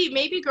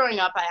 Maybe growing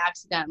up, I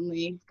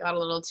accidentally got a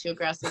little too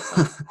aggressive.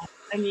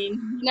 I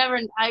mean, never.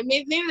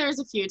 Maybe there was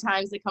a few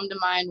times that come to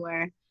mind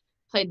where I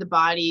played the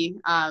body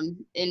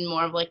in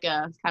more of like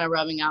a kind of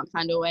rubbing out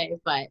kind of way,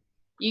 but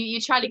you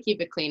try to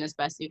keep it clean as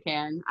best you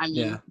can. I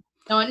yeah.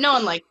 mean, no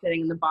one likes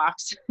sitting in the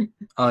box.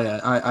 Oh yeah,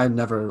 I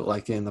never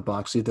liked getting in the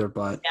box either.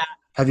 But Yeah,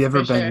 have you ever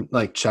for sure. been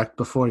like checked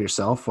before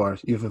yourself, or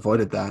you've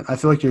avoided that? I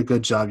feel like you're a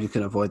good job. You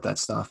can avoid that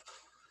stuff.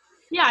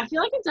 Yeah, I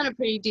feel like I've done a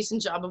pretty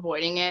decent job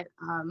avoiding it.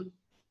 I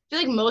feel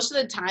like most of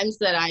the times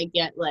that I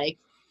get like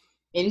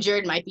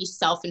injured might be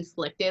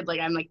self-inflicted.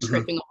 Like I'm like Hmm.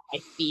 tripping over my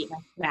feet and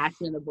I'm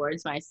smashing into the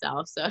boards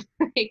myself. So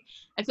like,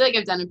 I feel like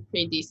I've done a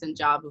pretty decent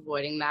job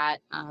avoiding that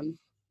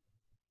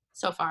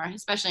so far,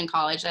 especially in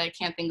college. I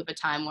can't think of a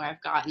time where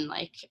I've gotten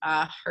like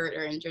hurt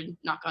or injured,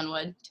 knock on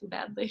wood, too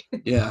badly.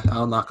 Yeah,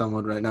 I'll knock on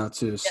wood right now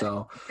too. Yeah.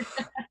 So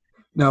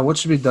now, what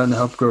should be done to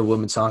help grow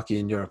women's hockey,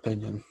 in your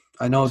opinion?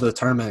 I know the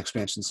tournament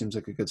expansion seems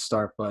like a good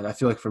start, but I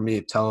feel like for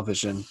me,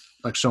 television,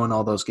 like showing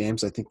all those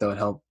games, I think that would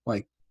help.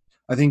 Like,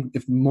 I think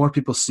if more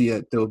people see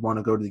it, they would want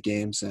to go to the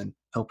games and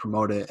help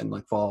promote it and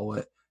like follow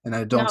it. And I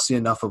No, don't see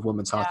enough of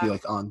women's hockey yeah.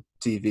 like on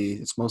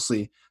TV. It's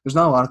mostly there's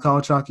not a lot of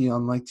college hockey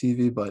on like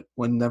TV, but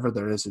whenever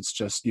there is, it's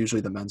just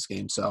usually the men's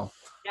game. So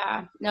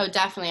Yeah, no,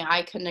 definitely.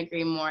 I couldn't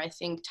agree more. I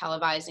think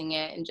televising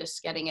it and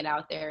just getting it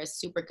out there is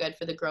super good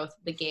for the growth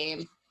of the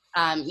game.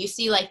 You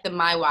see like the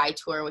My Y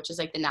tour, which is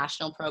like the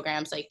national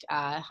programs like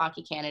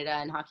Hockey Canada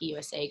and Hockey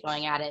USA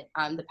going at it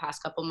the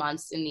past couple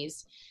months in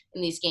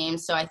these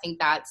games. So I think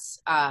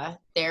that's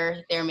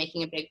they're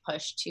making a big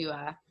push to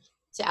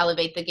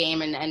elevate the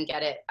game and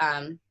get it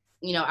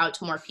out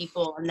to more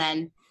people. And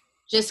then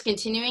just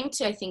continuing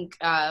to I think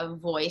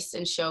voice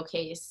and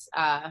showcase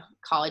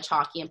college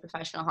hockey and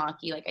professional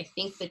hockey. Like I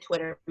think the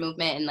Twitter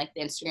movement and like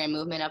the Instagram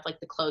movement of like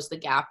the close the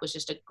gap was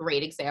just a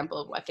great example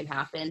of what can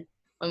happen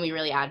when we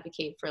really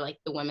advocate for like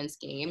the women's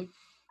game.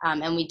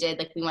 And we did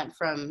like we went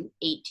from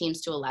 8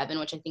 teams to 11,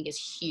 which I think is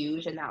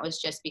huge, and that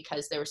was just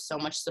because there was so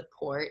much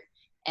support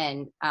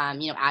and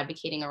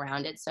advocating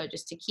around it. So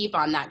just to keep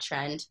on that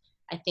trend,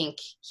 I think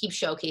keep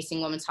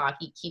showcasing women's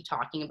hockey, keep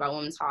talking about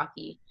women's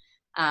hockey.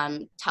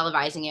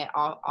 Televising it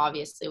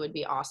obviously would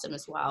be awesome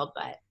as well.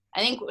 But I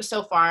think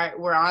so far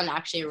we're on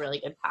actually a really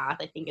good path.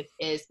 I think it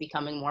is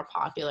becoming more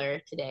popular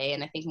today,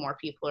 and I think more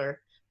people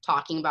are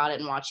talking about it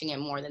and watching it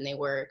more than they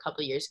were a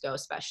couple of years ago,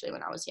 especially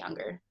when I was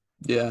younger.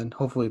 yeah, and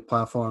hopefully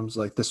platforms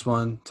like this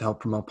one to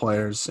help promote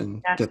players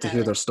and get to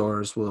hear Definitely. their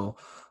stories will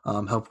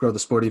help grow the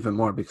sport even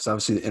more because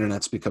obviously the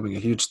internet's becoming a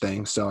huge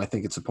thing. So I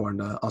think it's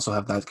important to also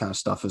have that kind of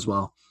stuff as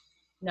well.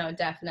 No,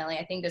 definitely.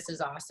 I think this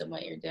is awesome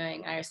what you're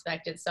doing. I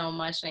respect it so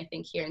much, and I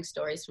think hearing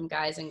stories from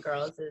guys and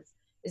girls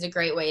is a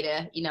great way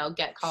to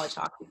get college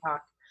hockey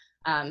talk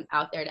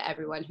out there to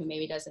everyone who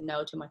maybe doesn't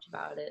know too much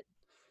about it.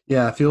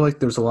 Yeah, I feel like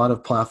there's a lot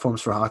of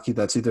platforms for hockey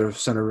that's either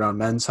centered around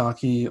men's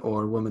hockey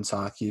or women's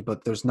hockey,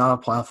 but there's not a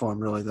platform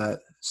really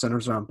that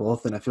centers around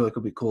both. And I feel like it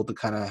would be cool to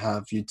kind of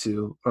have you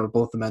two or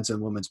both the men's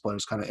and women's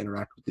players kind of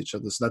interact with each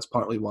other. So that's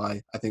partly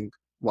why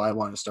I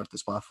wanted to start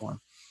this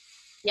platform.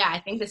 Yeah,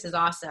 I think this is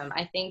awesome.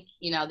 I think,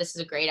 this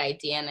is a great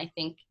idea. And I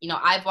think,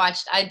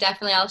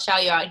 I'll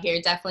shout you out here.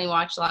 Definitely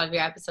watched a lot of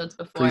your episodes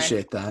before.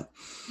 Appreciate that.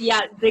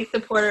 Yeah, big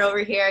supporter over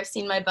here. I've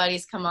seen my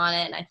buddies come on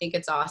it, and I think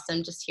it's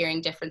awesome just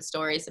hearing different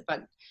stories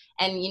about,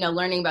 and,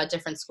 learning about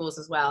different schools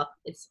as well.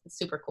 It's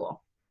super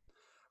cool.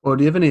 Well,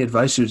 do you have any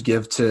advice you'd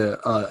give to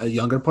a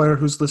younger player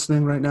who's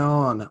listening right now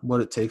on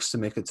what it takes to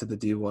make it to the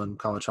D1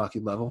 college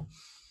hockey level?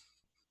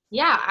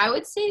 Yeah, I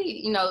would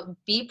say,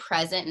 be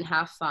present and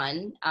have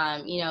fun.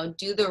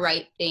 Do the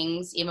right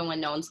things even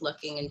when no one's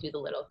looking, and do the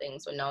little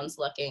things when no one's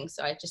looking.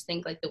 So I just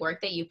think like the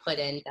work that you put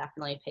in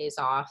definitely pays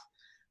off.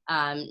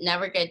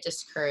 Never get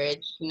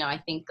discouraged. I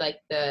think like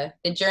the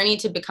journey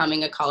to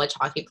becoming a college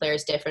hockey player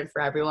is different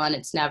for everyone.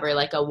 It's never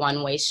like a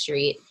one-way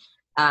street.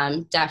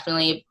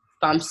 Definitely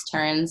bumps,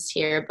 turns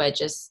here, but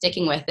just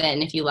sticking with it.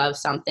 And if you love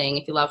something,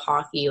 if you love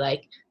hockey,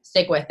 like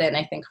stick with it. And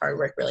I think hard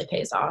work really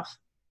pays off.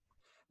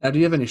 Now, do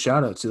you have any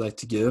shout outs you'd like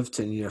to give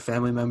to your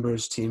family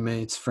members,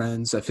 teammates,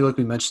 friends? I feel like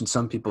we mentioned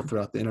some people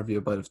throughout the interview,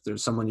 but if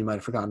there's someone you might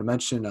have forgotten to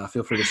mention,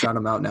 feel free to shout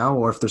them out now.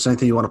 Or if there's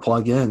anything you want to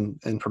plug in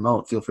and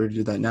promote, feel free to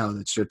do that now.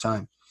 That's your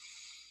time.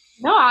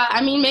 No,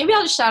 I mean, maybe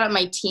I'll just shout out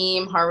my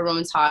team, Harvard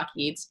Women's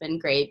Hockey. It's been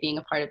great being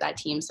a part of that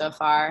team so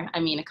far.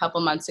 I mean, a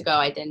couple months ago,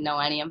 I didn't know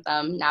any of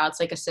them. Now it's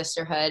like a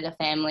sisterhood, a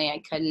family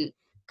I couldn't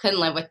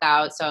live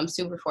without. So I'm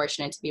super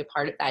fortunate to be a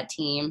part of that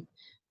team.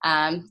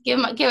 Give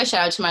a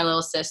shout out to my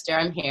little sister.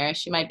 I'm here.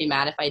 She might be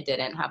mad if I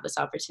didn't have this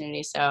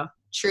opportunity. So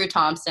True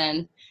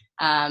Thompson.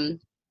 There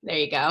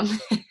you go.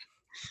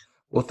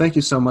 Well, thank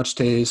you so much,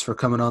 Taze, for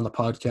coming on the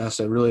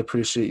podcast. I really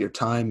appreciate your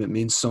time. It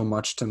means so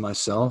much to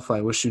myself.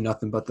 I wish you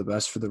nothing but the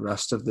best for the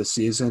rest of the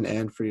season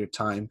and for your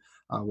time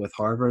with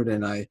Harvard.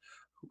 And I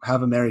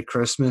have a Merry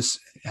Christmas.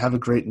 Have a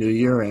great New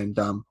Year. And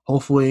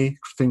hopefully,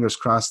 fingers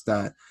crossed,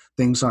 that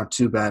things aren't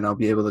too bad and I'll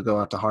be able to go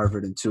out to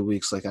Harvard in 2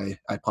 weeks like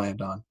I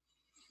planned on.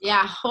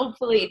 Yeah,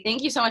 hopefully.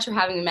 Thank you so much for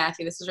having me,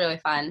 Matthew. This was really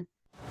fun.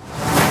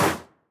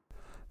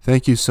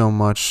 Thank you so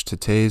much to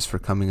Taze for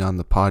coming on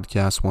the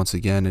podcast. Once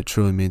again, it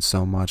truly means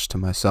so much to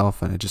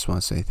myself, and I just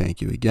want to say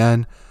thank you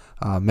again.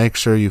 Make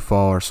sure you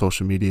follow our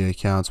social media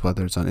accounts,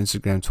 whether it's on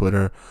Instagram,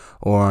 Twitter,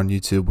 or on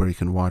YouTube, where you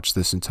can watch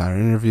this entire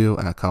interview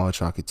at College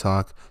Hockey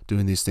Talk.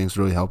 Doing these things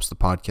really helps the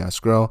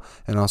podcast grow.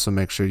 And also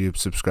make sure you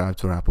subscribe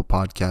to our Apple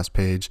Podcast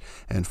page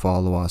and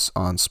follow us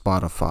on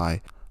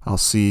Spotify. I'll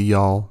see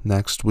y'all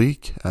next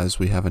week as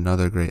we have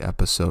another great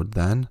episode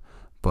then.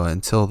 But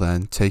until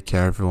then, take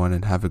care, everyone,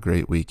 and have a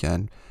great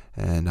weekend.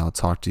 And I'll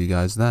talk to you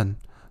guys then.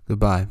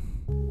 Goodbye.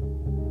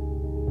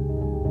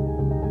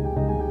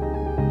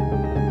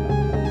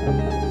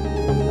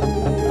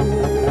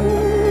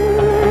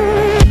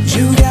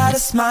 You got a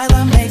smile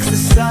that makes the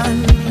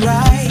sun